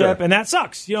relationship, and that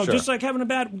sucks. Just like having a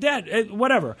bad dad,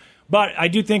 whatever. But I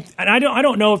do think, and I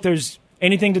don't know if there's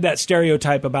anything to that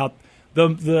stereotype about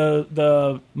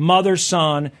the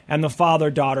mother-son and the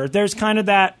father-daughter. There's kind of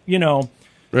that,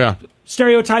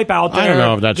 stereotype out there. I don't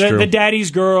know if that's true. The daddy's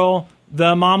girl,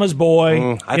 the mama's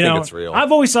boy. I think it's real.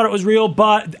 I've always thought it was real,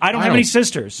 but I don't have any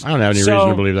sisters. I don't have any reason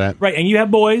to believe that. Right, and you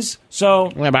have boys,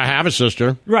 so... Yeah, but I have a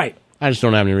sister. Right. I just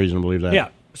don't have any reason to believe that. Yeah,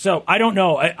 so I don't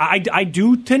know. I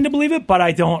do tend to believe it, but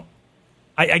I don't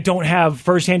have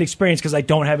firsthand experience because I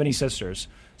don't have any sisters.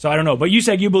 So I don't know. But you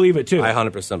said you believe it, too. I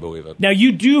 100% believe it. Now,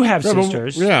 you do have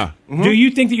sisters. Yeah. Mm-hmm. Do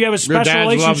you think that you have a special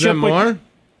relationship love them more?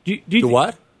 Do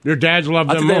what? Your dads love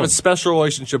them more? I think they have a special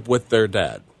relationship with their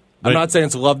dad. I'm not saying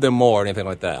to love them more or anything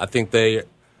like that. I think they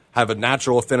have a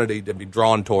natural affinity to be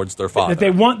drawn towards their father. That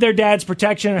they want their dad's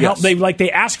protection and help.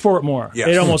 They ask for it more. Yes.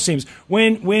 It almost seems.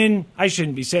 When I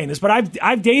shouldn't be saying this, but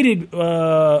I've dated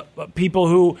people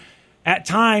who at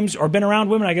times, or been around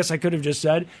women, I guess I could have just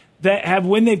said, that have,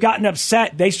 when they've gotten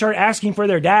upset, they start asking for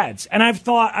their dads. And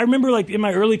I remember like in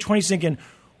my early 20s thinking,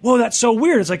 whoa, that's so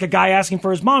weird. It's like a guy asking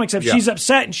for his mom, except she's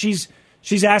upset and she's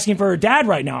asking for her dad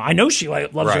right now. I know she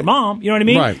loves her mom. You know what I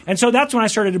mean? Right. And so that's when I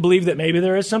started to believe that maybe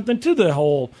there is something to the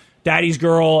whole daddy's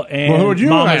girl and who would you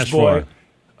mama's ask boy. for?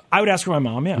 I would ask for my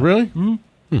mom, yeah. Really?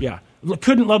 Mm-hmm. Yeah.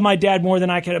 Couldn't love my dad more than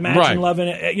I could imagine loving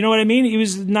it. You know what I mean? He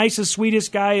was the nicest,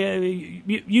 sweetest guy.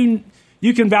 You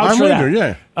can vouch for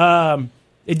that. Yeah.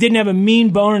 It didn't have a mean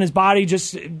bone in his body.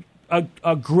 Just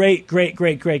a great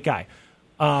guy.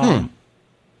 But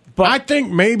I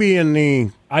think maybe in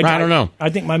the I don't know. I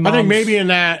think maybe in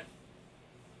that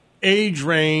age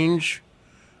range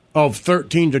of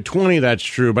 13 to 20, that's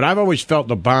true. But I've always felt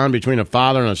the bond between a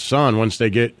father and a son once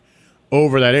they get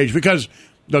over that age, because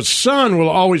the son will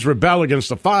always rebel against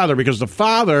the father because the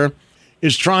father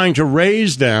is trying to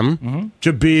raise them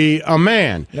to be a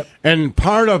man. Yep. And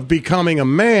part of becoming a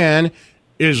man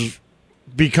is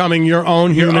becoming your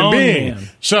own human being. Man.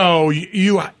 So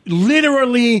you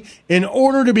literally, in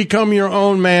order to become your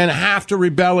own man, have to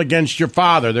rebel against your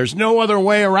father. There's no other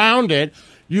way around it.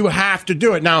 You have to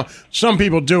do it. Now, some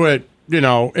people do it,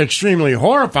 extremely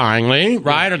horrifyingly,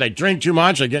 right? Or they drink too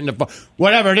much, they get into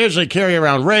whatever it is, they carry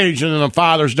around rage, and then the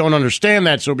fathers don't understand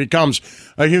that, so it becomes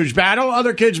a huge battle.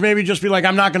 Other kids maybe just be like,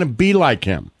 I'm not going to be like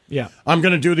him. Yeah. I'm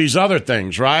going to do these other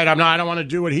things, right? I don't want to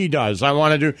do what he does. I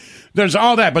want to do, there's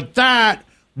all that. But that,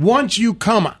 once you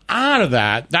come out of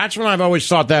that, that's when I've always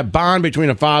thought that bond between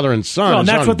a father and son is and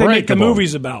that's what they make the unbreakable.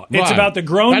 movies about. Right. It's about the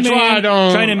grown that's man why I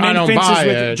don't, trying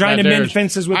to mend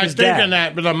fences with his dad. I'm thinking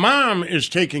that, but the mom is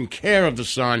taking care of the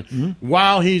son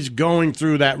while he's going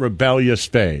through that rebellious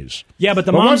phase. Yeah, but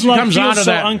the mom's love feels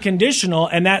so unconditional,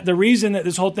 and that the reason that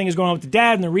this whole thing is going on with the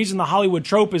dad, and the reason the Hollywood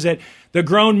trope is that the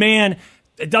grown man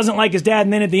doesn't like his dad,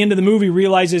 and then at the end of the movie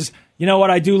realizes, you know what,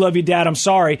 I do love you, Dad, I'm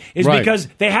sorry, is because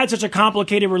they had such a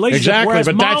complicated relationship, whereas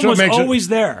but mom was always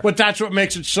there. But that's what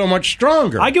makes it so much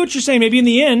stronger. I get what you're saying, maybe in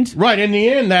the end. Right, in the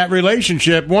end, that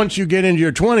relationship, once you get into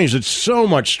your 20s, it's so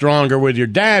much stronger with your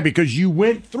dad because you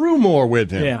went through more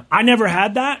with him. Yeah, I never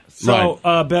had that, so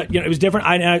but it was different.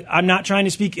 I'm not trying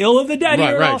to speak ill of the dad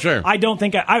here at all. Sure. I don't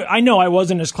think, I know I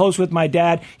wasn't as close with my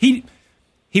dad.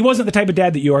 He wasn't the type of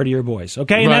dad that you are to your boys,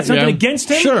 okay? And that's nothing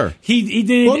against him. Sure. He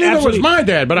did. Well, neither was my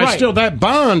dad, but I still, that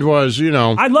bond was,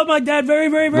 I love my dad very,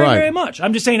 very, very, very much.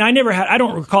 I'm just saying, I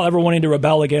don't recall ever wanting to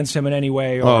rebel against him in any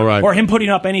way, or him putting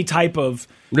up any type of,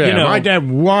 my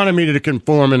dad wanted me to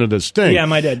conform into this thing. Yeah,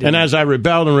 my dad did. And as I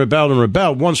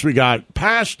rebelled, once we got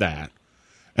past that,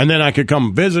 and then I could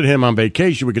come visit him on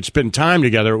vacation, we could spend time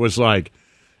together, it was like,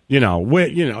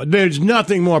 there's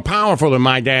nothing more powerful than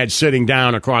my dad sitting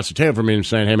down across the table from me and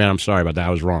saying, hey, man, I'm sorry about that. I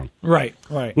was wrong. Right.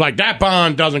 Like, that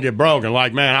bond doesn't get broken.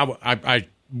 Like, man, I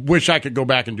wish I could go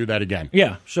back and do that again.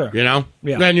 Yeah, sure. Yeah.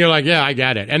 Then you're like, yeah, I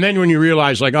get it. And then when you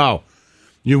realize, like, oh,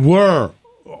 you were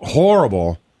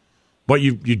horrible, but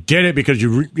you did it because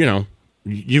you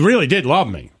really did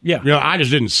love me. Yeah. I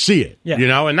just didn't see it. Yeah.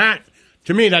 And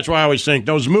To me, that's why I always think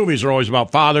those movies are always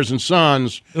about fathers and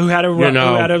sons who had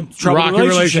a troubled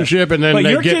relationship, and then but they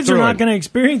your get kids through are not it. going to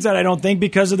experience that, I don't think,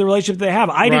 because of the relationship they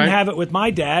have. I didn't have it with my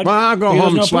dad. Well, I'll go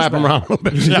home and slap him around a little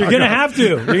bit. You're going to have to.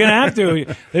 You're going to have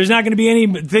to. There's not going to be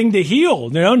anything to heal.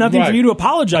 Nothing for you to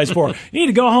apologize for. You need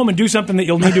to go home and do something that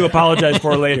you'll need to apologize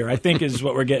for later, I think is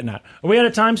what we're getting at. Are we out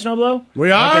of time, Snowblow?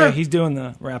 We are. Okay, he's doing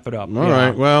the wrap it up. All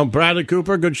right. Well, Bradley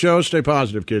Cooper, good show. Stay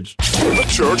positive, kids. The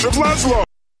Church of Laszlo.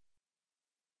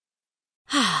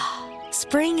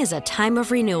 Spring is a time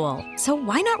of renewal, so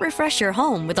why not refresh your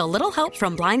home with a little help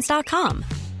from Blinds.com?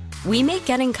 We make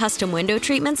getting custom window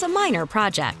treatments a minor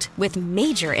project with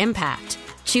major impact.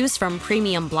 Choose from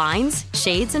premium blinds,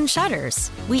 shades, and shutters.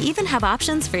 We even have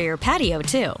options for your patio,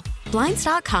 too.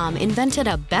 Blinds.com invented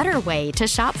a better way to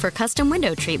shop for custom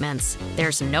window treatments.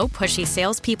 There's no pushy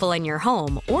salespeople in your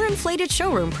home or inflated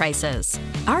showroom prices.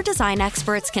 Our design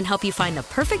experts can help you find the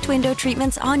perfect window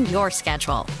treatments on your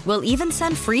schedule. We'll even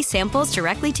send free samples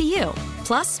directly to you.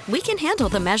 Plus, we can handle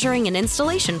the measuring and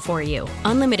installation for you.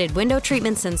 Unlimited window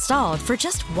treatments installed for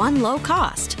just one low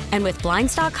cost. And with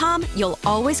Blinds.com, you'll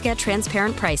always get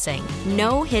transparent pricing.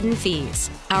 No hidden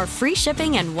fees. Our free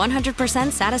shipping and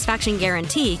 100% satisfaction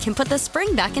guarantee can put the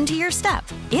spring back into your step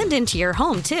and into your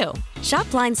home, too. Shop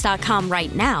Blinds.com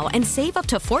right now and save up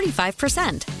to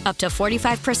 45%. Up to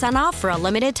 45% off for a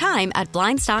limited time at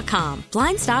Blinds.com.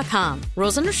 Blinds.com.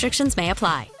 Rules and restrictions may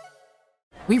apply.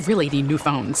 We really need new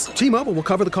phones. T-Mobile will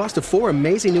cover the cost of 4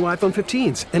 amazing new iPhone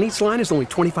 15s, and each line is only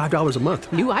 $25 a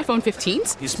month. New iPhone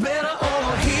 15s? It's better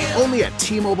over here. Only at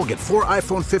T-Mobile, get 4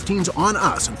 iPhone 15s on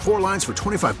us and 4 lines for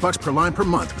 $25 per line per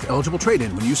month with eligible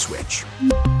trade-in when you switch.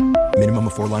 Minimum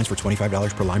of 4 lines for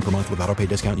 $25 per line per month with autopay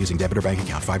discount using debit or bank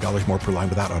account. $5 more per line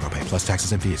without autopay, plus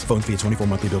taxes and fees. Phone fee at 24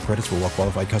 monthly bill credits for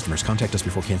well-qualified customers. Contact us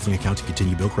before canceling account to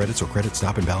continue bill credits or credit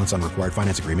stop and balance on required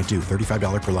finance agreement due.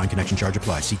 $35 per line connection charge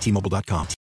applies. See T-Mobile.com.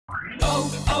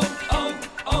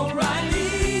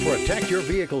 O'Reilly. Protect your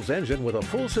vehicle's engine with a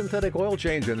full synthetic oil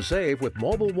change and save with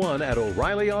Mobil 1 at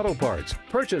O'Reilly Auto Parts.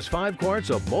 Purchase 5 quarts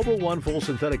of Mobil 1 full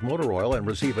synthetic motor oil and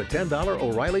receive a $10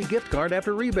 O'Reilly gift card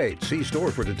after rebate. See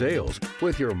store for details.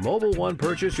 With your Mobil 1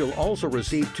 purchase, you'll also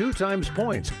receive 2 times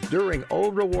points during O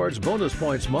Rewards Bonus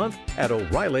Points Month at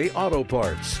O'Reilly Auto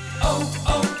Parts.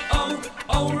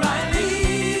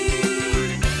 O'Reilly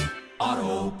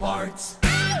Auto Parts.